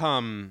 it's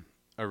become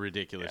a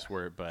ridiculous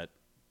word, but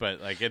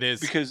like it is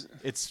Because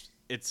it's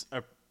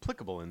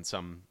applicable in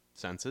some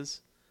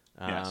senses.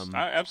 yes,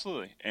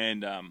 absolutely.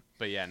 And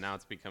But yeah, now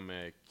it's become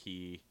a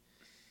key.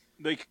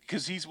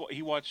 because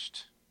he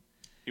watched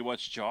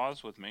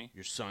Jaws with me.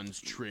 Your son's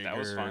triggered. That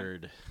was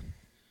fine.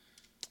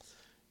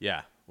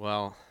 Yeah.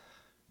 Well,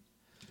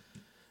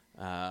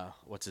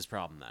 what's his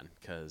problem then?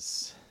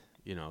 Because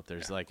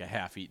there's like a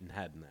half-eaten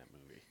head in that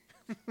movie.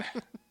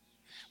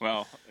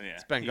 Well, yeah.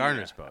 It's Ben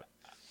Garner's boat.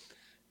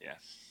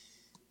 Yes.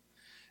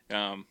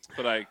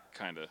 But I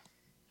kind of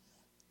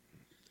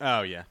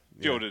Oh yeah.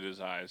 jolted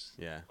his eyes.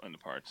 Yeah. In the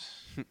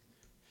parts.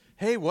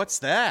 Hey, what's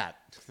that?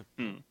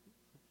 No,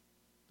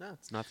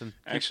 it's nothing.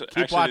 Actually,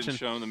 keep watching. didn't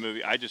show him the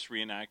movie. I just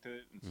reenacted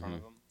it in front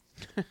of him,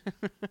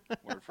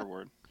 word for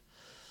word.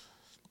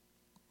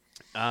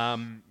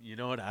 You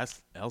know what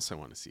else I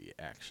want to see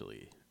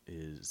actually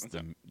is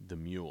What's the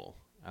Mule.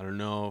 I don't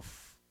know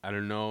if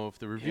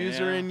the reviews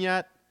are Yeah. in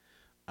yet.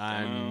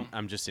 Dunno.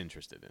 I'm just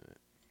interested in it.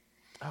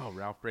 Oh,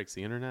 Ralph Breaks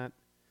the Internet.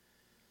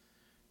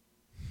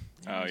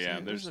 Oh yeah,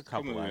 there's a a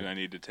couple couple movies I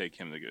need to take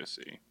him to go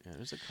see. Yeah,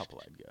 there's a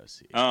couple I'd go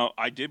see.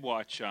 I did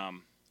watch,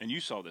 and you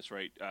saw this,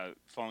 right?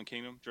 Fallen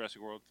Kingdom,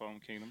 Jurassic World, Fallen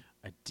Kingdom.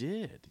 I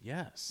did,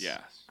 yes.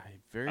 Yes. I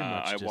very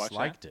I much watched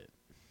disliked it.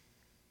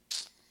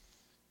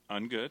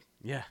 Ungood,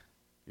 Yeah.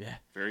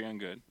 very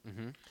ungood.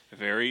 Mm-hmm.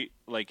 Very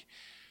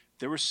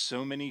there were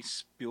so many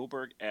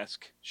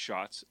Spielberg-esque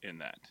shots in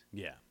that.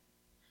 Yeah.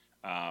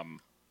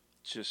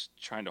 Just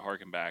trying to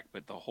harken back,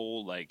 but the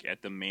whole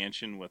at the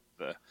mansion with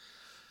the.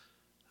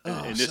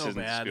 Oh, and this so isn't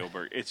bad.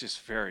 Spielberg. It's just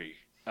very,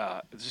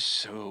 it's just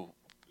so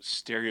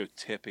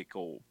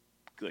stereotypical,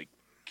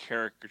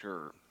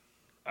 character.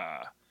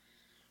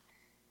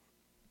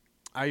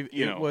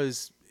 It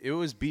was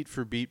beat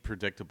for beat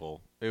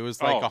predictable. It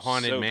was like a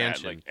haunted so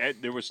mansion.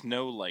 Bad. There was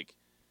no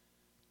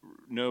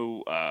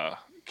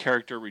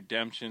character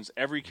redemptions.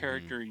 Every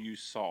character you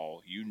saw,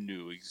 you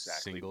knew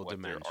exactly Single what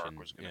dimension. their arc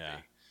was going to Yeah,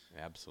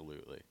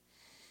 absolutely.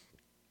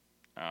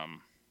 be.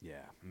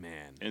 Yeah,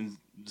 man. And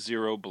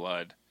zero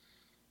blood.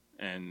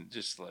 and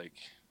just like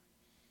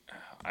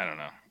I don't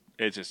know.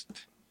 It's just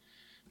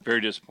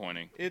very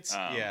disappointing. It's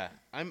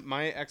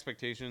my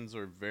expectations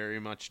are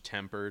very much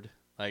tempered.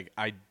 Like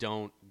I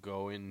don't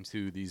go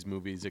into these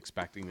movies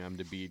expecting them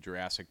to be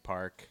Jurassic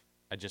Park.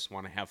 I just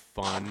want to have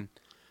fun,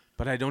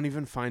 but I don't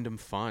even find them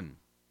fun.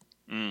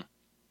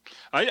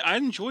 I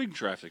enjoyed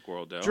Jurassic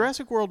World though.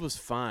 Jurassic World was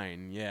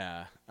fine,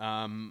 yeah.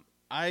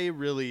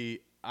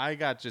 I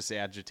got just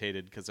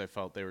agitated because I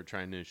felt they were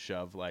trying to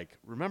shove like,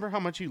 remember how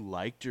much you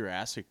liked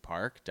Jurassic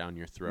Park down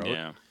your throat?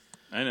 Yeah,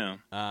 I know.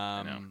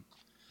 I know.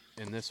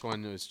 And this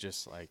one was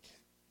just like,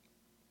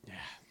 yeah.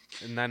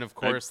 And then of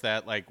course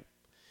that like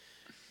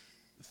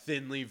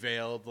thinly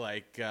veiled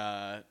like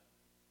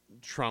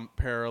Trump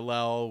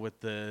parallel with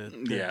the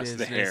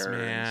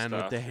businessman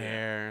with the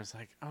hair. It's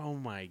like, oh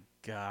my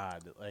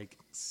God, like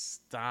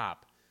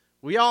stop.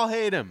 We all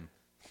hate him.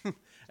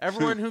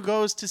 Everyone who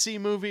goes to see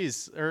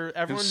movies or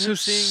everyone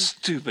who's seeing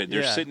stupid.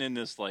 They're sitting in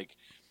this like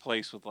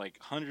place with like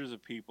hundreds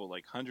of people,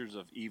 like hundreds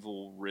of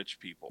evil rich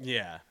people.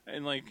 Yeah.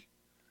 And like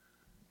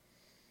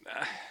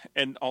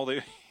and all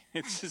they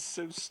it's just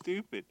so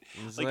stupid.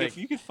 Like if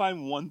you could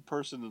find one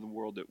person in the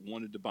world that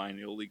wanted to buy an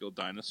illegal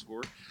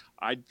dinosaur,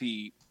 I'd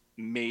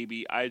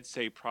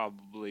say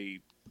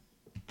probably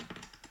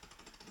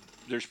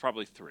there's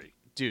probably 3.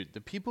 Dude,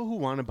 the people who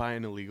want to buy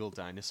an illegal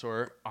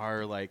dinosaur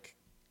are like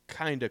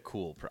kind of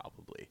cool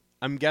probably.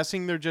 I'm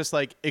guessing they're just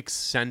like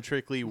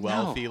eccentrically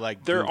wealthy,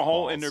 like they're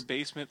all goofballs. in their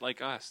basement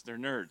like us. They're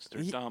nerds.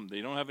 They're dumb.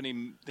 They don't have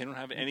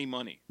any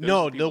money.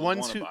 The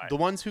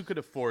ones who could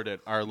afford it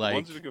are like the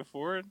ones who could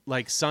afford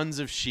like sons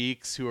of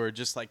sheiks who are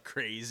just like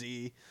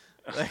crazy.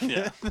 Like,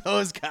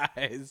 those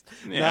guys.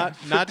 Yeah.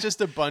 Not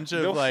just a bunch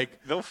of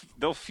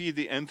they'll feed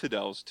the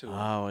infidels to them.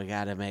 Oh, we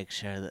got to make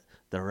sure that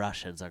the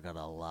Russians are going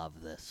to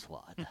love this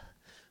one.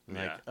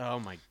 Oh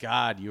my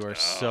God, you are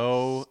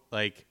so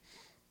like.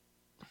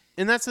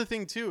 And that's the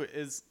thing too,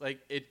 is like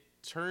it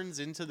turns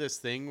into this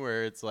thing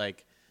where it's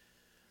like,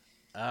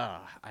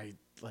 I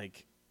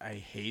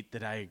hate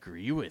that I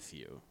agree with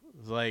you.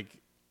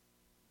 Like,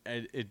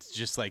 it's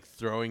just like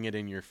throwing it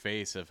in your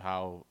face of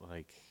how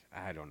like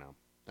I don't know.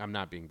 I'm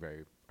not being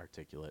very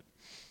articulate.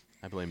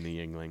 I blame the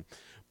Yingling,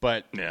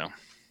 but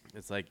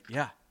it's like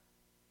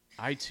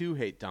I too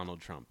hate Donald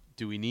Trump.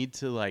 Do we need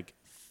to like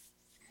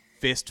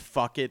fist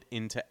fuck it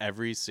into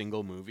every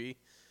single movie?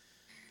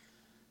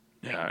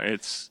 Yeah,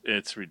 it's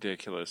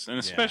ridiculous, and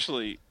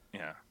especially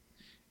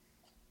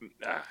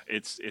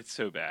it's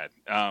so bad.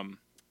 I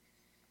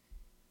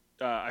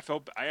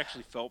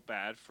actually felt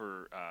bad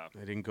for. I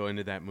didn't go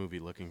into that movie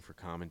looking for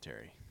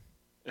commentary.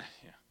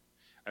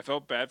 I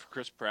felt bad for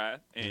Chris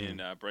Pratt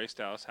and Bryce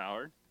Dallas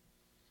Howard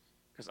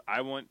because I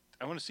want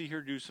to see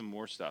her do some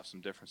more stuff, some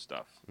different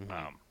stuff,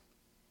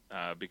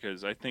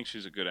 because I think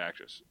she's a good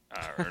actress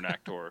or an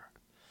actor.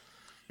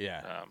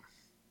 Yeah.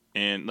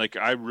 And like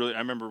I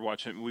remember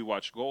we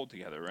watched Gold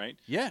together, right?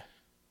 Yeah.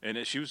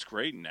 And she was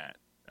great in that.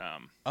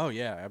 Oh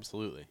yeah,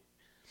 absolutely.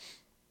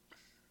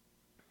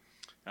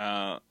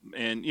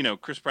 And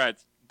Chris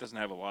Pratt doesn't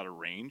have a lot of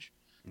range.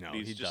 No,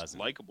 he's he just doesn't.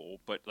 likable,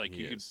 but like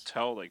you could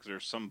tell like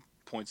there's some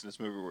points in this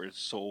movie where his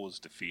soul was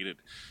defeated,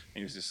 and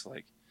he was just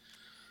like,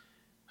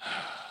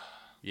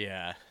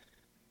 yeah.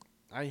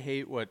 I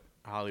hate what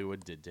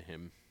Hollywood did to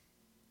him.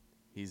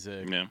 He's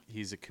a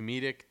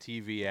comedic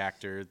TV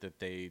actor that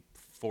they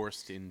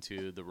forced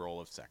into the role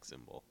of sex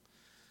symbol.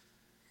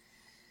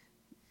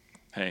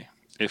 Hey,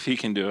 if he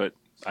can do it,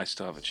 I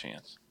still have a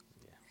chance.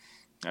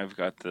 Yeah. I've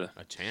got the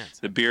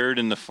beard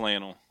and the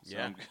flannel. So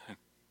I'm good.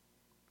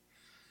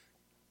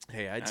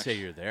 Hey, I'd say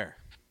you're there.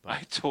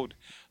 But...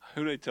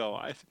 who did I tell?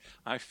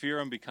 I fear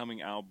I'm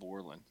becoming Al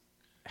Borland.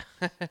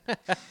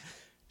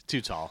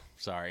 Too tall.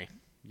 Sorry.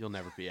 You'll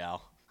never be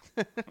Al.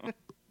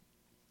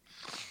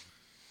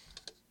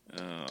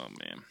 Oh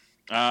man.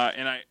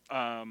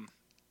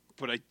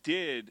 But I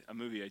did a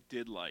movie I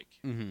did like.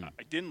 Mm-hmm.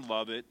 I didn't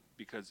love it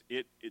because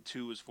it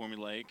too was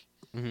formulaic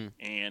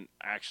and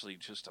actually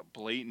just a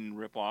blatant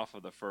rip off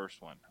of the first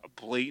one. A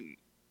blatant.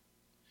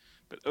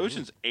 But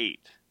Ocean's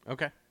 8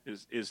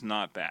 is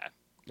not bad.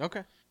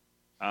 Okay.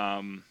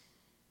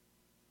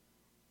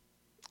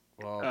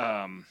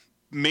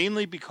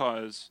 Mainly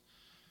because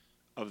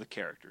of the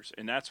characters,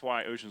 and that's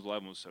why Ocean's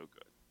 11 was so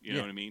good. You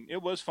know what I mean?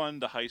 It was fun,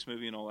 the heist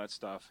movie and all that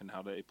stuff, and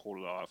how they pulled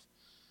it off.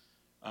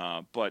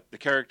 But the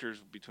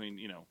characters between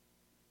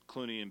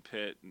Clooney and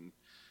Pitt and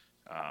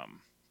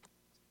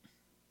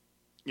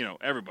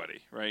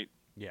everybody, right?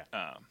 Yeah.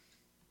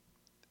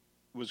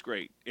 Was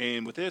great,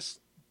 and with this,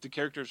 the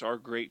characters are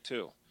great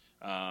too.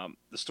 The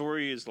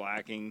story is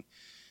lacking.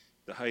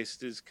 The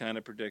heist is kind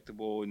of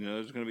predictable.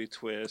 There's going to be a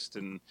twist,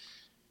 and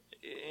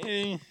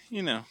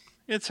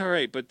it's all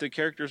right. But the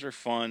characters are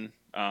fun.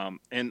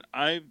 And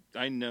I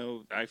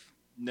know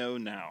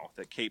now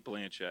that Cate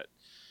Blanchett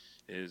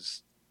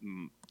is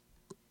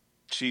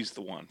she's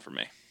the one for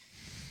me.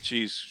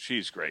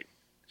 She's great.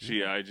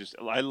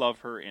 I love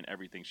her in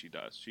everything she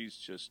does. She's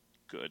just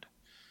good.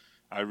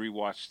 I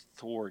rewatched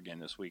Thor again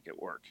this week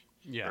at work.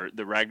 Yeah. Or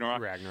the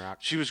Ragnarok. Ragnarok.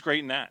 She was great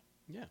in that.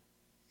 Yeah.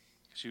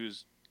 She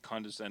was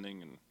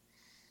condescending and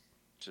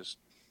just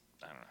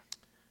I don't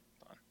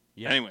know. Fun.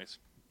 Yeah. Anyways,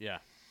 Yeah.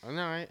 Oh,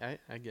 no, I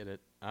get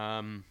it.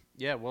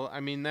 Yeah, well, I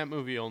mean, that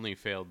movie only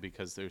failed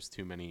because there's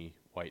too many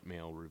white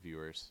male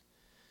reviewers.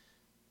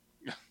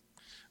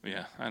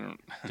 yeah, I don't.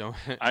 Don't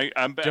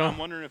I'm Don't-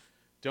 wondering if.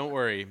 don't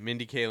worry.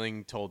 Mindy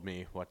Kaling told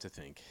me what to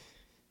think.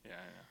 Yeah,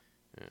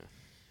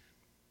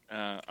 I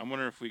know. I'm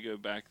wondering if we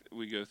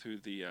go through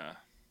the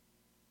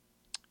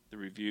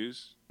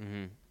reviews.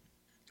 Mm-hmm.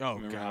 Oh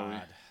Remember how we-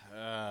 God,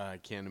 I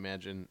can't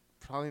imagine.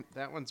 Probably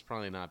that one's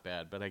probably not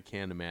bad, but I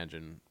can't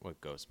imagine what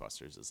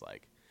Ghostbusters is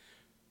like.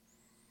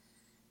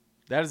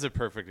 That is a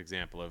perfect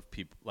example of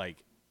people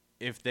like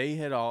if they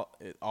had all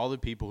the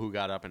people who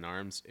got up in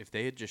arms, if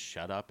they had just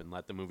shut up and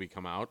let the movie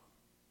come out,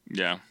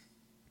 Yeah,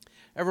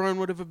 everyone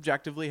would have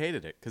objectively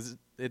hated it because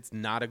it's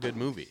not a good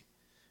movie.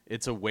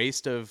 It's a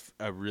waste of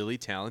a really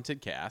talented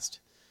cast,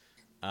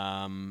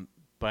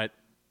 but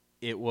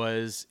it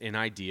was an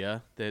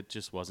idea that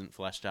just wasn't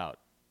fleshed out.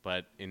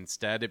 But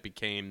instead, it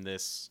became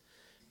this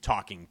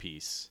talking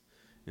piece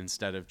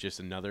instead of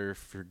just another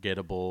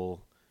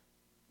forgettable,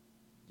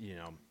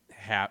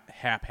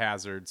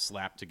 haphazard,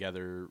 slapped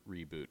together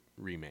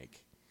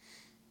remake.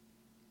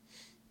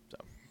 So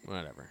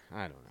whatever.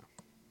 I don't know.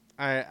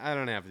 I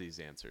don't have these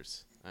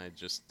answers. I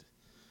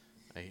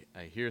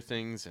hear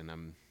things and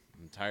I'm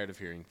tired of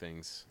hearing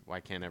things. Why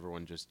can't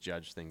everyone just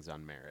judge things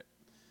on merit?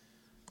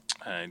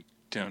 I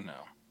don't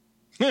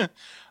know.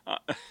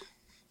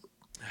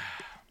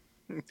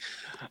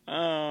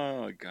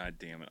 Oh God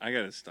damn it! I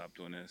gotta stop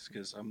doing this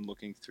because I'm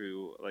looking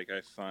through. Like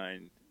I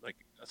find like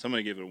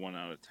somebody gave it a 1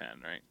 out of 10,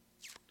 right?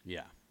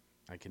 Yeah,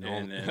 I can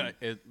And only. then-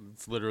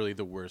 It's literally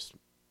the worst.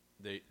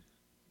 They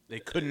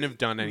couldn't have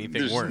done anything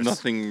There's worse.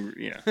 nothing.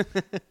 Yeah.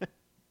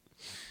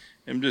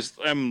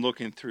 I'm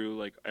looking through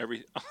like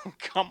every. Oh,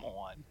 come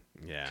on!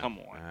 Yeah, Come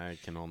on. I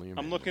can only.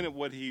 Imagine. I'm looking at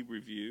what he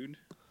reviewed.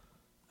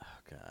 Oh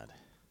God.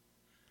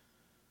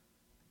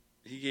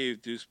 He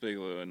gave Deuce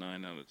Bigelow a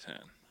 9 out of 10.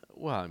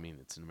 Well, I mean,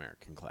 it's an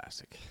American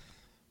classic.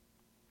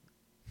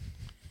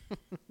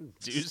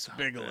 Deuce Stop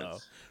Bigelow,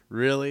 it.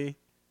 really?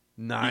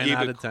 9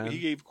 out of 10. He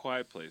gave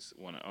Quiet Place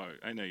 1. Oh,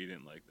 I know you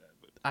didn't like that,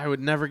 but I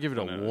would never give it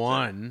a 1 out of 10.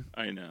 1.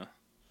 I know.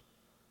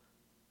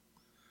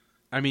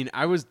 I mean,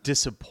 I was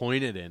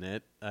disappointed in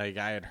it. Like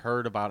I had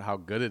heard about how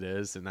good it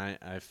is, and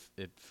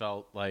it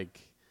felt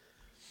like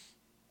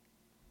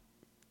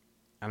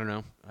I don't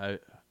know,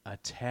 a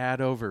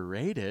tad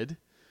overrated.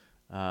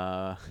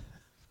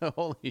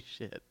 Holy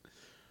shit!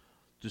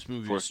 This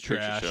movie For is Picture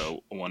trash.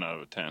 Show, a 1 out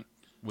of 10.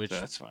 Which So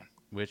that's fine.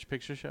 which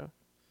picture show?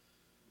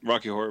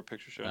 Rocky Horror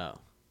Picture Show. Oh,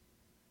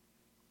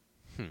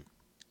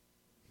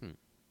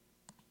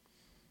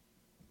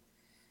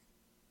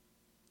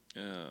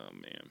 Oh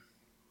man.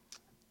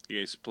 He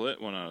gave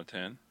Split 1 out of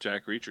 10.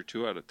 Jack Reacher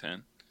 2 out of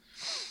 10.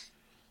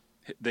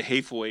 The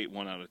Hateful Eight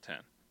 1 out of 10.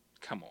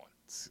 Come on.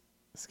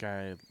 this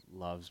guy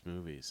loves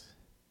movies.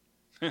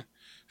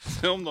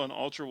 Filmed on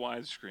ultra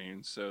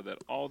widescreen so that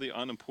all the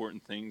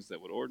unimportant things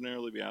that would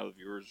ordinarily be out of the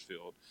viewer's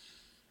field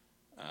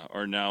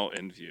are now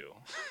in view.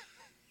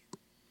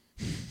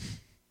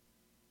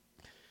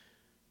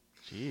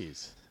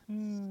 Jeez,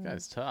 this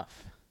guy's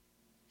tough.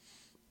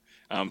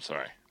 I'm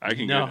sorry. I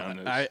can No, go down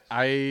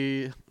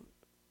this.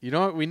 you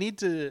know what? We need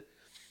to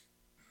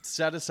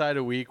set aside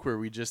a week where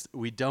we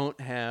don't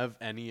have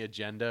any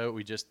agenda.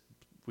 We just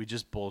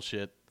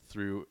bullshit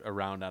through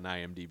around on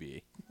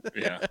IMDb.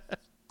 Yeah.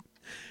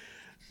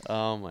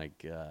 Oh my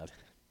god.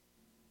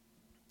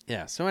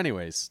 Yeah. So,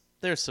 anyways,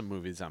 there's some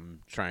movies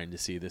I'm trying to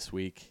see this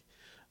week,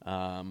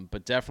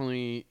 but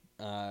definitely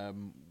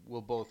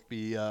we'll both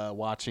be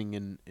watching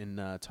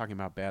and talking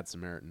about Bad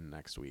Samaritan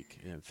next week.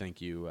 And thank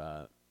you,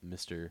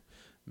 Mr.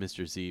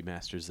 Z,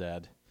 Master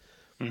Zed,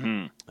 for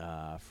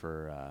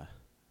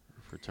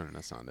turning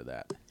us on to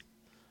that.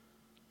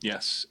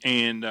 Yes.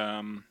 And,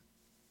 and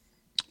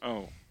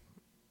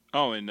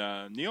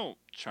Neil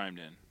chimed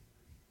in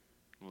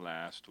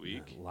last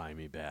week.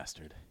 Limey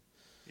bastard.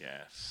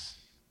 Yes.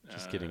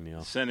 Just kidding,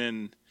 Neil. Sent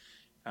in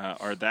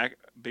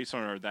based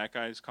on our That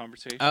Guy's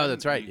conversation. Oh,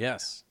 that's right. He,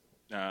 Yes.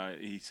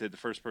 he said the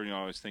first person you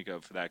always think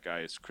of for that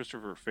guy is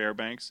Christopher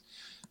Fairbanks.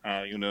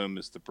 You know him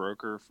as the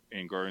Broker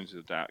in Guardians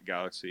of the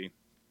Galaxy.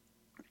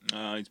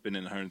 He's been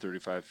in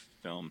 135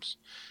 films,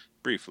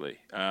 briefly.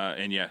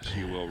 And yes,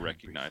 you will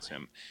recognize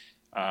him.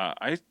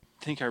 I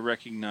think I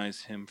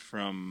recognize him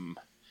from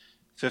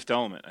Fifth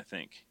Element, I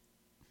think.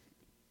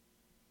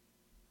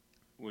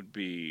 Would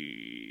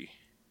be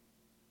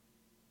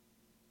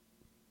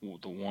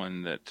the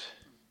one that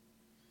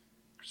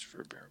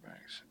Christopher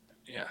Fairbanks.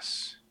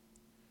 Yes.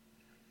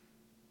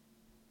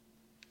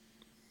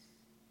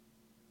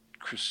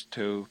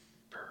 Christopher.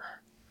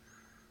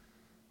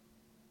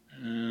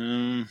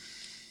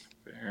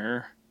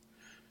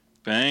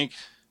 Bank.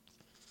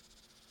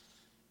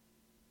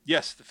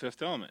 Yes, the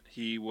Fifth Element.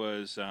 He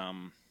was.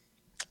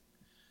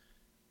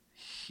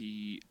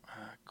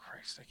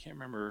 Christ, I can't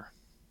remember.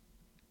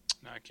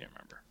 No, I can't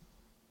remember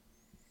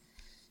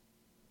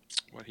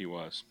what he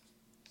was.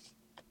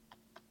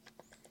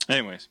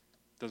 Anyways,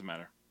 doesn't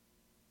matter.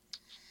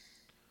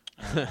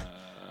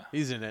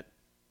 He's in it.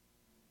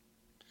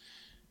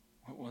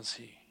 What was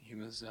he? He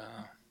was.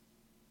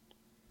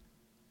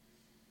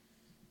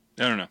 I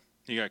don't know.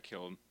 He got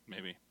killed,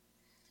 maybe.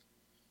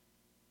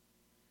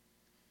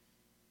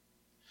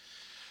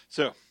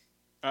 So,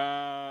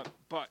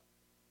 but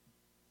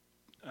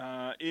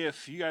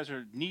if you guys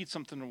need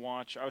something to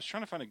watch, I was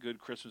trying to find a good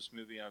Christmas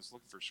movie. I was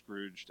looking for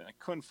Scrooged, and I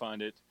couldn't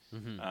find it.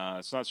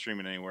 It's not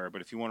streaming anywhere,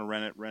 but if you want to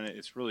rent it.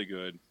 It's really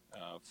good.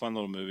 Fun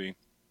little movie.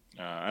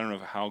 I don't know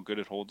how good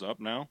it holds up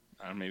now.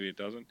 Maybe it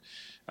doesn't.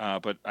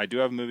 But I do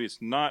have a movie. It's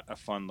not a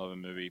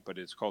fun-loving movie, but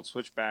it's called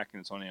Switchback,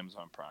 and it's on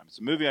Amazon Prime. It's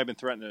a movie I've been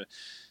threatening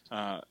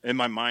to, in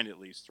my mind at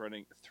least,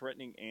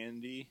 threatening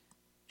Andy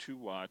to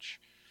watch,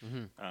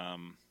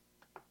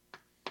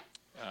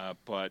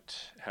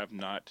 but have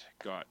not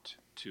got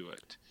to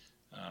it.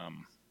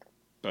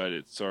 But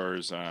it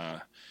stars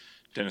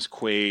Dennis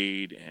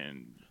Quaid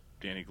and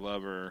Danny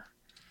Glover,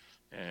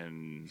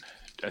 and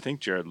I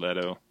think Jared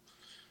Leto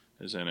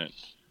is in it.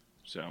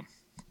 So,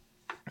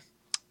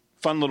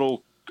 fun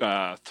little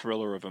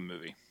thriller of a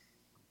movie.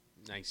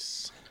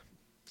 Nice.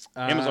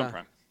 Amazon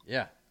Prime.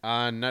 Yeah.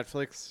 On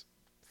Netflix.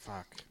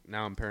 Fuck.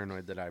 Now I'm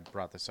paranoid that I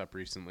brought this up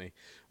recently.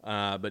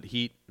 But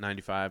Heat,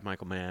 95,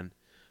 Michael Mann.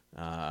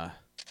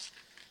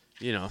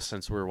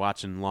 Since we're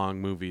watching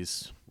long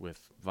movies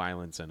with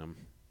violence in them.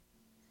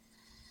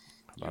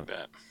 You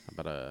bet.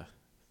 About a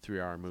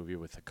 3-hour movie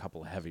with a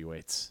couple of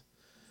heavyweights.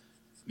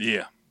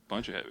 Yeah.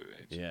 Bunch of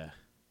heavyweights. Yeah.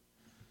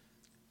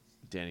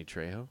 Danny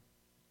Trejo.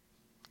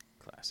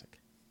 Classic.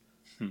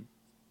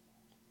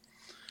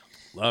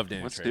 Love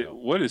Danny Trejo.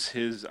 What is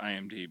his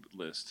IMDb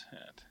list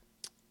at?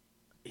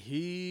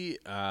 He's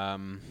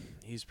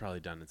probably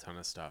done a ton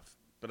of stuff,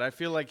 but I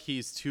feel like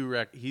he's too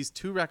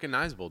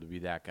recognizable to be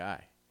that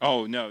guy.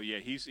 Oh no, yeah,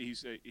 he's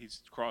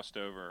crossed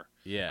over.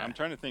 Yeah, I'm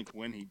trying to think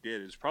when he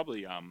did. It's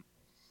probably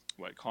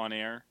Con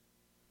Air,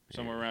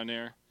 somewhere around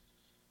there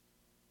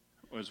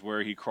was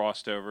where he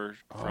crossed over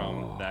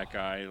from that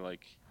guy,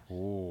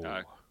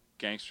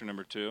 Gangster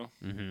number 2.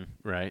 Mm-hmm.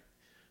 Right.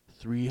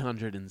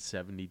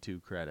 372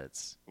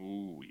 credits.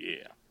 Ooh,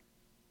 yeah.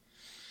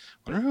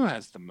 Wonder who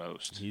has the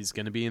most. He's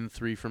going to be in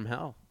 3 from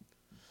Hell.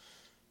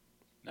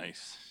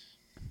 Nice.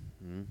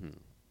 Mm-hmm.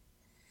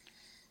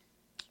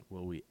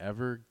 Will we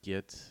ever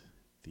get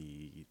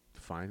the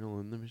final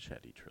in the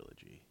Machete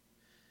trilogy?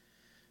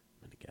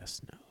 I'm going to guess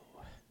no.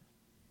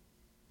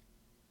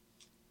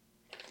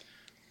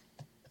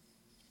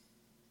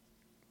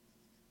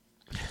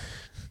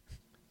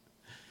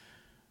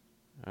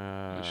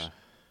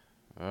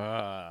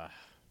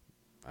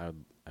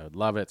 I would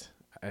love it.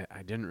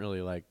 I didn't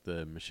really like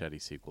the Machete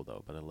sequel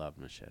though, but I loved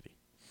Machete.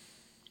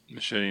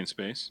 Machete in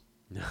Space?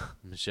 No,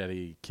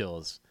 Machete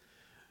Kills.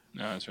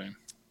 No, that's right.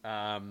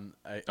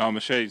 Machete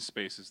Machete in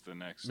Space is the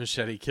next.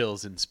 Machete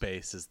Kills in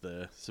Space is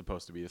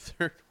supposed to be the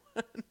third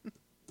one.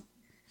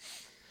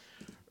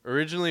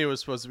 Originally, it was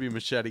supposed to be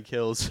Machete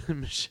Kills,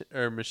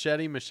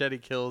 Machete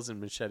Kills, and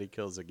Machete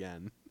Kills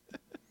Again.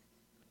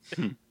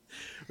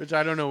 Which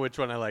I don't know which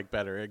one I like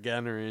better,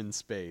 Again or In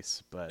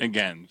Space, but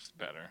Again's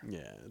better.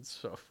 Yeah, it's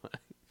so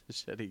funny.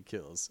 Machete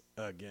Kills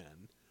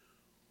Again.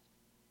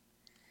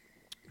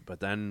 But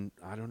then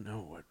I don't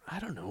know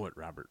what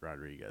Robert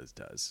Rodriguez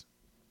does.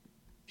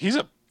 He's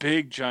a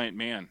big giant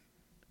man.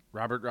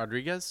 Robert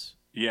Rodriguez?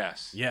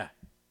 Yes. Yeah.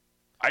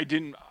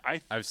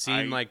 I've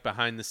seen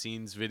behind the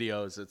scenes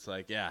videos. It's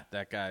like, yeah,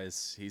 that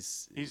guy's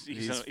he's a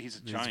giant.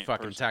 He's a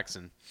fucking person.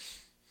 Texan.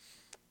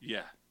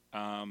 Yeah.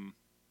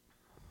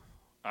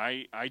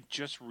 I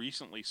just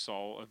recently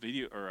saw a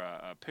video or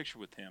a picture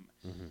with him,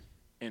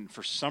 and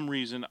for some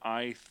reason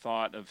I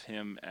thought of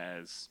him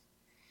as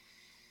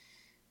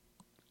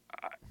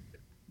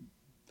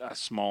a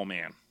small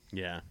man.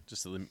 Yeah,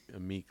 just a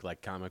meek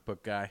comic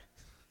book guy.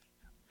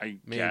 I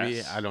Maybe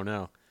guess. I don't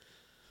know.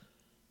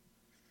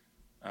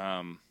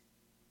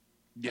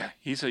 Yeah,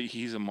 he's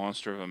a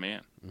monster of a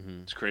man.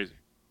 Mm-hmm. It's crazy.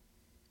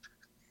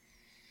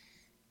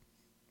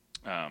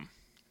 But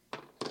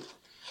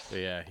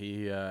yeah,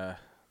 he. I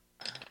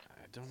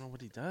don't know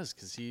what he does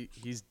because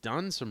he's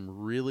done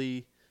some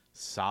really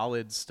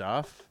solid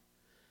stuff.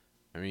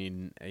 I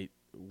mean,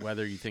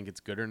 whether you think it's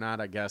good or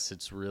not, I guess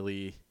it's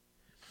really.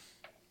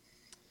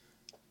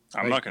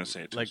 I'm not going to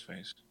say it to his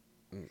face.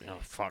 Oh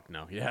fuck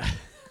no! Yeah,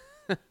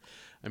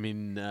 I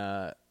mean,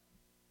 I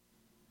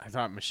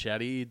thought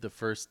Machete, the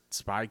first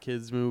Spy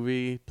Kids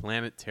movie,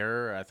 Planet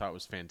Terror, I thought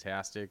was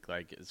fantastic.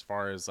 As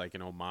far as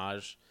an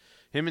homage,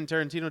 him and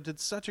Tarantino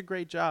did such a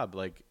great job.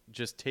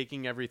 Just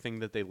taking everything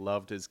that they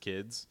loved as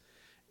kids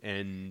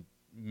and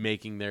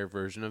making their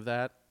version of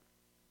that.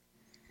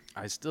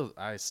 I still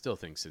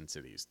think Sin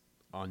City's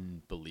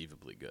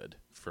unbelievably good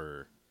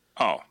for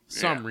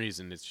some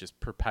reason. It's just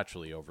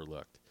perpetually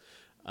overlooked.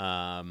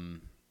 Yeah,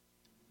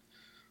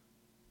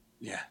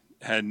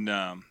 had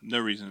no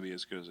reason to be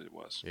as good as it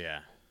was. Yeah.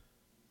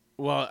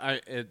 Well,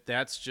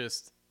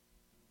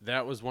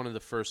 that was one of the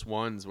first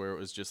ones where it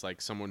was just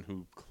someone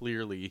who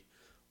clearly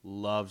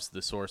loves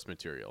the source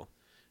material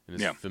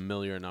and is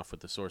familiar enough with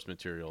the source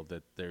material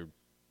that they're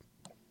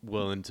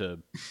willing to.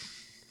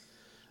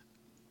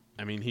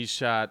 I mean, he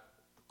shot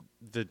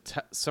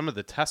some of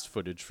the test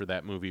footage for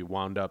that movie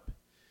wound up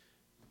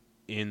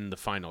in the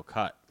final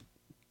cut.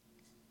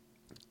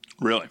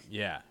 Really?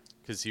 Yeah,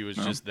 because he was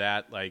just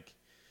that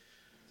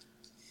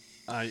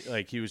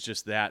he was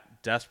just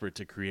that desperate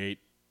to create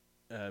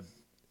a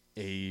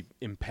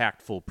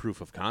impactful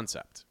proof of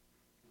concept.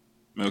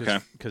 Okay.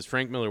 Because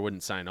Frank Miller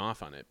wouldn't sign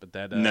off on it, but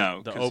that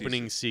No, the 'cause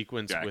opening he's a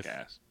sequence with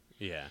jackass.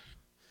 yeah.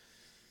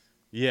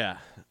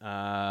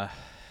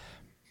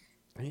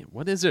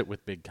 What is it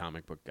with big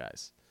comic book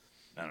guys?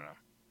 I don't know.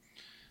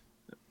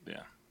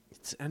 Yeah.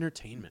 It's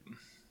entertainment.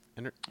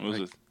 What was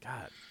it?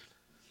 God.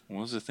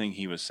 What was the thing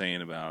he was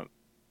saying about?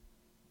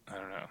 I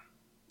don't know.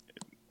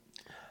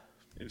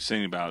 He was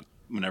saying about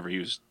whenever he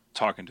was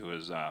talking to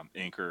his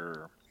inker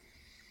or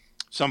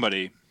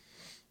somebody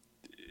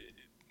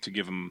to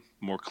give him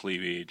more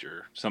cleavage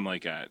or something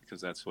like that,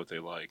 because that's what they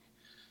like.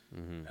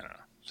 Mm-hmm. I don't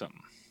know.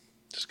 Something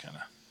just kind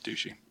of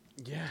douchey.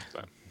 Yeah.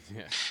 But,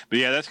 Yeah. but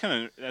yeah,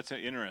 that's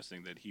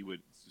interesting that he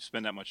would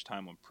spend that much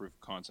time on proof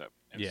of concept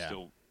and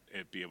still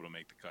be able to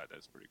make the cut.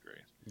 That's pretty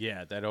great.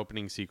 Yeah, that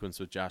opening sequence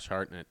with Josh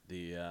Hartnett,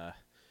 the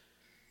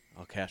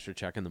I'll cash your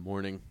check in the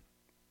morning.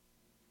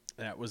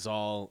 That was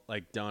all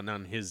done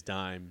on his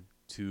dime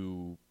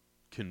to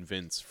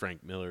convince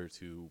Frank Miller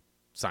to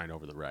sign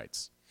over the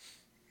rights.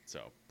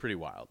 So pretty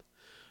wild.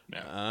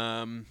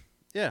 Yeah.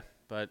 Yeah,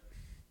 but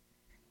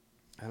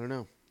I don't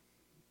know.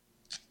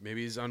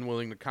 Maybe he's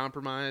unwilling to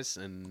compromise,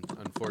 and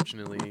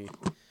unfortunately,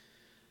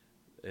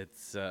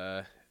 it's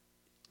an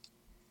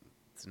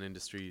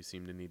industry you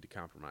seem to need to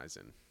compromise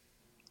in.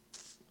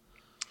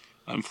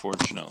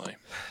 Unfortunately.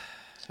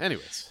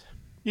 Anyways.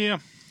 Yeah.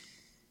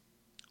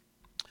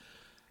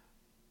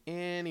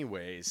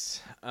 Well,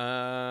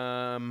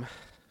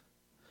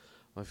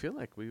 I feel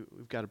like we've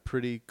got a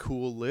pretty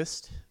cool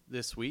list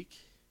this week.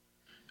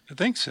 I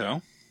think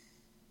so.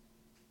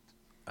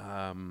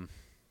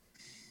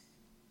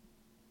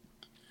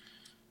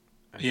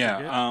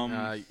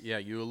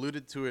 You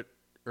alluded to it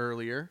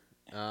earlier.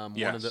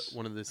 Yes.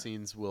 One of the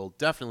scenes we'll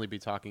definitely be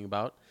talking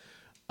about.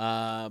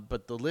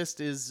 But the list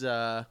is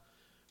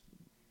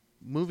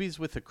movies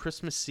with a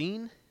Christmas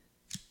scene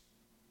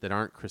that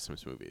aren't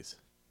Christmas movies.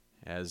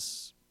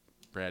 As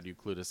Brad, you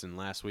clued us in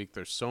last week,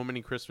 there's so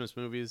many Christmas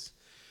movies,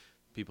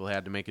 people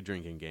had to make a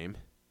drinking game.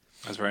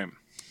 That's right.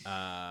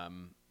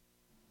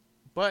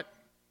 But,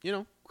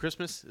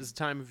 Christmas is a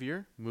time of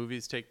year.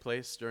 Movies take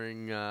place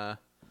during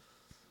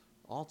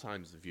all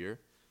times of year.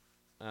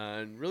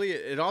 And really,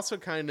 it also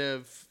kind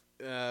of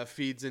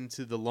feeds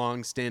into the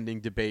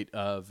long-standing debate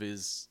of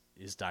is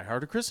Die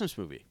Hard a Christmas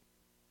movie?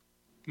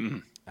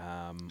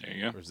 Mm-hmm. There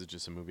you go. Or is it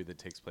just a movie that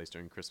takes place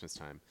during Christmas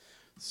time?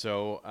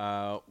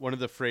 So one of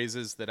the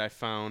phrases that I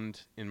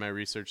found in my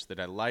research that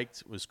I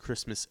liked was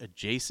Christmas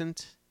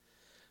adjacent.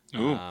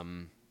 Ooh.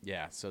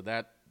 So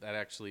that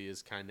actually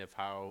is kind of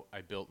how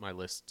I built my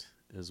list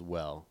as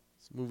well.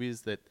 It's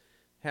movies that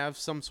have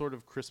some sort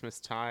of Christmas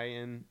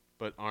tie-in,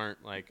 but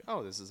aren't like,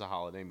 oh, this is a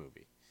holiday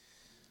movie.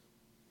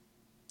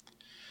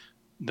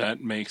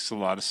 That makes a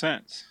lot of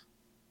sense.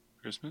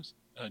 Christmas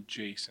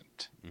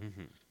adjacent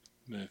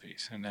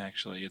movies. And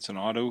actually, it's an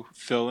auto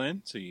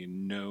fill-in, so you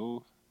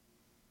know.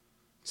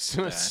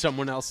 So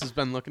someone else has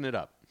been looking it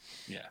up.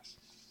 Yes.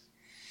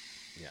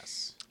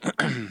 Yes.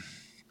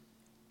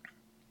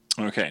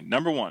 Okay,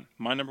 number one.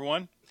 My number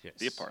one? Yes.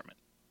 The Apartment.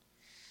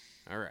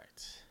 All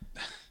right.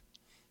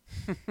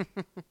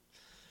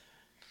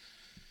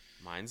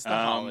 Mine's The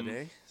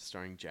Holiday,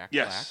 starring Jack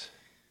yes.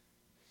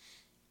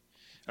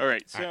 Black. All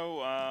right,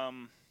 so,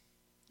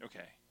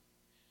 okay.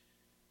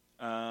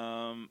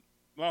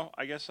 Well,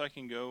 I guess I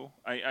can go.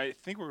 I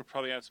think we're going to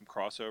probably add some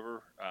crossover,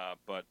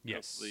 but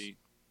hopefully,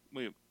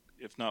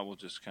 if not, we'll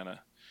just kind of,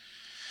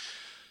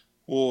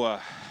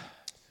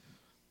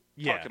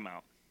 talk them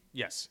out.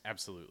 Yes,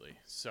 absolutely.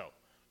 So,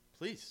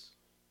 please.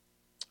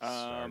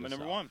 My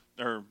number one,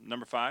 or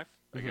number five,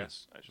 I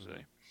guess I should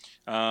say.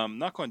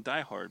 Not going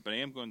Die Hard, but I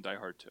am going Die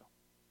Hard 2.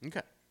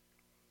 Okay.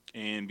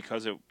 And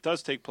because it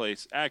does take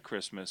place at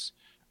Christmas,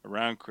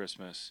 around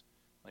Christmas,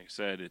 like I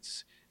said,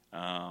 it's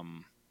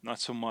not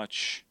so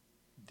much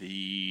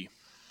the,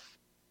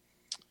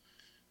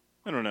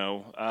 I don't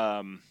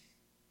know,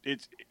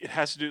 it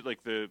has to do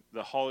like the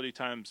holiday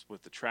times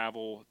with the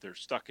travel. They're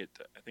stuck at,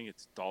 I think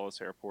it's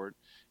Dulles Airport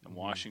in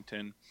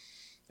Washington,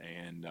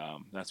 and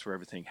that's where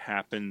everything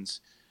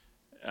happens.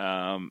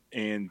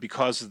 And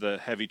because of the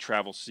heavy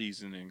travel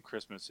season and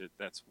Christmas,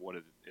 that's what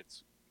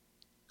it's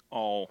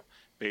all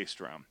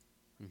based around.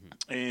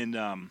 And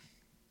I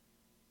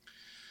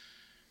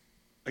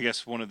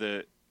guess one of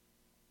the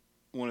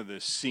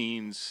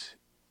scenes,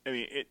 I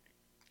mean, it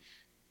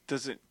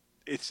doesn't.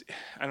 It's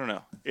I don't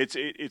know. It's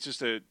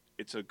just a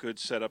good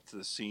setup to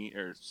the scene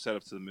or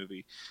setup to the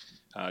movie.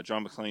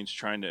 John McClane's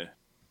trying to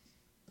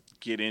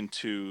get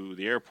into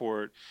the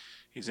airport.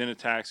 He's in a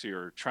taxi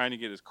or trying to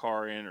get his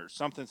car in, or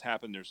something's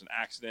happened. There's an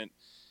accident,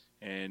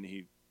 and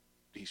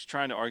he's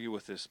trying to argue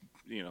with this,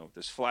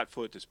 this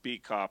flatfoot, this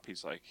beat cop.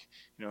 He's like,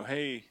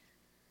 hey,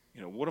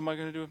 what am I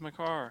going to do with my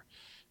car?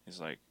 He's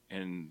like,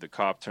 and the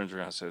cop turns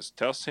around and says,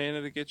 "Tell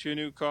Santa to get you a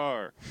new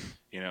car."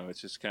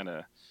 It's just kind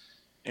of,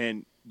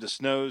 and the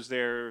snow's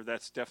there.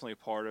 That's definitely a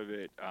part of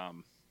it.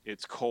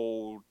 It's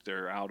cold.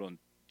 They're out on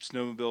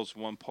snowmobiles.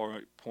 One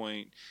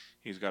point,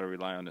 he's got to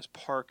rely on his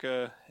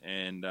parka,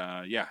 and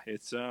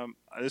it's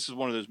this is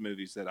one of those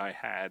movies that I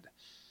had.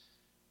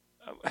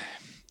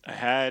 I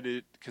had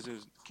it because it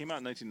came out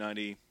in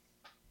 1990.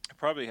 I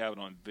probably have it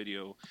on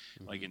video,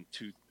 like in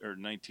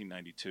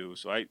 1992.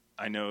 So I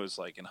know it was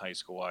like in high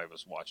school I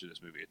was watching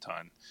this movie a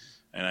ton,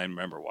 and I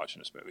remember watching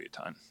this movie a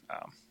ton,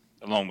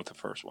 along with the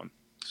first one.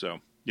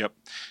 So yep,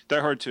 Die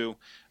Hard 2,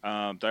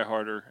 Die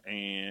Harder,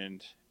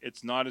 and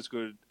it's not as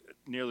good,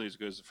 nearly as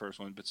good as the first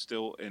one, but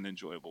still an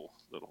enjoyable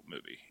little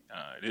movie.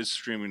 It is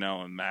streaming now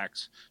on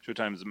Max.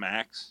 Showtime's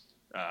Max,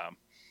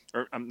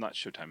 or I'm not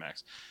Showtime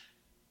Max,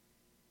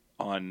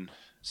 on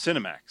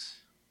Cinemax.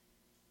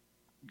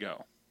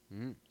 Go.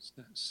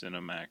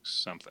 Cinemax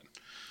something.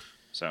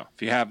 So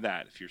if you have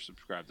that, if you're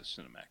subscribed to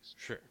Cinemax.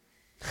 Sure.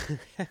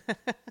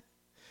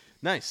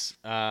 Nice.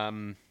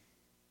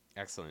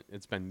 Excellent.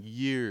 It's been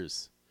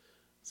years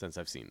since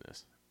I've seen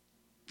this.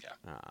 Yeah.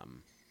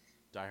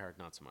 Die Hard,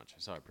 not so much. I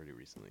saw it pretty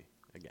recently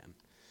again.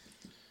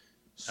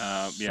 There's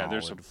a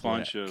Solid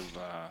bunch flick.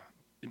 of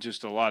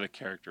just a lot of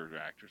character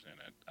actors in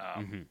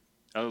it.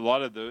 A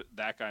lot of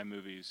that guy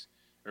movies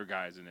or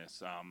guys in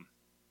this.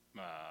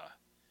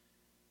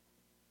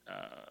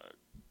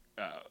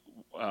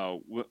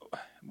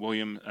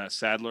 William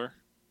Sadler,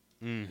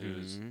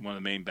 who's one of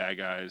the main bad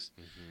guys.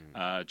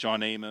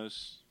 John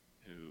Amos,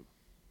 who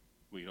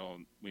we all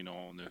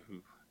know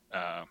who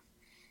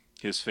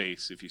his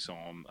face if you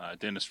saw him.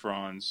 Dennis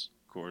Franz,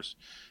 of course.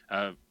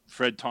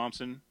 Fred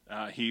Thompson.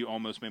 He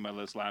almost made my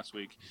list last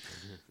week,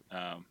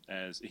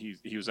 as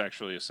he was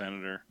actually a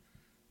senator,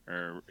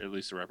 or at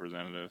least a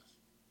representative.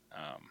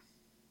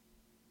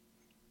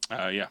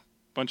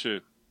 Bunch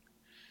of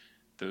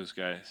those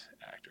guys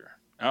actor.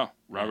 Oh,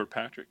 Robert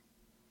Patrick.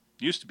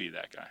 Used to be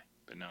that guy,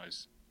 but now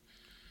he's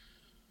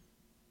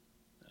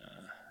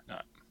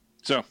not.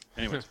 So,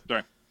 anyways,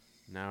 sorry.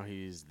 Now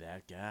he's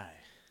that guy.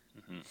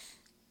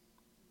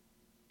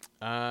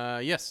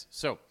 Yes.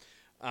 So,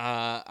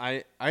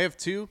 I have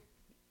two.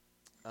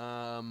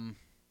 So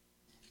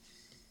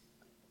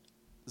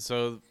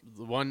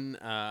the one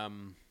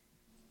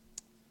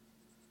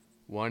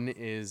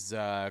is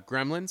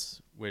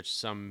Gremlins, which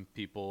some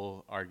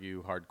people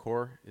argue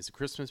hardcore is a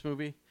Christmas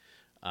movie.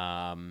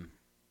 But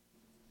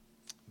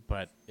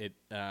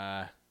it's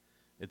a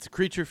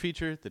creature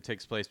feature that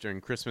takes place during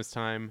Christmas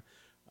time.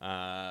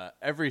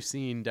 Every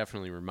scene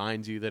definitely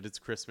reminds you that it's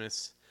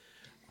Christmas.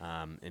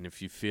 And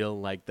if you feel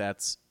like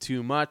that's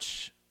too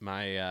much,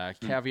 my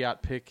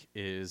caveat pick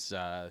is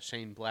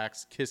Shane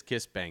Black's Kiss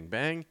Kiss Bang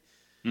Bang,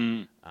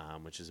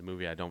 which is a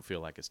movie I don't feel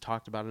like is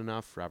talked about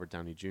enough. Robert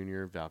Downey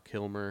Jr., Val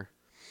Kilmer.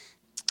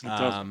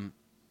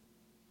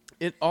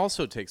 It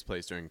also takes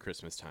place during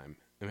Christmas time.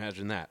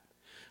 Imagine that.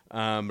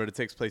 But it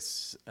takes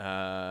place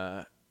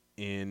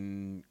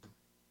in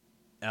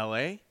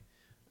L.A.,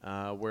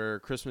 where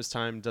Christmas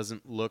time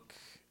doesn't look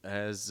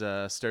as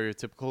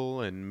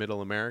stereotypical and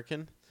middle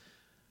American.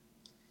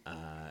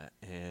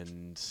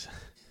 And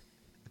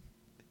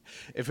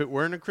if it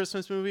weren't a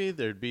Christmas movie,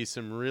 there'd be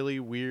some really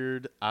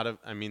weird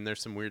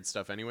there's some weird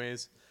stuff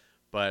anyways,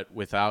 but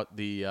without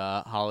the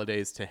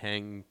holidays to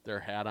hang their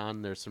hat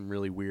on, there's some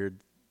really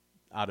weird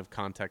out of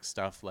context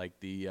stuff, like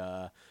the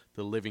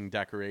living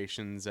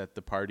decorations at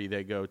the party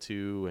they go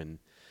to, and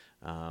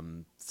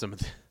some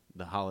of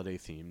the holiday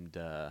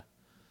themed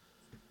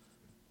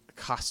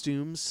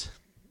costumes.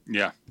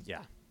 Yeah.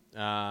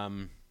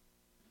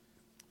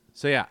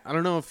 So yeah, I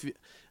don't know if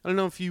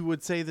you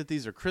would say that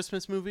these are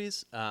Christmas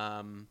movies.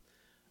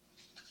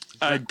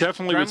 I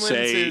definitely would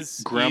say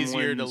is Gremlins.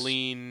 Easier to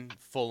lean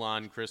full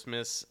on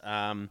Christmas,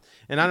 and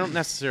I don't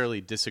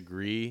necessarily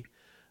disagree,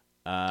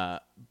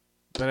 but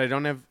I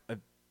don't have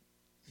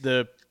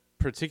the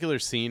particular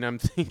scene I'm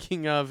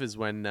thinking of is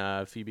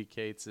when Phoebe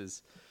Cates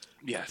is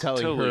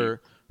telling totally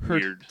her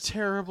weird.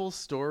 terrible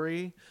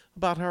story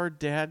about how her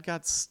dad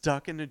got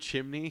stuck in a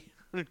chimney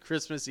on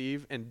Christmas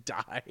Eve and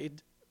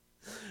died,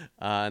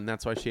 and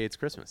that's why she hates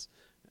Christmas.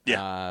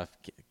 Yeah.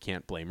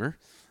 Can't blame her.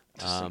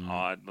 Just an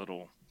odd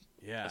little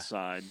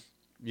aside.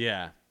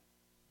 Yeah.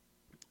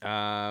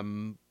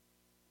 But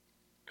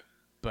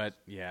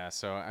yeah,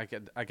 so I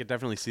could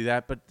definitely see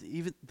that. But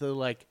even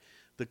the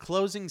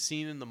closing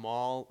scene in the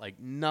mall, like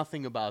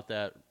nothing about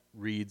that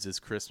reads as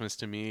Christmas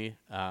to me.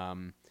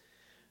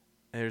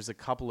 There's a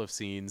couple of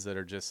scenes that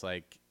are just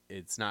like,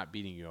 it's not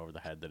beating you over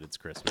the head that it's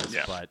Christmas,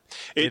 but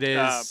it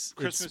is.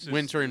 Christmas it's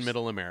winter in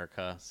Middle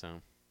America,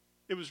 so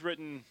it was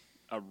written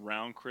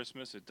around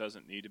Christmas. It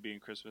doesn't need to be in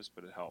Christmas,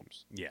 but it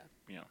helps. Yeah.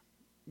 You know.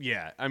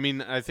 Yeah, I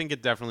mean, I think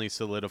it definitely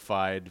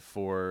solidified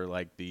for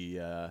like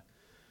the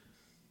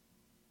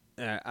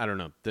I don't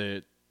know,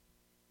 the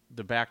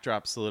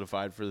backdrop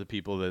solidified for the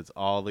people that's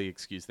all the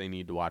excuse they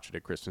need to watch it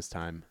at Christmas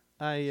time.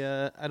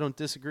 I don't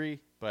disagree,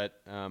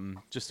 but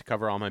just to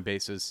cover all my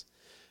bases,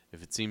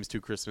 if it seems too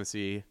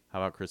Christmassy, how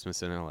about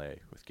Christmas in LA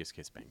with Kiss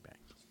Kiss Bang Bang?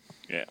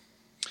 Yeah.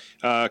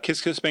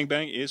 Kiss Kiss Bang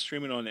Bang is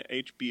streaming on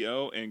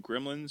HBO, and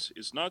Gremlins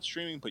is not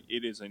streaming, but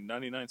it is a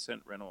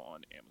 99-cent rental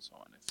on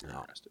Amazon if you're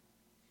Oh. interested.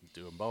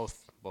 Doing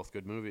both. Both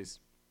good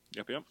movies.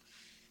 Yep.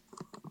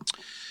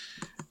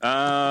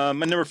 My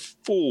number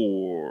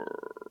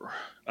 4,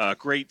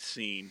 great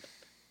scene.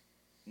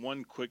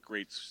 One quick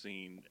great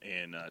scene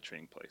in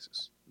Trading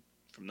Places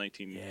from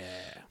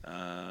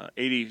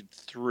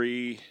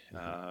 1983.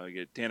 You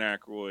get Dan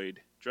Aykroyd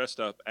dressed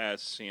up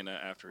as Santa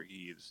after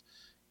he's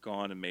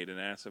gone and made an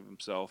ass of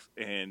himself,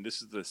 and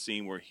this is the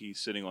scene where he's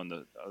sitting on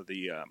the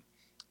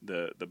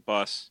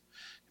bus,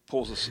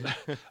 pulls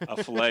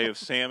a fillet of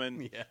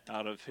salmon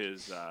out of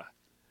his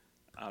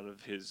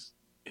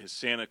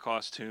Santa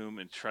costume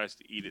and tries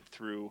to eat it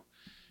through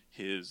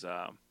his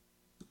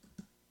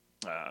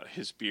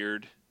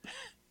beard.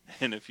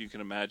 And if you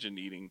can imagine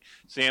eating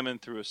salmon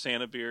through a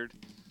Santa beard,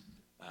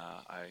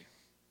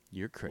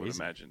 You're crazy. would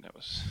imagine that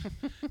was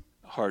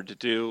hard to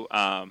do.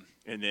 And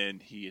then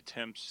he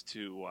attempts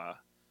to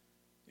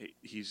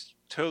he's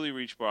totally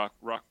reached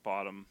rock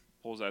bottom,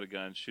 pulls out a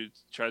gun,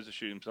 tries to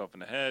shoot himself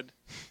in the head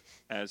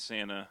as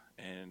Santa,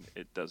 and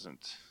it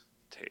doesn't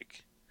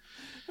take.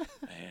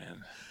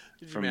 And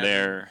from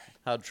there,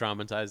 how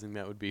traumatizing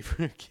that would be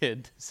for a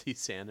kid to see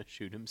Santa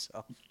shoot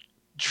himself.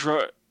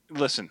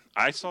 Listen,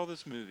 I saw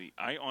this movie.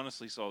 I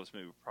honestly saw this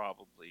movie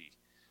probably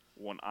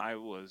when I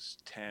was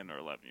 10 or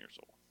 11 years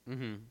old.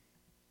 Mm-hmm.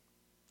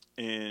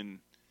 And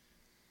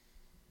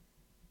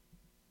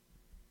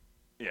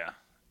yeah.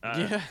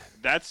 Yeah.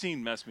 That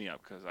scene messed me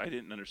up because I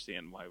didn't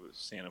understand why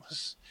Santa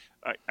was.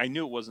 I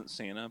knew it wasn't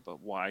Santa, but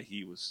why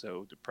he was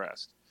so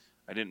depressed.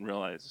 I didn't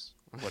realize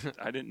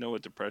I didn't know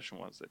what depression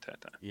was at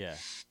that time. Yeah.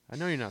 I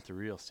know you're not the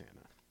real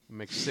Santa. It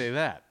makes you say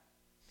that.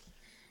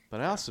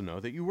 But I also know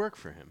that you work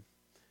for him.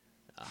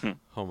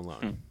 Home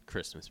Alone,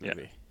 Christmas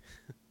movie. Yeah.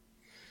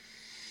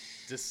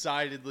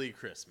 Decidedly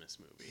Christmas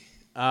movie.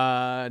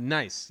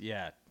 Nice.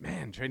 Yeah.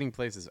 Man, Trading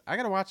Places. I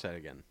got to watch that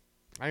again.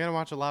 I got to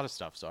watch a lot of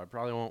stuff, so I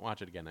probably won't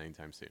watch it again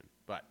anytime soon.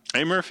 But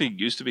Eddie Murphy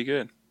used to be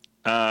good.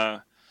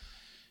 And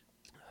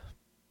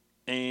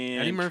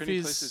Eddie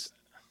Murphy's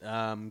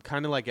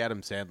kind of like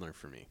Adam Sandler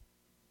for me.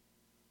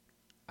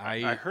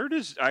 I heard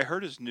his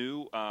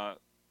new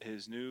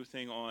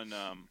thing on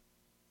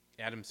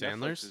Adam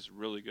Sandler's Netflix is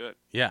really good.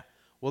 Yeah.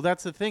 Well,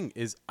 that's the thing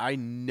is I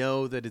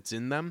know that it's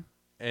in them,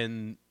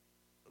 and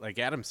like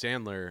Adam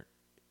Sandler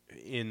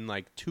in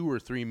like 2 or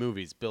 3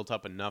 movies built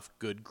up enough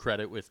good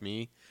credit with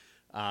me.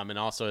 And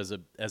also as a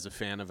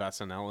fan of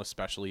SNL,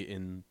 especially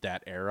in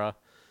that era,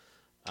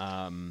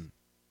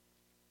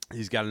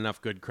 he's got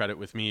enough good credit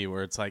with me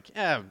where it's like,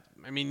 the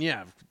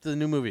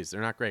new movies,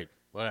 they're not great.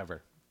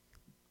 Whatever.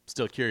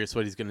 Still curious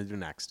what he's going to do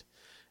next.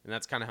 And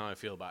that's kind of how I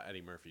feel about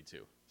Eddie Murphy,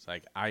 too. It's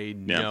like, I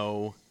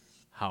know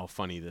how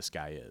funny this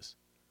guy is.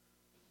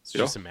 It's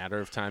just a matter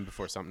of time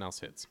before something else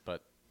hits.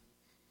 But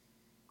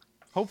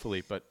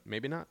hopefully, but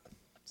maybe not.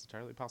 It's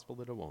entirely possible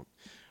that it won't.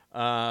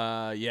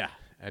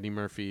 Eddie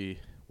Murphy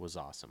was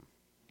awesome.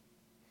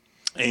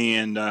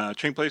 And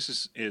Trading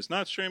Places is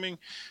not streaming,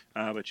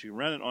 but you can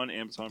rent it on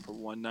Amazon for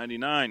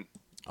 $1.99.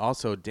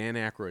 Also, Dan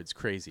Aykroyd's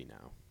crazy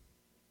now.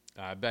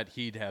 I bet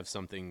he'd have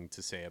something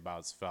to say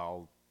about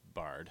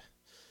Svalbard.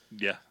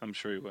 Yeah, I'm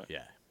sure he would.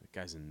 Yeah, that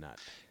guy's a nut.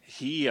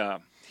 He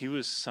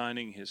was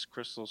signing his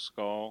Crystal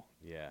Skull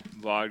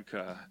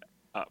vodka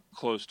up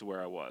close to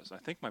where I was. I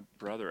think my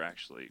brother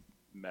actually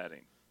met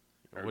him.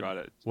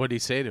 What did he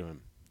say to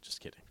him?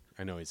 Just kidding.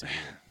 I know he's a mute.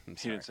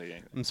 He didn't say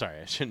anything. I'm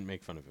sorry. I shouldn't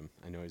make fun of him.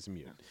 I know he's a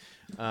mute.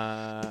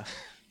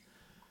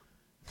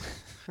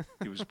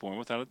 He was born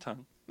without a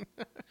tongue.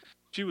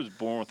 She was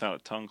born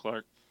without a tongue,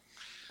 Clark.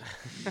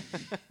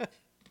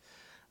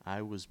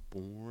 I was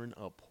born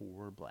a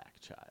poor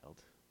black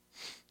child.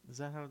 Is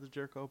that how the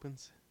jerk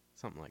opens?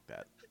 Something like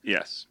that.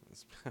 Yes.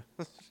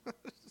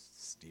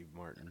 Steve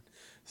Martin.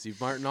 Steve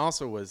Martin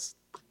also was,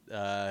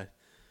 I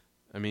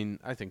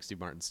think Steve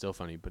Martin's still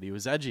funny, but he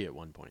was edgy at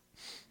one point.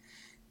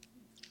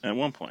 At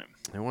one point.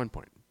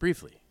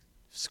 Briefly.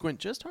 Squint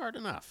just hard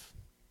enough.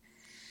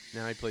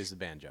 Now he plays the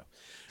banjo.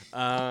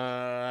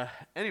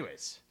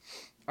 Anyways.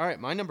 All right,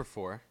 my number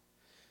 4.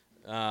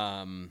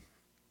 From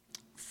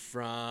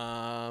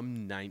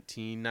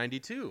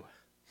 1992.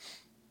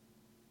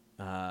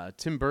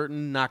 Tim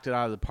Burton knocked it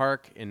out of the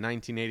park in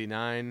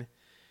 1989,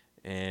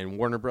 and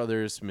Warner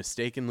Brothers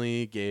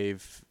mistakenly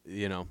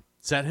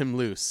set him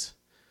loose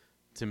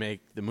to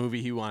make the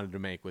movie he wanted to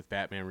make with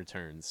Batman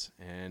Returns.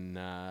 And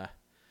I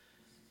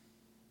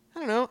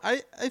don't know.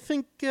 I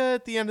think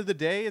at the end of the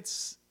day, it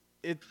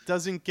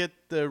doesn't get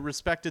the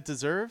respect it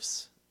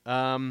deserves,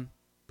 but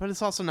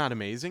it's also not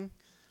amazing.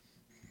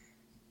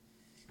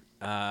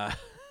 But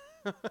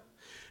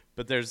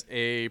there's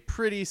a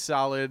pretty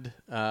solid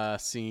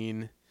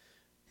scene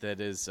that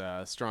is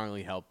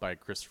strongly helped by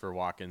Christopher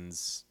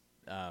Walken's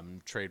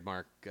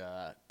trademark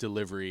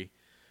delivery,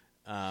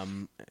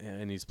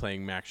 and he's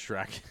playing Max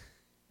Schreck.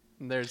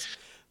 And there's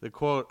the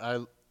quote.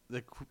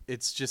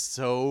 It's just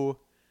so.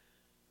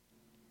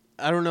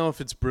 I don't know if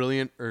it's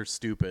brilliant or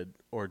stupid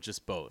or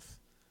just both,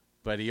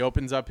 but he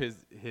opens up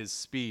his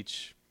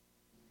speech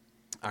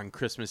on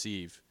Christmas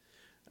Eve.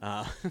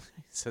 He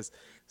says,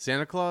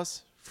 Santa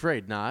Claus?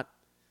 Afraid not.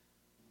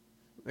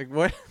 Like,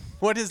 what?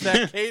 What is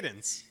that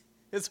cadence?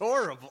 It's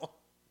horrible.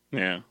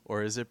 Yeah.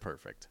 Or is it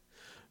perfect?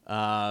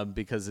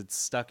 Because it's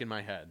stuck in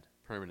my head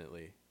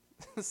permanently.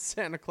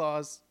 Santa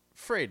Claus?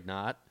 Afraid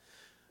not.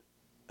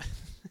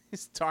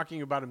 He's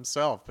talking about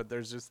himself, but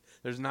there's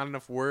not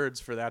enough words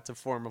for that to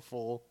form a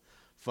full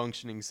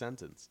functioning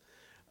sentence.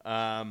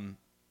 But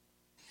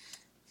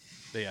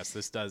yes,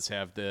 this does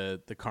have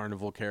the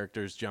carnival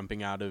characters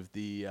jumping out of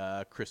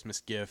the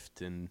Christmas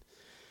gift, and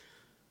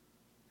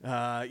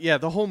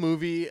the whole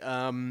movie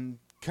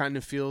kind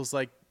of feels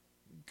like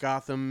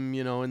Gotham.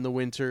 In the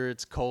winter,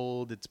 it's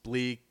cold, it's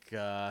bleak.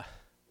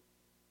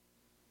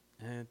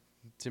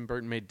 Tim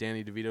Burton made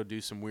Danny DeVito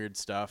do some weird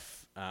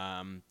stuff.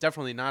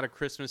 Definitely not a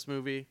Christmas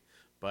movie,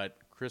 but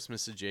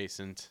Christmas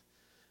adjacent.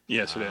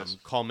 Yes, it is.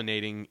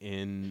 Culminating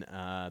in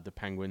the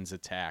Penguins'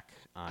 attack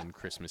on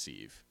Christmas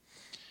Eve.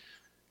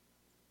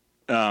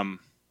 Yeah.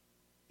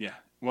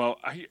 Well,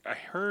 I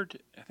heard,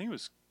 I think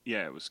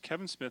it was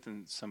Kevin Smith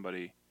and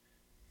somebody.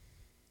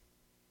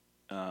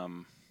 Are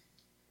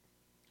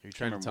you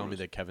trying to tell me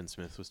that Kevin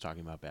Smith was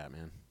talking about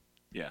Batman?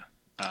 Yeah.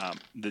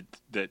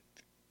 That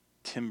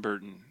Tim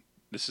Burton,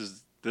 this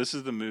is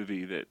the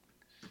movie that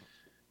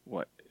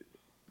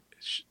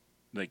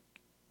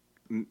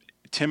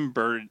Tim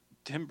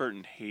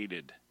Burton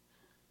hated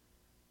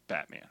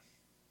Batman.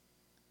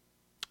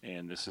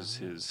 And this is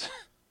his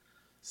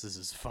This is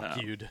his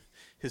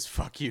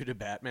fuck you to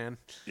Batman.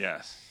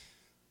 Yes.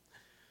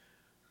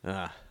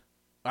 I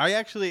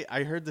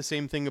heard the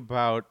same thing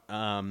about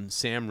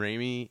Sam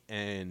Raimi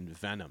and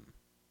Venom.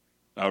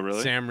 Oh,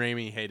 really? Sam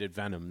Raimi hated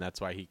Venom. That's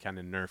why he kind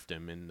of nerfed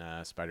him in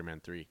Spider-Man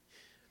 3.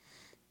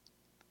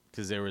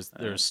 Because there was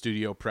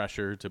studio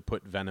pressure to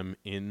put Venom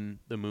in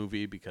the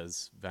movie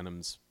because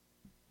Venom's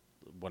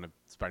one of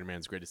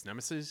Spider-Man's greatest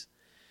nemesis.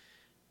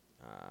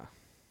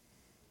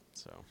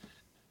 So,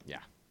 yeah.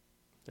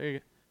 There you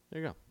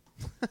go.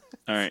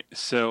 All right.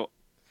 So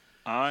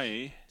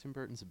I Tim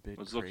Burton's a bit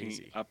was crazy.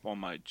 looking up on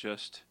my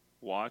Just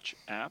Watch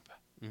app.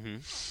 Mm-hmm.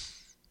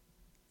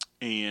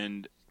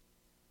 And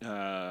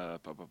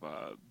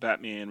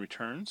Batman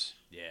Returns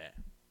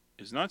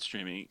is not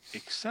streaming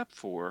except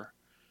for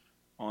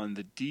on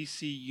the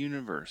DC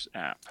Universe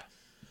app.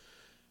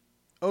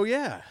 Oh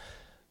yeah,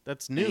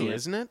 that's new,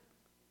 isn't it?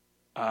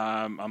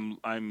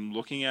 I'm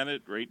looking at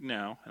it right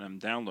now, and I'm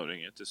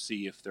downloading it to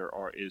see if there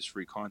is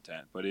free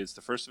content. But it's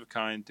the first of a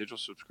kind digital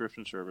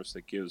subscription service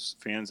that gives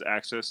fans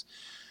access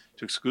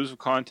to exclusive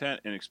content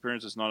and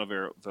experiences not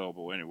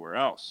available anywhere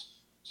else.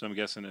 So I'm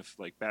guessing if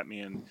like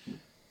Batman,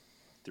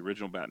 the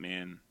original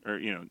Batman, or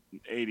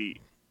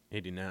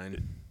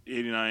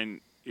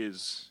 89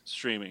 is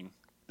streaming,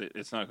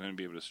 it's not going to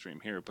be able to stream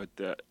here. But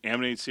the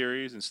Animated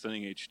series and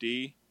Stunning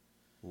HD.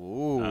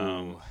 Ooh,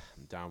 I'm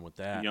down with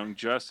that. Young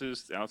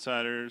Justice, The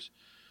Outsiders,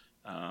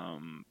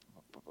 Doom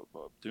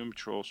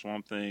Patrol,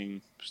 Swamp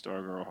Thing,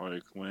 Stargirl,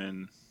 Harley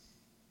Quinn.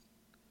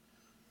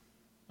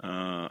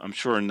 I'm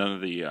sure none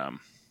of the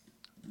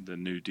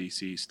new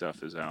DC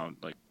stuff is out.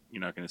 Like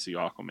you're not going to see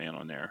Aquaman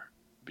on there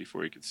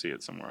before you could see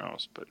it somewhere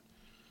else. But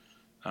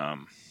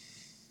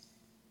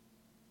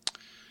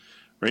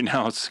right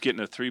now it's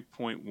getting a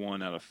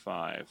 3.1 out of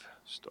 5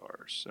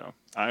 stars. So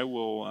I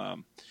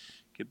will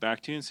get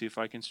back to you and see if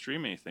I can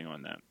stream anything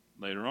on that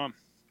later on.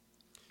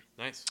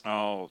 Nice.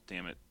 Oh,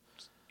 damn it.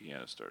 I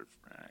got to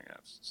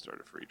start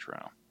a free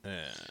trial.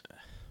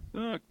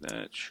 Fuck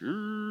that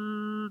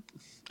shirt.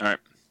 All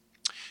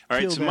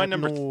right, so my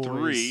number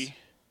 3.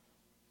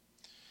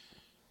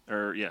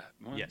 Or, yeah.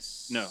 One,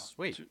 yes. No.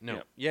 Wait, 2, no.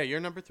 Yeah. Yeah, you're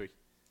number 3.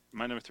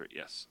 My number 3,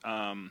 yes.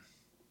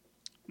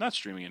 Not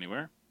streaming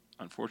anywhere,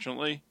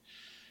 unfortunately.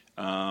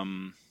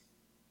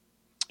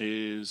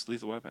 Is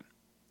Lethal Weapon.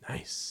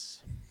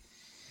 Nice.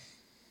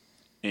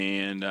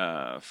 And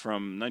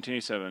from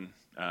 1987,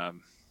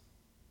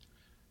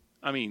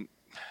 I mean,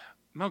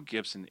 Mel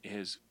Gibson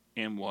is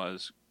and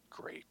was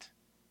great.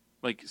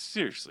 Like,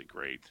 seriously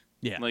great.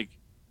 Yeah. Like,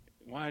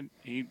 why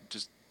he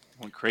just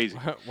went crazy.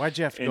 Why'd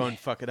you have to go and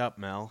fuck it up,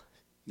 Mel?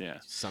 Yeah.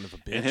 Son of a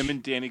bitch. And him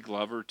and Danny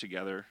Glover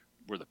together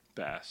were the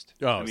best.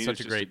 Oh, I mean, such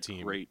it's a just great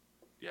team. Great,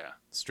 yeah.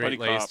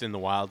 Straight-laced in the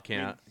wild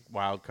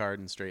card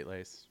and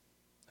straight-laced.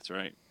 That's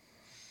right.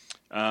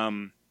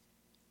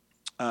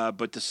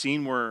 But the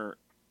scene where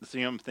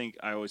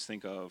I always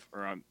think of,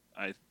 or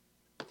I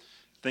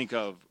think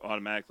of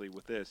automatically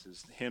with this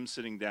is him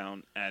sitting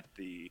down at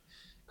the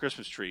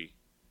Christmas tree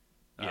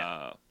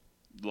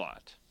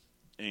lot,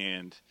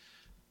 and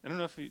I don't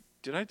know if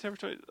did I ever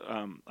tell you,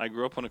 I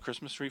grew up on a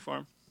Christmas tree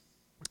farm.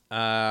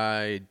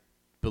 I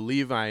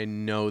believe I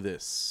know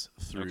this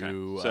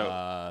through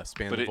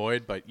Span the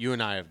Void, but you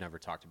and I have never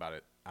talked about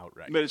it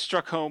outright. But it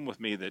struck home with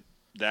me that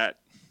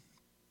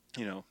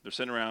they're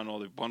sitting around, all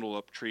they bundle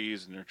up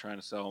trees, and they're trying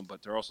to sell them,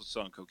 but they're also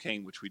selling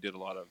cocaine, which we did a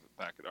lot of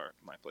back at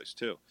my place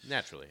too.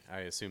 Naturally,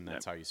 I assume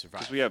that's how you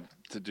survive. Because we have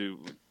to do,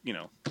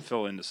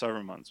 fill in the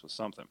summer months with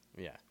something.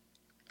 Yeah.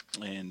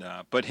 And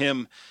but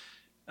him,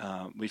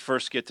 we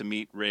first get to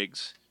meet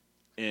Riggs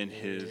in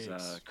his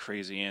Yikes.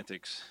 crazy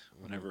antics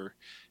whenever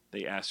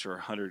they asked for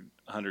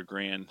 100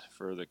 grand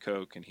for the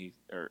coke, and they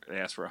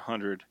asked for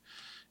 100,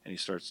 and he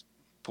starts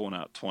pulling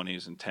out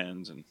 20s and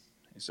 10s, and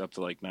he's up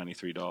to like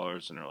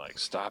 $93, and they're like,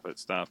 stop it.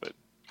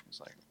 He's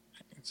like,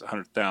 it's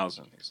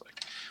 100,000. He's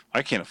like,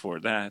 I can't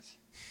afford that.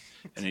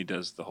 And he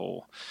does the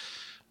whole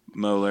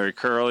Mo Larry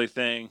Curly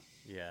thing,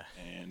 Yeah.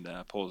 and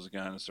pulls a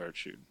gun and starts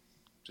shooting.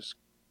 Just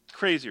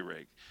crazy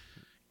Rig.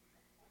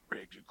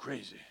 Rig, you're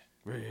crazy.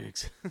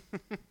 Riggs.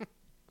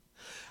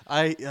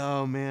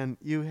 Oh man,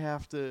 you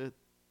have to.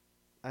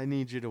 I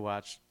need you to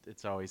watch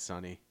It's Always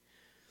Sunny.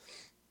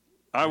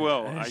 I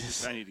will. I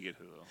I need to get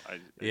Hulu. I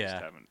Yeah.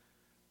 just haven't.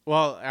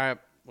 Well,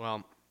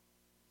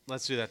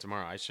 let's do that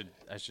tomorrow. I should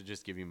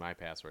just give you my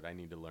password. I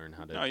need to learn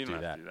how to No, you do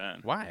don't that. have to do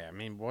that. Why? I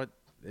mean, what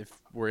if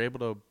we're able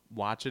to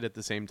watch it at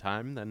the same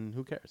time? Then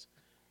who cares?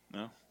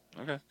 No.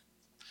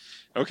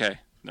 Okay.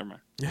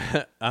 Never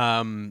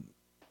mind.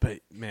 But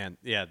man,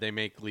 yeah, they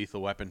make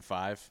Lethal Weapon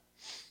 5.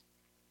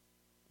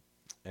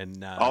 And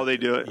They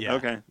do it. Yeah,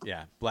 Okay.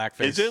 yeah.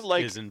 Blackface Is it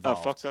like is a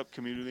involved. fucked up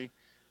Community?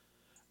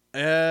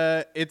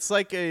 It's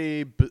like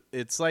a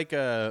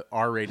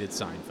R-rated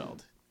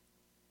Seinfeld.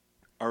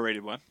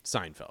 R-rated what?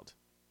 Seinfeld.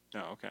 Oh,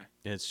 okay.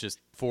 It's just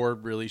 4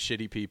 really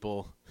shitty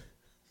people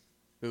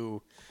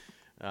who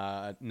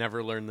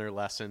never learn their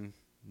lesson,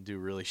 do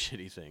really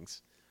shitty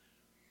things.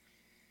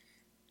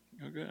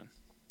 Oh, good.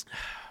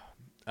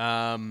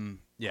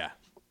 Yeah.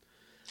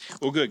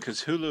 Well, good,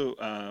 because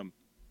Hulu,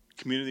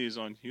 Community is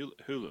on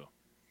Hulu,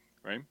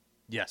 right?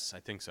 Yes, I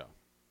think so.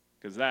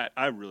 Because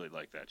I really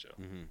like that show.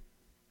 Mhm.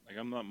 Like,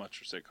 I'm not much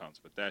for sitcoms,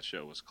 but that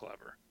show was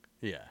clever.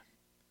 Yeah.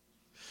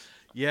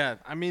 Yeah,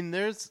 I mean,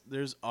 there's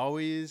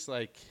always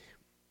like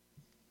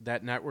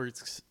that network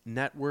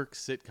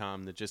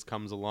sitcom that just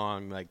comes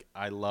along. Like,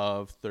 I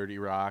love 30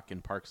 Rock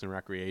and Parks and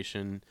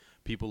Recreation.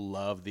 People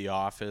love The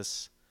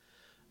Office.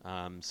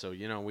 So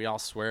we all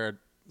swear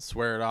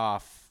it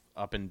off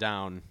up and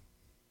down,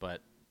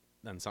 but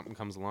then something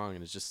comes along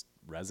and it just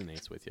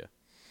resonates with you.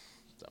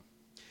 So,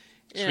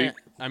 yeah, Sweet.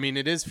 I mean,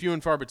 it is few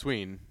and far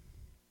between,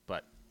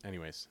 but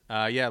anyways,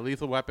 yeah,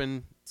 Lethal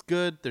Weapon. It's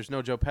good. There's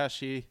no Joe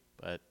Pesci,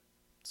 but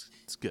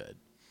it's good.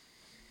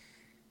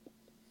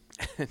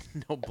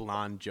 No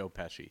blonde Joe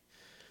Pesci,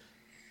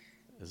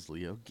 as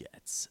Leo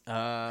gets.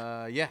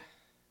 Yeah,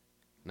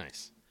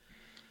 nice.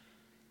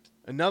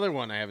 Another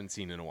one I haven't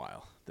seen in a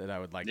while that I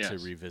would like to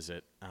Yes.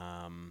 revisit,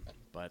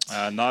 but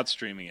Not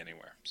streaming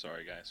anywhere.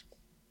 Sorry, guys.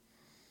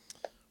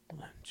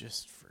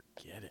 just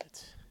forget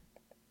it.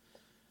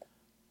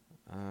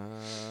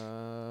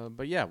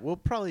 But yeah, we'll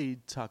probably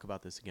talk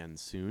about this again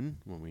soon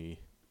when we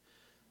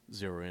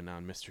zero in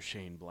on Mr.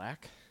 Shane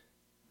Black.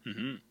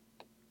 Mm-hmm.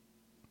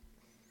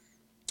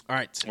 All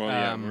right. Well,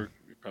 yeah, we're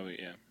probably,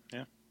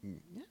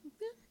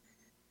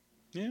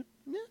 yeah.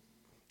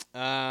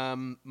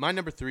 My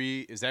number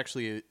 3 is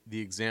actually the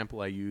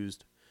example I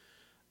used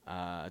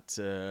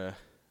to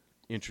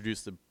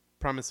introduce the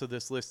premise of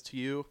this list to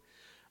you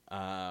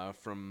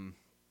from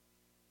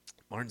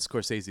Martin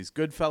Scorsese's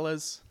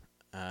Goodfellas.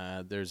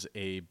 There's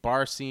a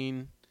bar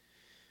scene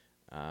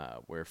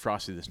where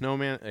Frosty the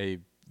Snowman, a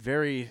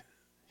very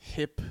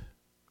hip,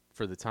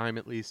 for the time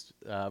at least,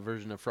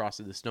 version of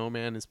Frosty the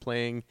Snowman is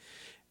playing.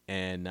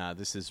 And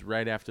this is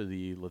right after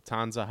the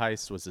Lufthansa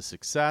heist was a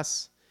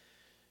success.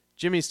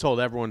 Jimmy's told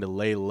everyone to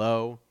lay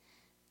low,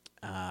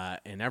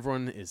 and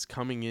everyone is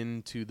coming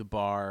into the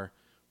bar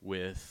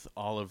with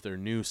all of their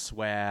new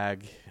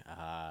swag,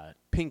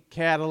 pink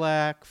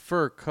Cadillac,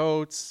 fur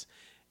coats,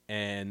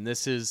 and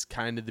this is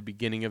kind of the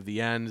beginning of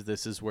the end.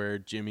 This is where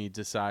Jimmy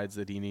decides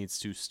that he needs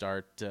to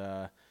start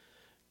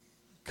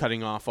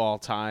cutting off all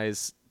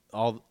ties.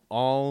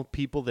 All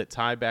people that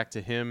tie back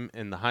to him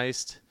in the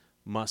heist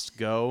must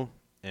go,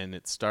 and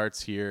it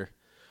starts here.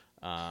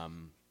 Yeah.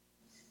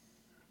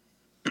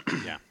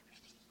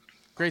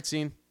 Great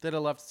scene that I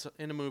love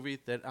in a movie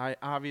that I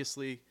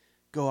obviously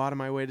go out of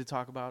my way to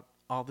talk about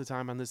all the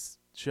time on this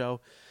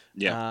show.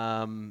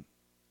 Yeah.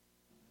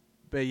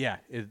 But yeah,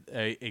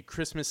 a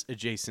Christmas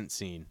adjacent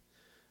scene.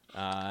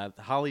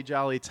 Holly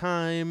jolly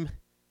time,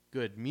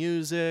 good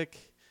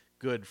music,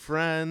 good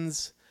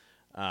friends,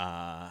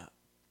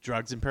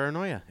 drugs and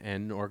paranoia,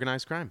 and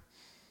organized crime.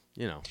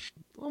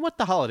 What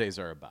the holidays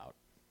are about.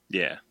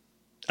 Yeah.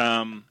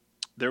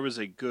 There was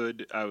a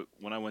good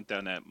when I went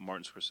down that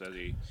Martin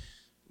Scorsese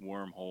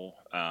wormhole.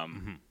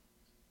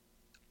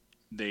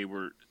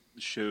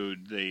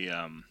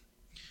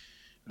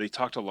 They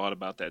talked a lot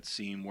about that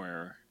scene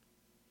where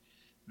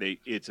they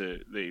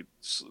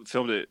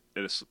filmed it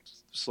at a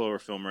slower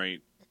film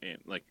rate, and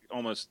like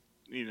almost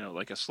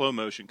like a slow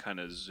motion kind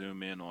of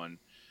zoom in on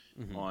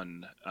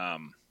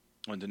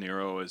De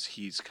Niro as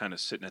he's kind of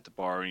sitting at the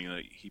bar,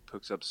 and he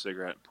picks up a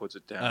cigarette and puts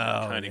it down,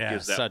 and kind of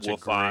gives that such a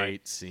wolf eye,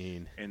 great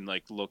scene. and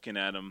like looking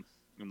at him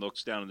and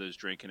looks down at his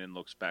drink and then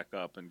looks back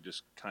up and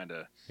just kind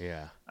of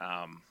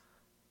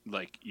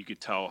like you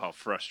could tell how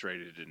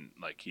frustrated and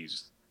like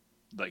he's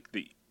like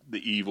the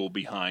evil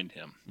behind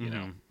him, you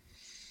know.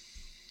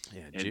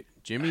 Yeah,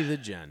 Jimmy the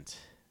Gent.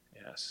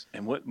 Yes,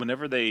 and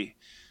whenever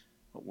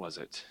what was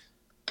it?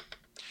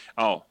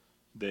 Oh,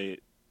 they.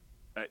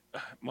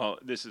 Well,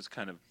 this is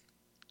kind of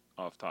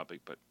off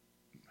topic, but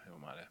who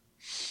am I to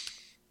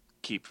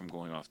keep from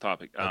going off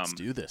topic? Let's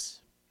do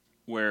this.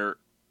 Where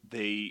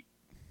they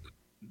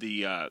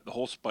the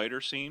whole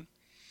spider scene.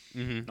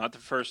 Mm-hmm. Not the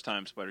first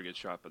time Spider gets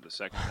shot, but the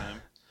second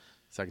time.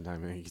 Second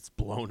time he gets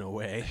blown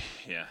away.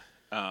 Yeah.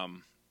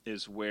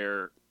 Is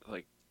where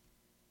like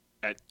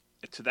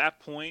to that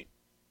point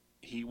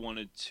he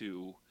wanted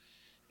to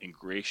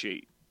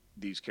ingratiate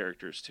these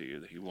characters to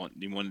you. He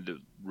wanted to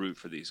root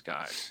for these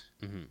guys.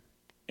 Mm-hmm.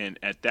 And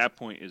at that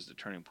point is the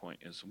turning point,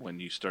 is when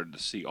you started to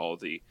see all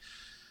the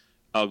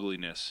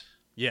ugliness.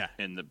 Yeah.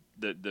 And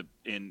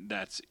and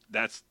that's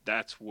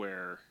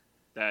where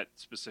that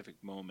specific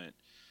moment,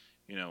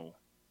 you know,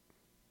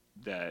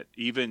 that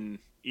even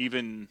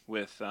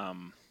with I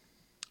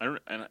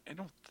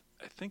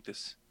think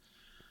this,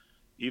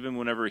 even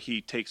whenever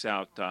he takes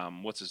out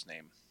what's his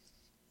name,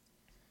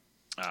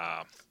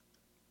 not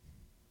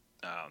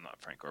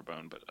Frank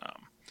Carbone, but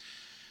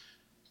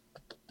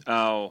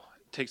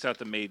takes out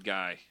the maid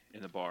guy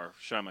in the bar,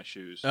 Shine My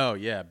Shoes. Oh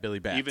yeah, Billy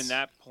Bats. Even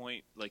that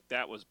point, like,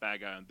 that was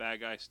bad guy on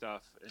bad guy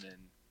stuff, and then,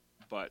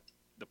 but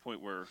the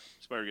point where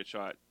Spider gets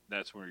shot,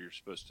 that's where you're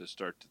supposed to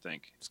start to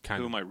think,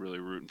 who am I really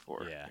rooting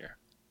for here?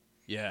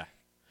 Yeah.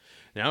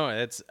 No,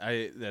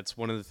 that's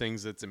one of the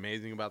things that's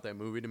amazing about that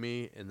movie to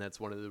me, and that's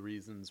one of the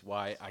reasons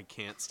why I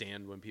can't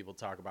stand when people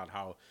talk about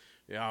how,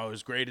 it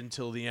was great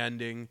until the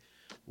ending,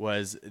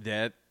 was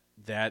that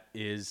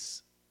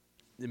is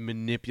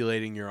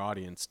manipulating your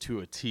audience to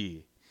a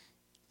T.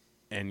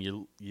 And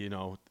you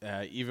know,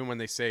 even when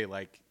they say,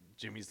 like,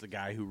 Jimmy's the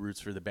guy who roots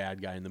for the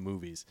bad guy in the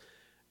movies,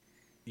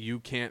 you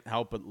can't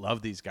help but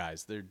love these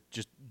guys. They're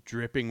just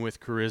dripping with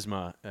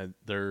charisma.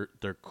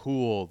 They're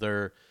cool.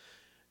 They're,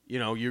 you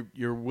know,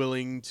 you're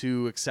willing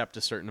to accept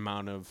a certain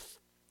amount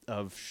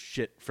of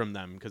shit from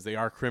them because they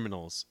are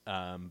criminals.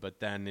 But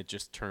then it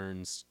just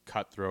turns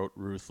cutthroat,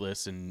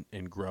 ruthless, and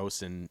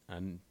gross, and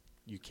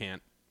you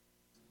can't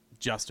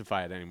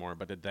justify it anymore.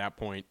 But at that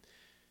point,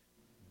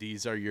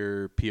 these are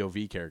your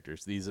POV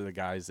characters. These are the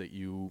guys that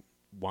you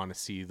want to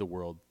see the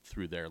world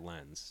through their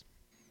lens.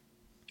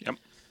 Yep.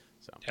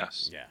 So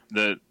yes. Yeah.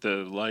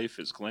 The life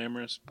is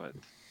glamorous, but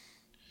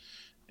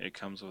it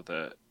comes with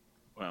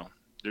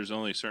there's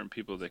only certain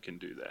people that can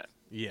do that.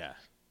 Yeah.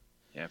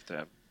 You have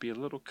to be a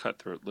little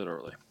cutthroat,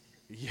 literally.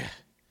 Yeah.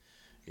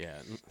 Yeah.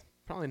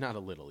 Probably not a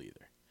little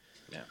either.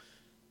 Yeah.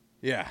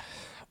 Yeah.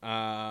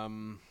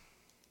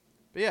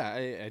 But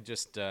yeah, I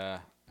just I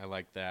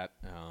like that.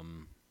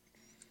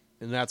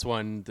 And that's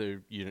one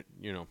you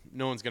know,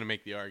 no one's gonna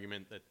make the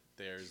argument that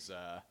there's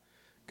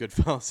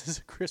Goodfellas is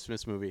a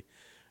Christmas movie,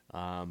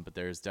 but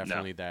there's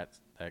definitely that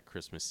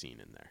Christmas scene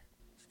in there.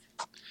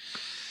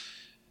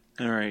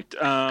 All right,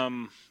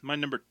 my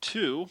number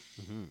 2.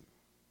 Mm-hmm.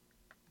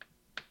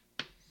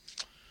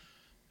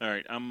 All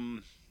right,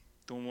 I'm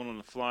doing one on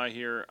the fly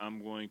here.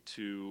 I'm going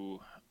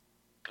to.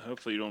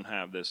 Hopefully, you don't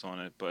have this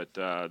on it, but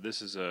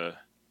this is a.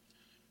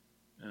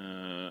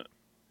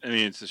 I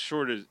mean, it's a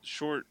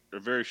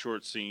very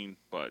short scene,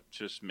 but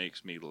just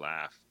makes me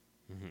laugh.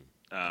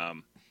 Mm-hmm.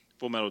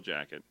 Full Metal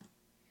Jacket.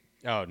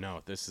 Oh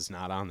no, this is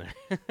not on there.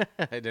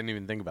 I didn't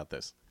even think about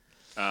this.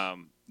 I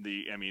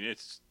mean,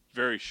 it's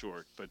very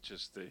short, but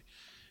just they're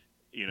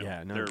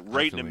definitely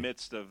right in the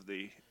midst of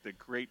the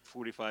great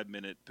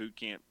 45-minute boot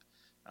camp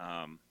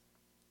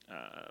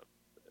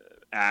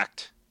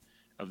act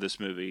of this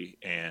movie,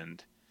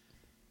 and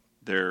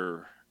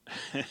they're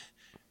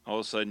all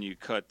of a sudden you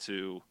cut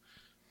to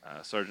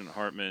Sergeant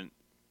Hartman,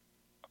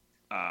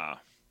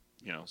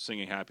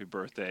 singing "Happy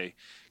Birthday,"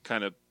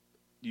 kind of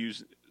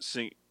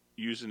using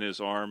his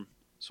arm,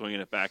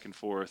 swinging it back and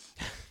forth,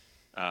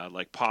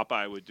 like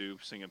Popeye would do,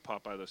 singing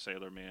 "Popeye the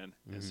Sailor Man"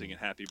 and singing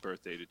 "Happy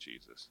Birthday" to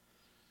Jesus.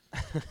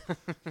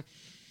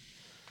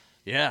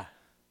 Yeah.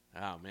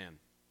 Oh man,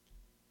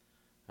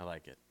 I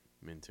like it.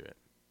 I'm into it.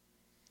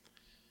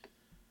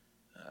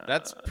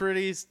 That's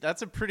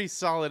a pretty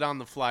solid on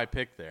the fly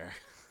pick there.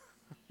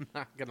 I'm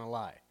not gonna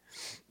lie.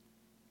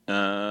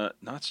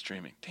 Not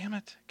streaming. Damn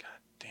it! God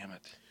damn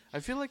it! I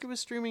feel like it was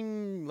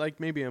streaming like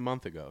maybe a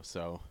month ago.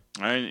 So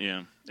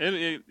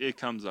it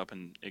comes up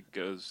and it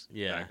goes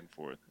back and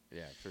forth.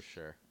 Yeah, for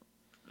sure.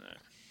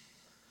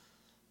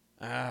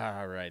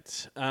 All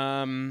right.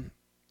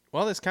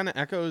 Well, this kind of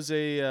echoes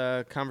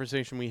a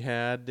conversation we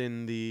had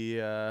in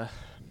the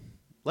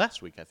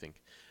last week, I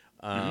think.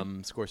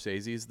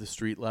 Scorsese's The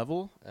Street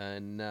Level,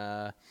 and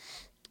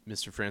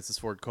Mr. Francis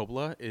Ford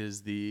Coppola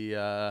is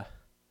the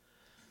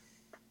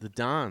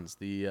Dons,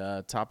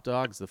 the top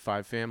dogs, the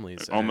five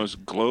families.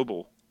 Almost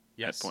global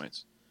at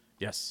points.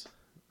 Yes.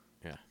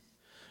 Yeah.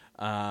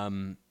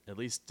 At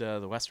least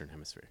the Western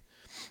Hemisphere.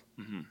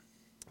 Mm-hmm.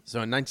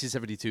 So in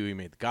 1972, he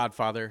made The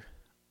Godfather.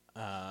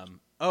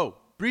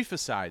 Brief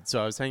aside.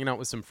 So I was hanging out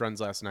with some friends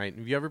last night.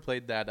 Have you ever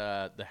played that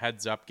the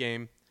Heads Up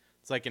game?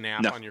 It's like an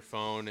app on your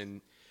phone,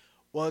 and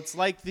it's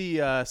like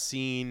the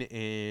scene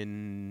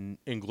in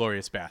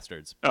Inglourious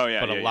Bastards. Oh yeah,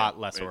 but a lot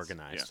less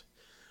organized.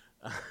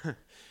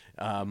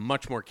 Yeah.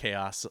 Much more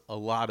chaos. A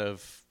lot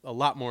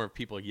more of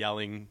people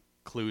yelling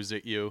clues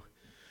at you.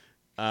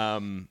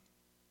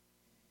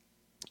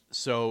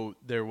 So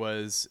there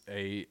was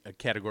a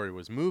category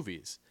was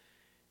movies,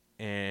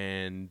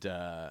 and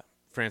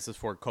Francis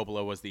Ford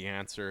Coppola was the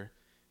answer.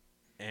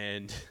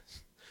 And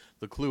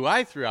the clue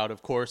I threw out,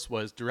 of course,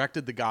 was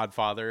directed The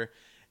Godfather,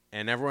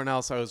 and everyone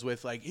else I was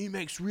with, like, he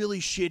makes really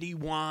shitty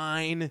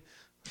wine.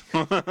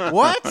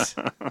 What?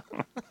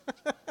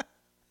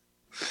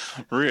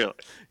 Really?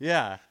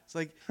 Yeah. It's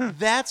like,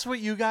 that's what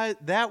you guys,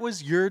 that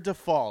was your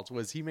default,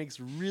 was he makes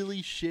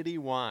really shitty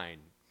wine.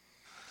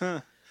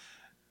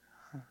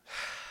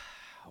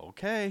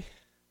 Okay.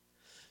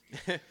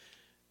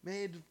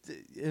 Made,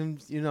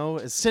 you know,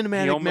 a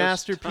cinematic almost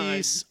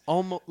masterpiece,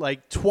 almost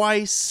like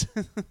twice.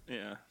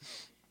 Yeah.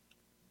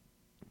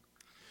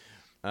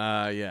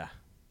 Yeah.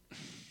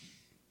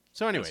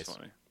 So, anyways, That's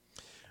funny.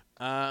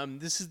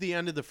 this is the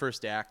end of the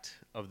first act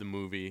of the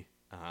movie.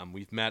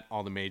 We've met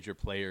all the major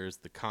players.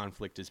 The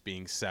conflict is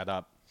being set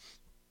up.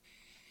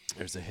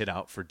 There's a hit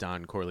out for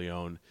Don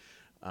Corleone.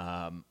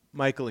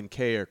 Michael and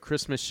Kay are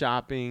Christmas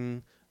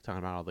shopping, talking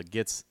about all the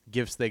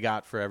gifts they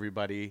got for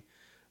everybody.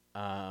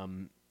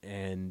 And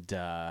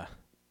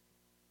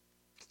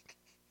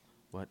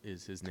what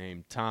is his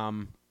name?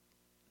 Tom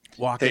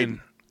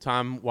Hagen.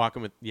 Tom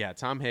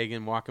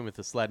Hagen walking with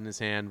a sled in his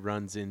hand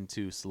runs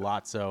into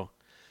Sollozzo,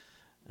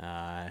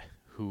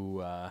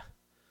 who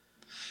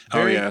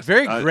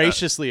very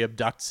graciously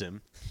abducts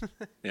him.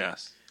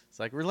 Yes. It's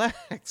like,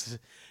 relax.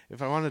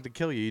 If I wanted to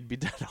kill you, you'd be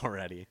dead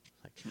already.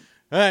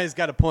 Like, he's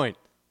got a point.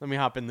 Let me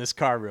hop in this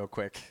car real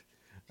quick.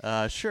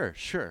 Sure.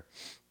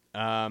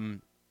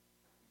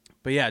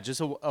 But yeah,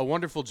 just a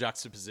wonderful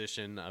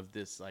juxtaposition of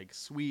this like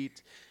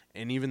sweet,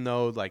 and even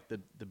though like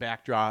the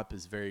backdrop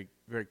is very,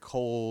 very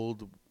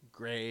cold,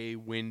 gray,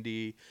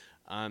 windy,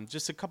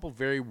 just a couple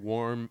very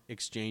warm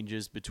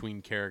exchanges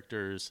between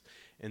characters,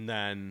 and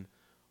then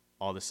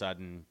all of a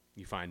sudden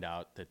you find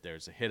out that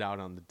there's a hit out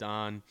on the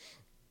Don.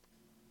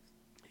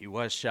 He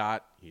was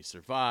shot. He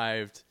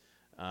survived.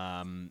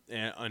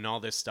 And all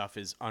this stuff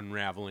is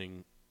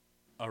unraveling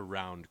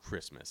around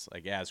Christmas,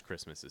 like as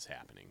Christmas is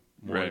happening.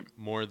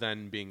 More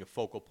than being a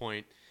focal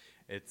point,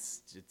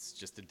 it's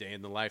just a day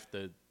in the life.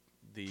 The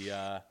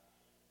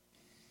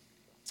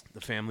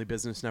family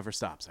business never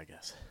stops, I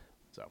guess.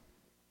 So.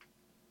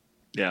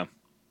 Yeah.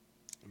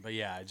 But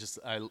yeah,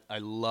 I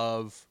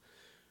love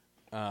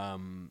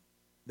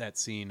that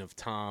scene of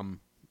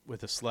Tom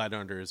with a sled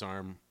under his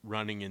arm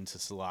running into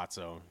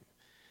Sollozzo.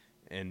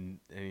 And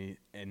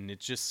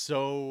it's just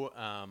so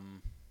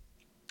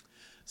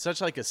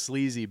such like a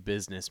sleazy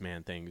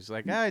businessman thing. It's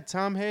like, "Hi,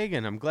 Tom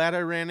Hagen, I'm glad I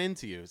ran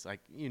into you." It's like,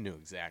 you knew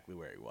exactly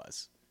where he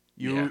was.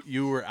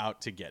 You were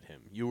out to get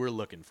him. You were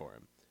looking for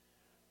him.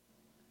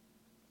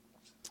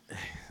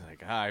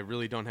 Like, I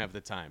really don't have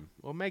the time.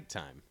 Well, make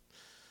time.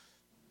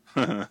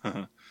 What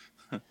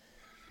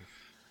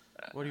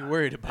are you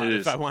worried about?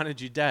 If I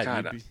wanted you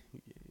dead,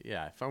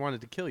 if I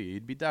wanted to kill you,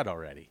 you'd be dead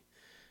already.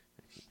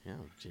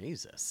 Oh,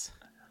 Jesus.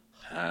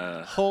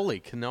 Holy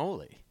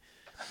cannoli.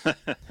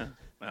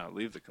 No,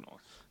 leave the cannoli.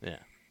 Yeah.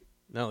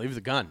 No, leave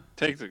the gun.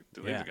 Leave the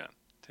gun.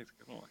 Take the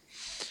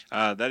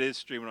cannoli. That is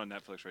streaming on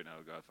Netflix right now,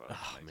 The Godfather,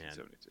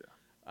 1972.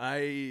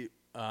 I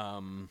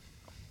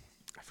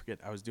forget,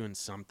 I was doing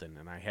something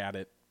and I had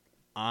it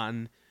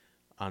on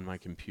my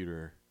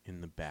computer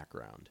in the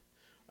background.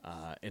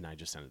 And I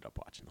just ended up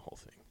watching the whole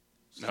thing.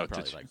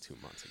 Probably like 2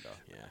 months ago.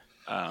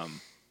 Yeah.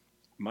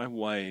 My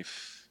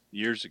wife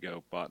years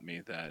ago bought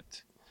me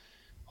that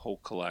whole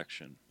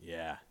collection.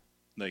 Yeah.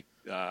 Like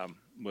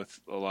with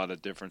a lot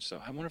of different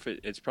stuff. I wonder if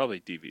it's probably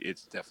DVD.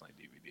 It's definitely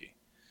DVD.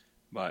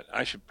 But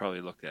I should probably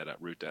look that up,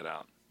 root that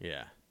out.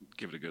 Yeah.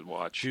 Give it a good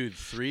watch. Dude,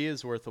 3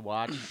 is worth a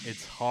watch.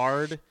 It's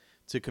hard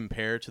to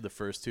compare to the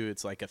first 2.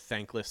 It's like a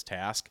thankless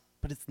task,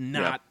 but it's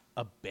not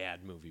a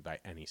bad movie by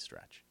any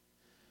stretch.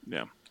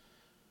 Yeah.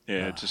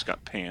 Yeah, it just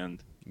got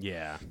panned.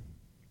 Yeah.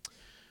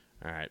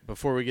 All right.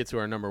 Before we get to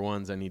our number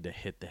ones, I need to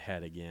hit the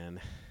head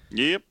again.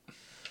 Yep.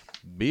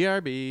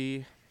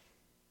 BRB.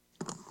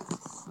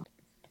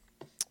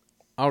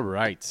 All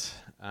right.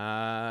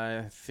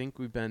 I think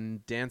we've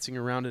been dancing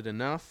around it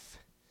enough.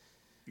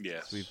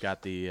 Yes. So we've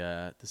got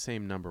the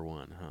same number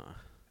one, huh?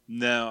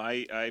 No,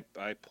 I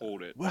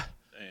pulled it. What?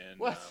 And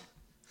What?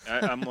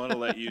 I'm gonna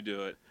let you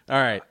do it.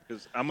 All right.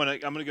 Because I'm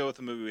gonna go with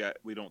a movie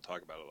we don't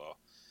talk about at all.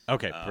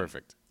 Okay,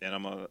 perfect.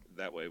 And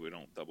that way we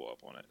don't double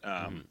up on it.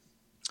 From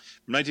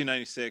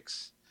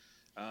 1996,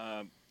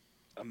 a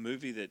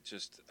movie that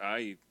just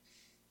I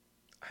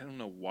don't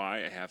know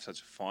why I have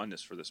such a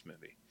fondness for this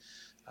movie,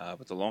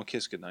 but The Long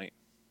Kiss Goodnight.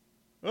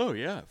 Oh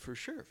yeah, for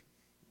sure.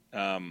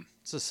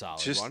 It's a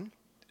solid one.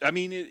 I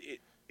mean, it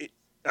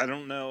I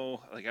don't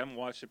know. Like I haven't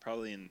watched it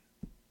probably in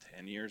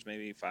 10 years,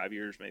 maybe 5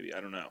 years, maybe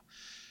I don't know.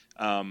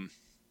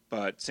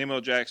 But Samuel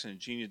L. Jackson and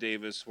Gina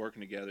Davis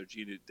working together.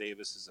 Gina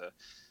Davis is a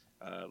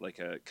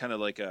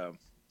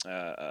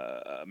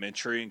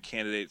Manchurian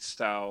Candidate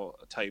style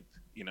type,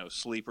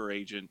 sleeper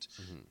agent,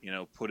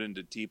 put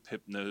into deep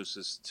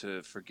hypnosis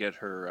to forget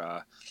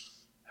her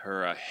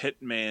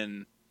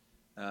hitman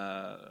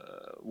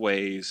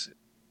ways.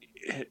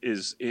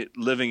 is it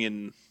living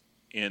in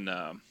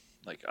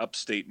like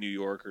upstate New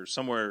York or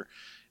somewhere,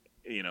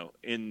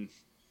 in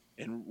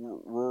a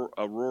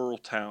rural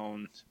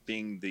town,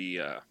 being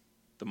the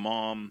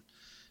mom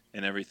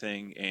and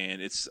everything,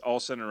 and it's all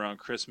centered around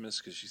Christmas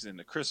because she's in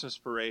the Christmas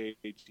parade.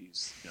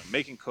 She's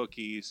making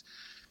cookies,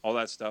 all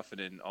that stuff,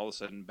 and then all of a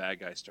sudden, bad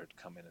guys start to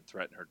come in and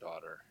threaten her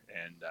daughter,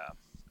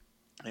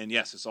 and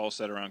yes, it's all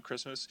set around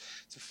Christmas.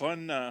 It's a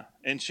fun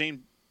and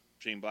Shane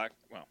Black.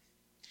 Well,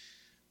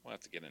 we'll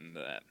have to get into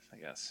that. I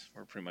guess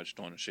we're pretty much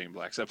doing a Shane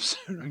Black's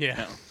episode right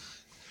now.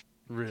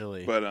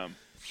 Really. But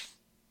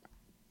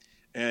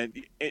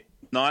and it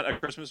not a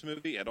Christmas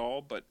movie at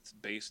all, but it's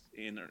based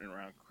in and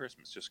around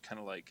Christmas, just kind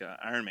of like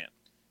Iron Man,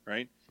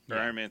 right? Or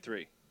Yeah. Iron Man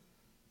 3.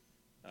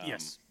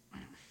 Yes.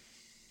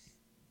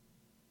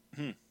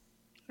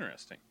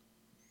 Interesting.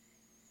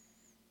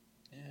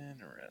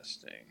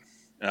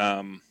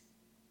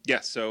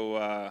 Yeah.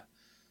 So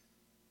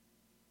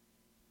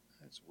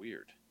that's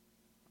weird.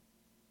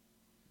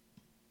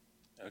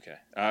 Okay,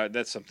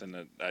 that's something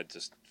that I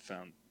just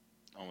found,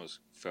 almost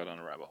fell down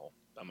a rabbit hole.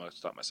 I must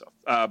stop myself.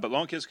 But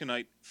Long Kiss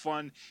Goodnight,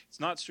 fun. It's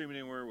not streaming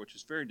anywhere, which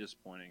is very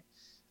disappointing.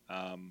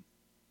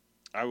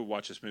 I would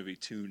watch this movie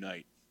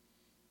tonight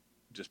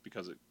just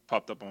because it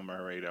popped up on my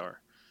radar,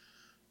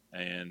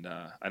 and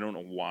I don't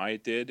know why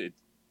it did.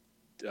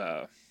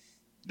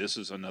 This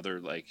is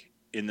another, like,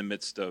 in the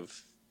midst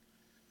of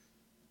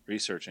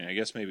researching. I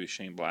guess maybe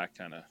Shane Black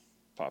kind of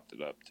popped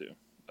it up too.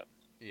 But.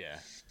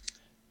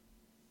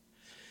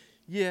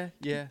 Yeah,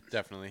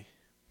 definitely.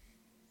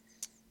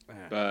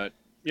 But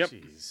yep.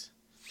 Jeez.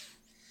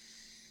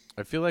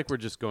 I feel like we're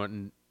just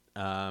going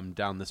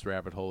down this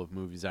rabbit hole of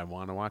movies I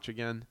want to watch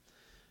again.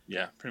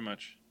 Yeah, pretty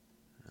much.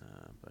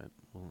 But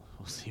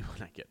we'll see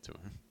when I get to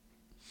them.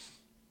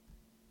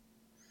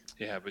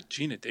 Yeah, but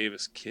Gina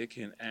Davis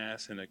kicking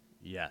ass in a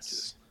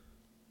Yes.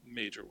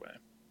 major way.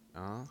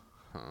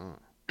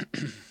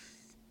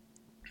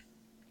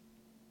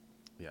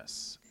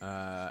 Yes.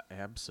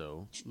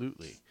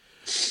 Absolutely.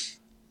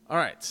 All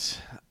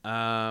right.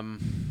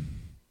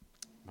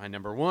 My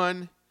number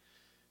one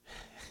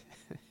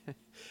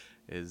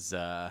is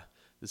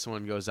this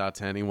one goes out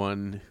to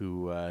anyone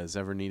who has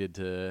ever needed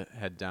to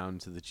head down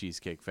to the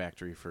Cheesecake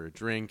Factory for a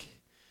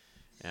drink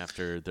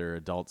after their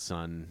adult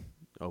son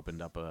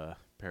opened up a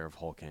pair of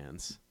Hulk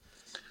hands.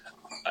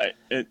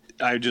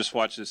 I just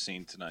watched this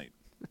scene tonight,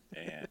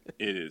 and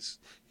it is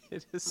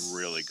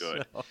really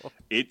good.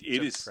 It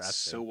is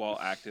so well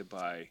acted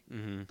by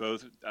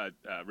both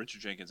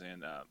Richard Jenkins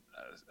and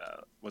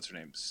what's her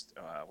name?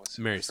 What's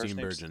Mary her first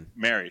name? Steenburgen.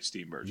 Mary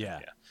Steenburgen. Yeah.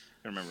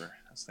 I remember.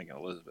 I was thinking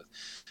Elizabeth.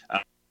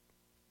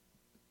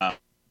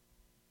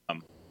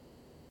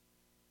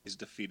 He's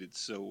defeated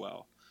so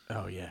well.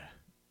 Oh yeah,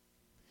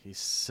 he's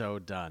so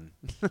done.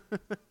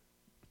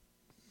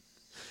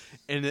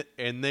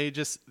 And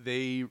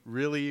they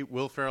really,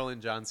 Will Ferrell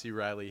and John C.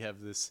 Reilly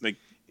have this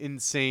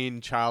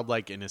insane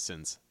childlike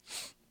innocence.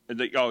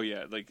 Like, oh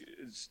yeah, like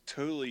it's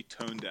totally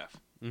tone deaf.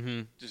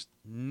 Mm-hmm. Just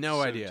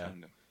no so idea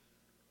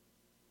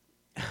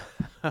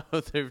how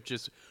they've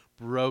just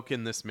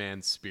broken this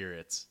man's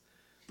spirits.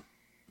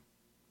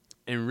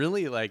 And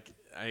really, like,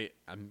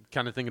 I'm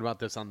kind of thinking about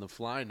this on the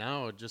fly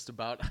now, just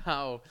about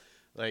how,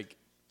 like,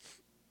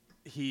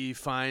 he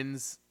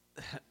finds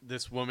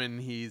this woman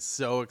he's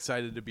so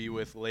excited to be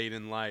with late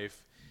in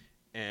life,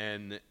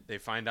 and they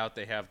find out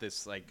they have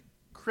this, like,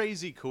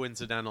 crazy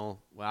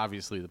coincidental, well,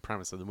 obviously the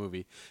premise of the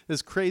movie,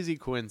 this crazy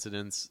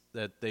coincidence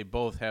that they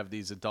both have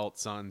these adult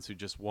sons who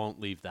just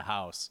won't leave the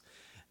house.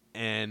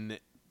 And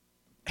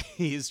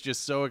he's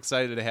just so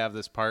excited to have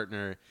this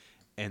partner,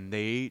 and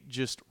they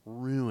just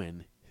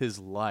ruin his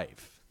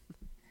life.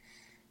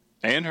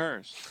 And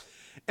hers.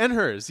 And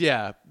hers,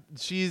 yeah.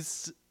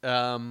 She's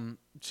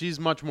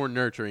much more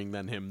nurturing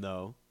than him,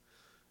 though.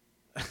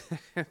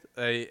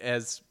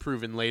 As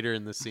proven later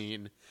in the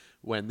scene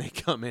when they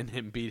come in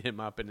and beat him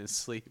up in their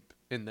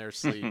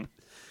sleep.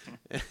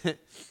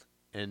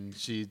 And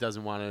she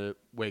doesn't want to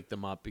wake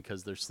them up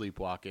because they're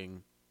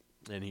sleepwalking.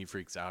 And he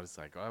freaks out. It's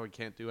like, oh, we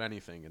can't do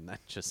anything. And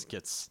that just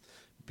gets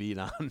beat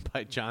on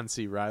by John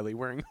C. Reilly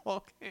wearing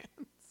Hulk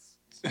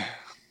hands.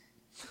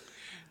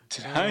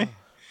 Did I?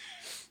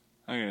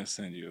 I'm going to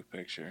send you a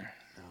picture.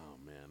 Oh,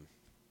 man.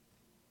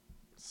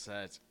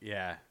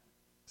 Yeah.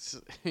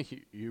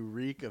 You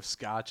reek of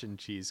scotch and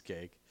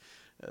cheesecake.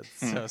 That's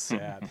so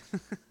sad.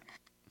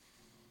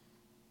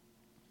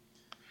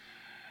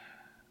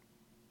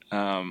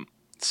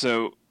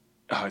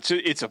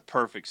 It's a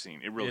perfect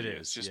scene. It really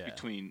is. Just yeah.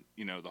 between,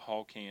 the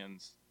Hulk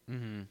hands,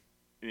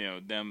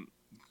 Mm-hmm. them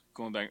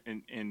going back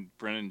and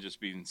Brennan just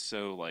being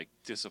so, like,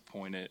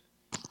 disappointed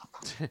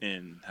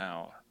in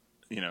how,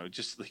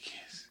 just like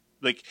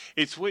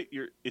it's what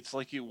your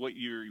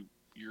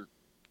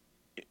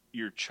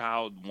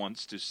child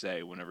wants to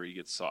say whenever he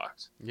gets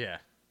socked. Yeah.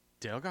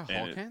 Dale got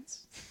Hulk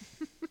hands?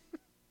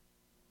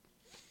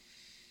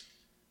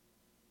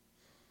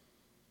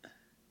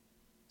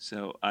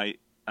 So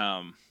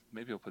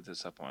maybe I'll put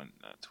this up on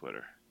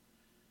Twitter.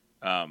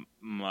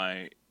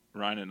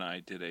 Ryan and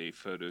I did a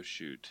photo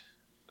shoot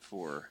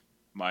for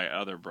my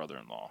other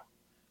brother-in-law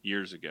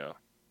years ago,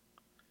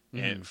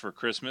 and for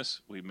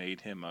Christmas we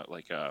made him a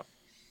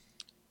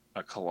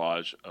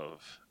collage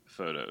of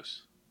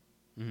photos,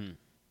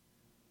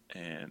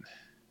 and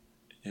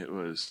it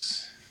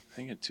was, I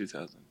think, in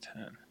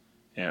 2010.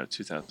 Yeah,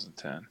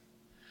 2010.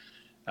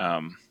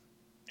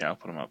 Yeah, I'll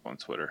put them up on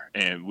Twitter.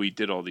 And we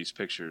did all these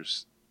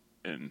pictures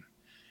and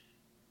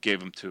gave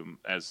them to him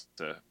as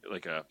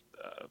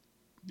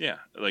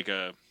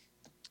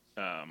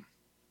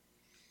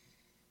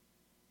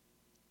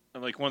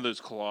like one of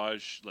those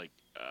collage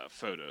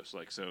photos.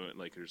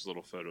 There's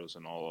little photos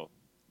and all of,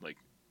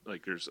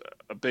 like there's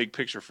a big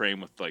picture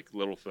frame with like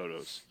little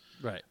photos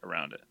Right.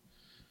 around it.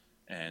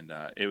 And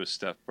it was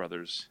Step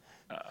Brothers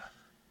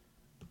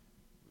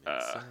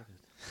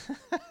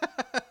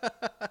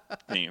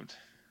themed.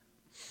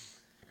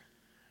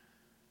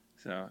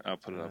 So I'll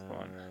put it up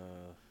on.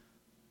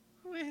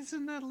 Wait,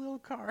 isn't that a little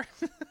car?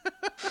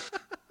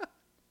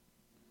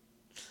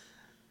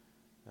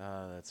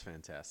 Oh, that's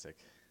fantastic.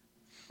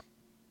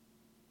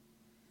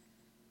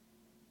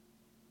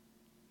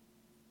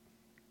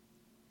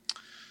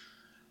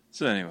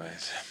 So,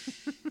 anyways,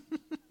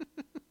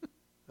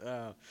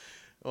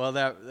 Well,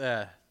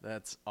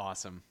 that's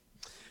awesome.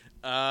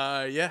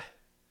 Yeah,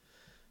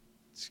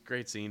 it's a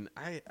great scene.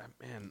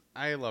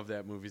 I love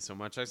that movie so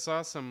much. I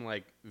saw some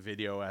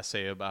video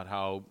essay about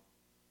how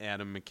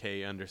Adam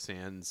McKay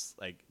understands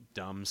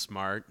dumb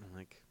smart. I'm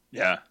like,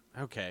 yeah,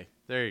 okay,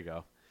 there you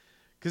go.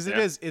 Because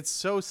Yeah. it's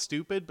so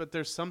stupid, but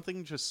there's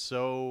something just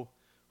so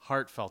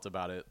heartfelt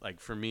about it. Like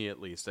for me, at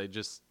least,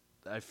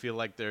 I feel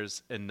like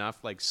there's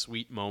enough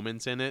sweet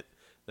moments in it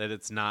that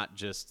it's not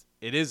just,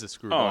 it is a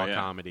screwball yeah.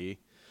 comedy,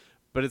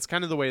 but it's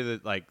kind of the way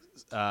that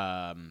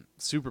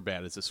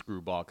Superbad is a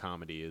screwball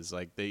comedy. Is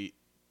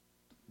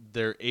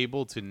they're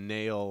able to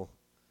nail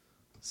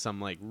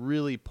some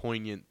really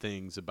poignant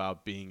things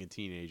about being a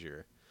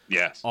teenager,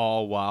 yes,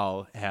 all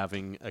while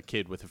having a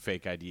kid with a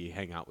fake ID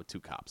hang out with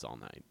two cops all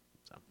night.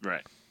 So.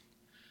 right.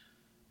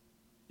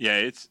 Yeah,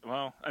 and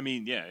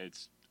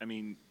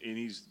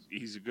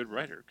he's a good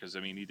writer because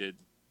he did,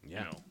 he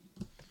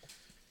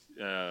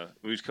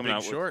was coming Big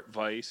out Short. with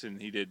Vice,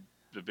 and he did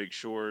The Big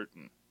Short,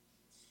 and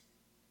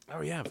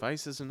Oh yeah,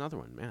 Vice is another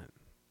one, man.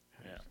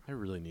 yeah. I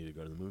really need to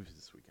go to the movies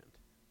this weekend.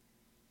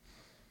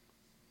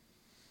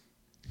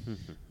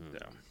 So.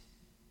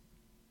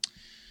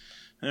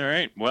 All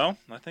right, well,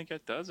 I think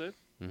that does it.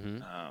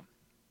 Mm-hmm. Um,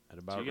 That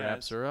about So, guys,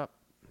 wraps her up.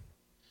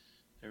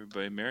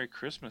 everybody, Merry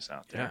Christmas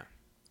out there.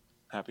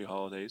 Happy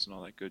holidays and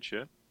all that good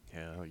shit.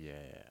 Hell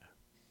yeah.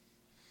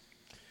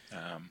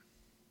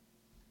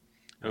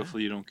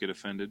 Hopefully you don't get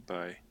offended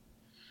by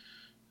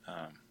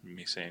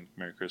me saying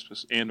Merry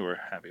Christmas and or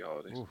Happy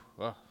Holidays. Ooh,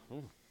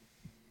 ooh.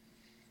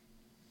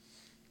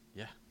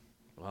 Yeah.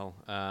 Well,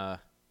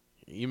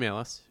 email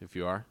us if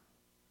you are.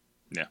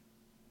 Yeah.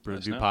 Let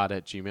us know.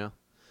 brewdupod@gmail.com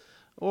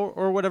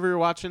or whatever you're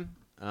watching.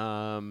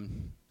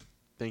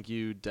 Thank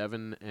you,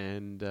 Devin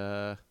and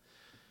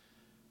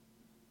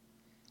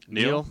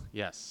Neil.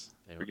 Yes.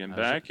 For getting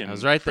back. And I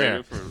was right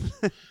there.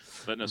 Fredo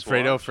for letting us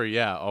Fredo watch.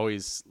 for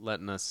always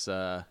letting us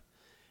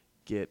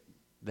get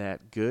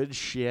that good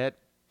shit.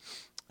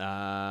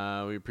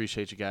 We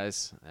appreciate you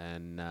guys,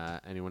 and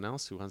anyone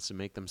else who wants to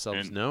make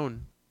themselves And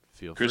known,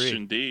 feel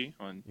Christian free. D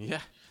on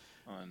Yeah,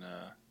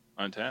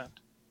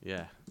 Untapped.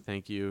 yeah.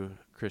 Thank you,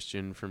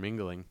 Christian, for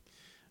mingling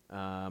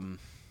on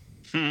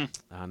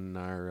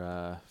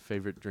our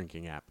favorite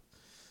drinking app.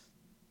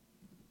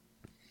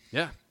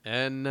 Yeah,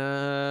 and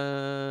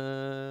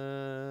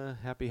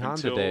happy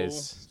Honda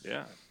days.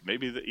 Yeah,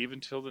 maybe even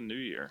till the new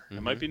year.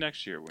 It might be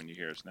next year when you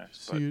hear us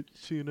next. But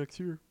See you next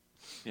year.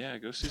 yeah,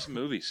 go see some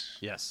movies.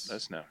 Yes, Let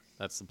us know.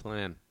 that's the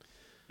plan.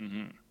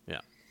 Mm-hmm. Yeah.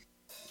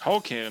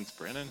 Hulk hands,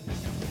 Brennan.